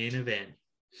 In the main event.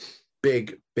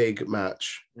 Big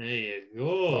match. There you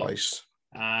go. Nice.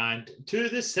 And to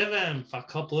the 7th, a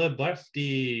couple of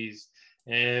birthdays.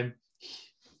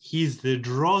 He's the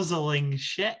Drozzling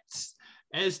shits.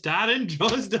 It's Darren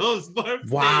Drozdell's birthday.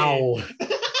 Wow.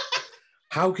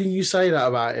 How can you say that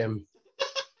about him?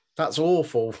 That's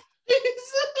awful.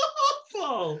 It's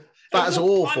awful. That's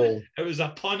awful. It was a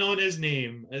pun on his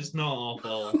name. It's not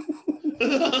awful.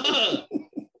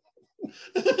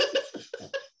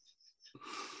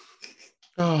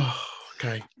 Oh,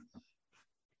 okay.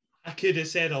 I could have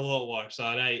said a lot worse,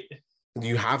 all right.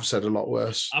 You have said a lot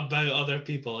worse. About other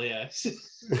people, yes.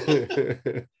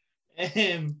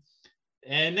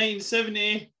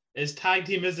 1970 is tag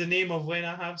team as the name of When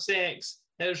I Have Sex.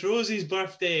 It's Rosie's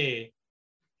birthday.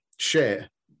 Shit.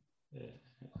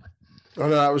 Oh, no,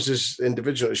 that was his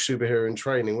individual superhero in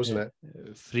training, wasn't it?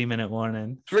 3-minute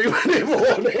warning. 3-minute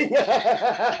warning.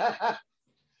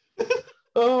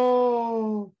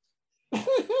 Oh.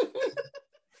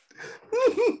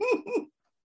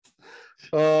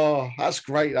 Oh, that's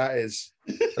great. That is.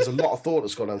 There's a lot of thought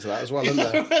that's gone into that as well, isn't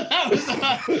there? that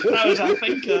was a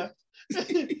thinker.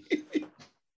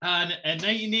 And in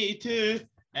 1982,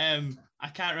 I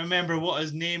can't remember what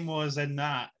his name was in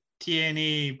that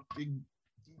TNA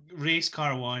race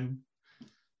car one.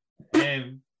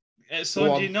 It's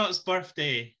Sanjay Nutt's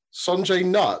birthday. Sanjay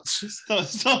Nuts?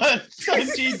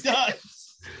 Sanjay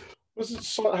Nuts. Was it?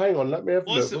 Hang on, let me have a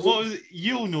look. What was it?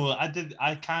 You'll know.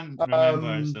 I can't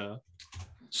remember.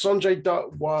 So Sanjay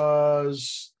Dutt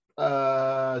was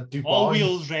Dubai. All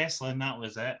Wheels Wrestling. That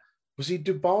was it. Was he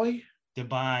Dubai?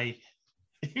 Dubai.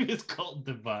 He was called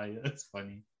Dubai. That's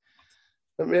funny.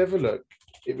 Let me have a look.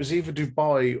 It was either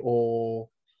Dubai or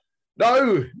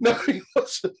no, he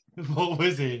wasn't. What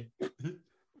was he?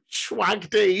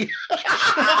 Swagdy.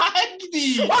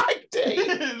 Swagdy.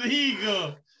 There you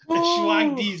go.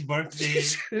 Swagdy's birthday.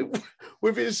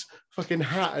 With his fucking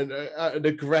hat and at an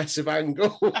aggressive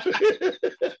angle.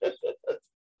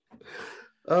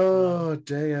 Oh,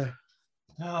 dear.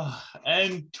 Oh,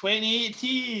 in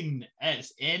 2018,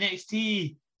 it's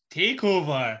NXT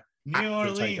TakeOver New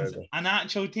Orleans. Takeover. An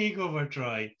actual takeover,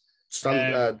 Troy.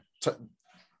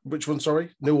 Which one, sorry?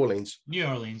 New Orleans. New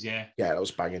Orleans, yeah. Yeah, that was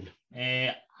banging.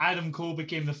 Adam Cole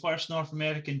became the first North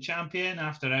American champion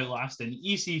after outlasting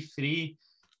EC3,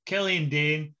 Killian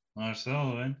Dane, Lars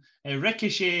Sullivan,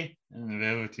 Ricochet, and the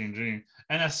Velveteen Dream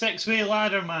in a 6-way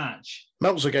ladder match.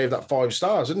 Meltzer gave that 5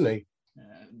 stars, didn't he?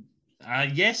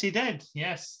 Yes, he did.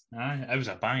 Yes. It was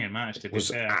a banging match, to be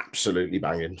fair. Absolutely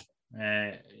banging.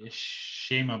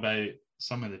 Shame about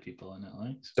some of the people in it,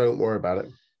 like. Don't worry about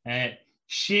it.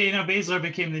 Shayna Baszler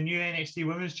became the new NXT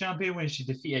Women's Champion when she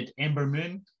defeated Ember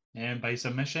Moon by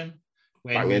submission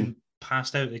when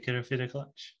passed out the Kirifuda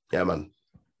clutch. Yeah, man.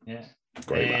 Yeah.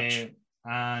 Great match.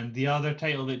 And the other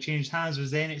title that changed hands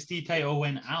was the NXT title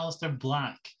when Aleister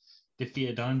Black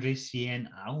defeated Andre Cien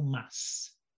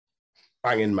Almas.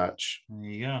 Banging match. There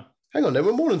you go. Hang on, there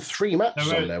were more than 3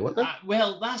 matches on there, weren't there?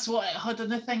 Well, that's what I had on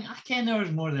the thing. I ken there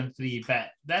was more than 3,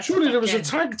 but that's surely there was a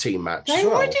tag team match as there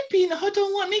well. would have been. Hold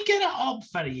on, let me get it up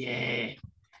for you.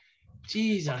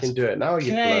 Jesus. I can do it now,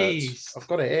 you blurts. I've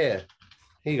got it here.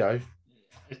 Here you go.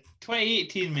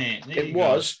 2018, mate. It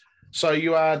was. So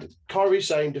you had Kairi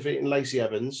Sane defeating Lacey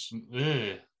Evans.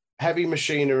 Heavy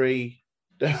Machinery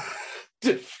in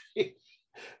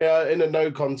a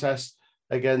no contest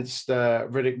against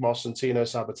Riddick Moss and Tino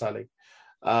Sabatelli.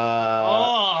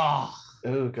 Oh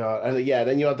god! And yeah,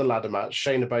 then you had the ladder match: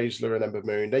 Shayna Baszler and Ember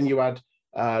Moon. Then you had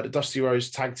the Dusty Rhodes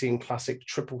Tag Team Classic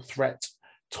Triple Threat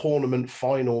Tournament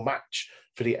Final match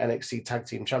for the NXT Tag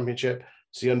Team Championship.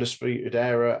 It's the Undisputed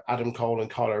Era: Adam Cole and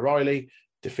Kyle O'Reilly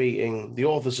defeating the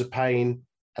Authors of Pain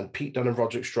and Pete Dunne and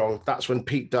Roderick Strong. That's when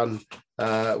when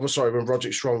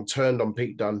Roderick Strong turned on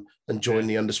Pete Dunne and joined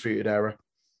the Undisputed Era.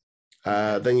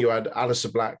 Then you had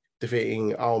Aleister Black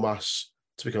defeating Almas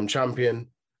to become champion.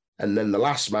 And then the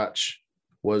last match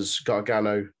was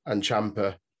Gargano and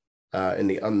Ciampa in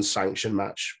the unsanctioned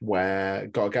match where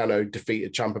Gargano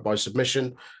defeated Ciampa by submission.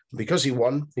 And because he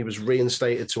won, he was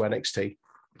reinstated to NXT.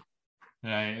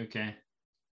 Right, okay.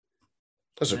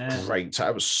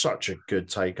 That was such a good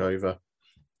takeover.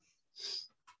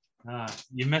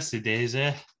 You miss the days,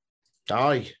 eh?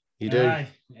 Aye. You do.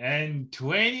 And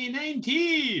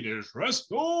 2019 is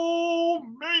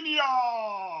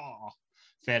WrestleMania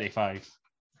 35.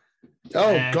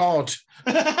 Oh, God.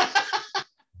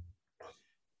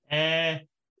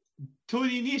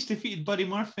 Tony Nese defeated Buddy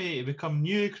Murphy to become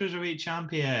new Cruiserweight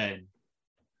champion.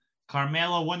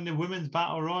 Carmella won the Women's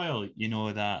Battle Royal. You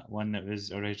know, that one that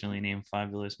was originally named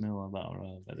Fabulous Moolah Battle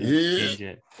Royal, but they changed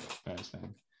it. But it's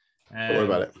fine. Don't worry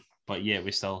about it. But yeah,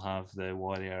 we still have the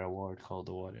Warrior Award called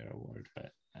the Warrior Award,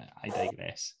 but I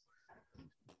digress.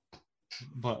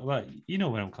 But you know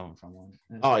where I'm coming from.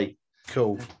 Aye,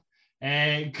 cool.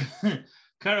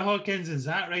 Kurt Hawkins and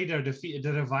Zack Ryder defeated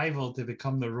the Revival to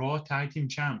become the Raw Tag Team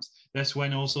Champs. This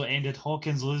win also ended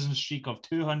Hawkins' losing streak of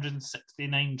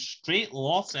 269 straight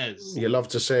losses. You love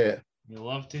to see it. You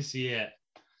love to see it.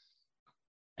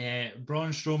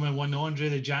 Braun Strowman won the Andre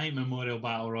the Giant Memorial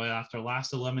Battle Royal after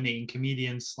last eliminating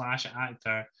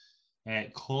comedian/actor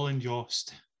Colin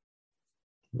Jost.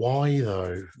 Why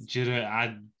though?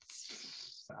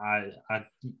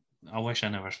 I wish I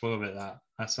never spoke about that.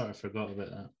 I sort of forgot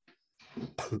about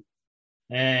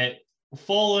that.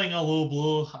 Following a low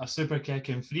blow, a super kick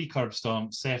and free curb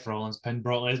stomp, Seth Rollins pinned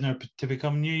Brock Lesnar to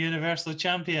become new Universal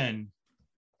Champion.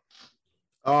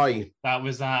 Aye. That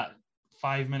was that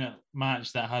 5-minute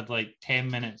match that had like 10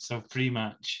 minutes of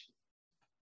pre-match.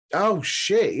 Oh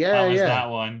shit! Yeah, that was that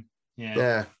one.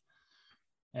 Yeah.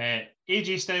 Yeah.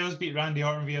 AJ Styles beat Randy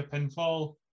Orton via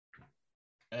pinfall.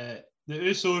 The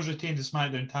Usos retained the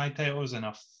SmackDown tag titles in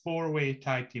a 4-way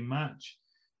tag team match,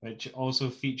 which also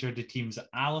featured the teams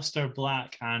Aleister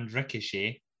Black and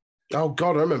Ricochet. Oh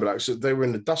God, I remember that. So they were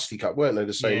in the Dusty Cup, weren't they?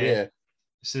 The same year.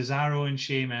 Cesaro and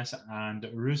Sheamus and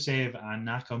Rusev and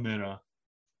Nakamura.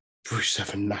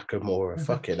 Rusev and Nakamura,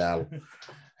 fucking hell.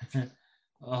 In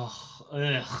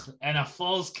a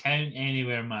Falls Count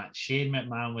Anywhere match, Shane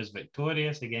McMahon was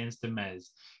victorious against The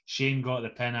Miz. Shane got the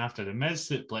pin after The Miz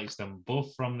suplexed them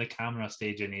both from the camera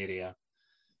staging area.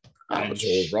 That was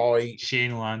all right.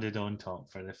 Shane landed on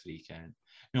top for the free count.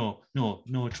 No,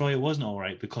 Troy, it wasn't all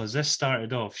right because this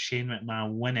started off Shane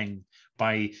McMahon winning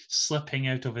by slipping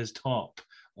out of his top,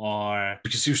 or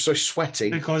because he was so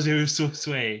sweaty. Because he was so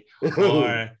sweaty,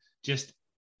 or just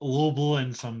low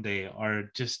blowing someday, or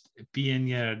just being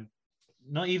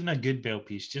not even a good bell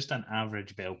piece, just an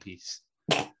average bell piece.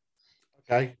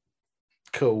 Okay,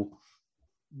 cool.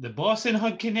 The Boss and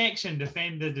Hug Connection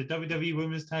defended the WWE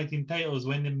Women's Tag Team titles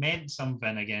when they meant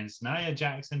something against Nia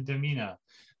Jax and Tamina,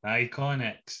 the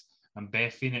Iconics, and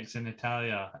Beth Phoenix and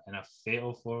Natalya in a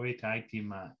fatal 4-way tag team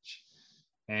match.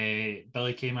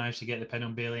 Billie Kay managed to get the pin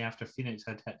on Bayley after Phoenix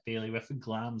had hit Bayley with a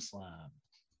glam slam.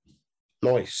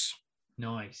 Nice.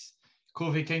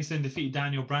 Kofi Kingston defeated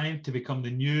Daniel Bryan to become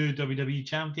the new WWE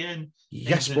champion.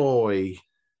 Yes, boy.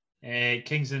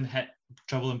 Kingston hit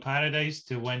Trouble in Paradise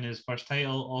to win his first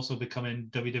title, also becoming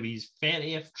WWE's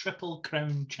 30th Triple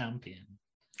Crown champion.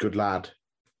 Good lad.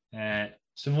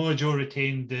 Samoa Joe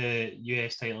retained the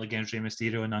US title against Rey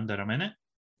Mysterio in under a minute.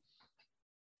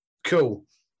 Cool.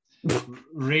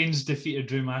 Reigns defeated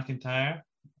Drew McIntyre.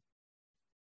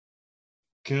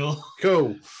 Cool.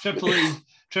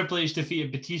 Triple H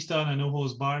defeated Batista in a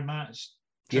no-holds-barred match.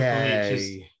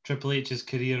 Triple H's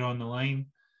career on the line.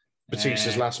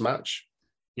 Batista's last match.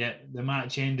 Yeah, the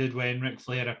match ended when Ric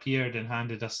Flair appeared and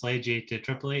handed a sledge to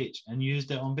Triple H and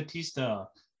used it on Batista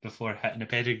before hitting a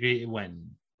pedigree to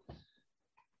win.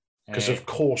 Because of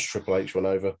course Triple H went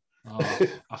over.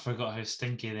 I forgot how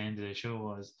stinky the end of the show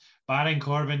was. Baron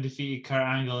Corbin defeated Kurt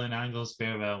Angle in Angle's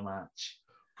farewell match.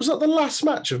 Was that the last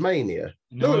match of Mania?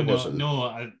 No, it wasn't.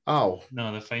 No,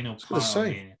 the final part of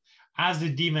Mania. As the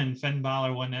Demon, Finn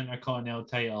Balor won the Intercontinental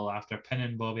title after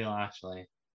pinning Bobby Lashley.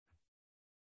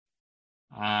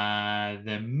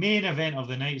 The main event of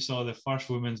the night saw the first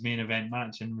women's main event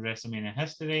match in WrestleMania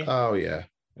history. Oh, yeah.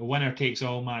 The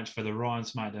winner-takes-all match for the Raw and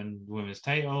SmackDown women's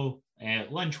title.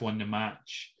 Lynch won the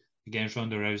match against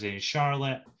Ronda Rousey and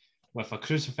Charlotte with a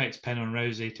crucifix pin on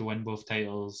Rousey to win both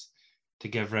titles to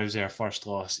give Rousey her first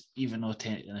loss, even though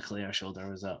technically her shoulder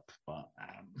was up. But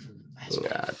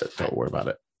don't worry about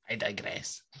it. I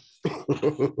digress.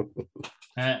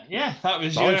 That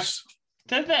was nice.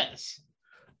 Your tidbits.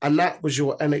 And that was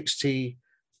your NXT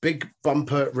Big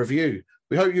Bumper review.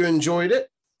 We hope you enjoyed it.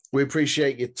 We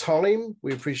appreciate your time.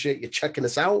 We appreciate you checking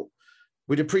us out.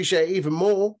 We'd appreciate it even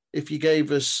more if you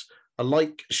gave us a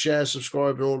like, share,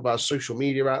 subscribe on all of our social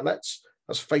media outlets.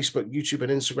 That's Facebook, YouTube,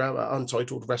 and Instagram at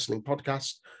Untitled Wrestling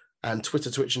Podcast, and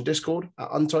Twitter, Twitch, and Discord at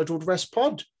Untitled Rest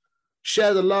Pod.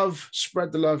 Share the love,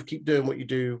 spread the love, keep doing what you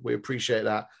do. We appreciate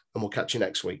that, and we'll catch you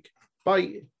next week.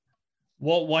 Bye.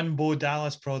 What one Bo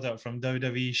Dallas product from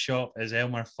WWE shop is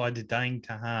Elmer Fudd dying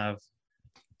to have?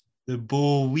 The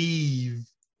Bo Weave.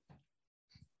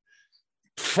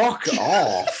 Fuck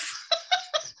off.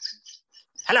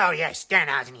 Hello, yes,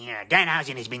 Danhausen here.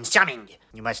 Danhausen has been summoned.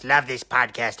 You must love this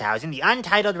podcast housing, the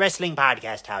Untitled Wrestling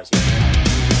Podcast housing.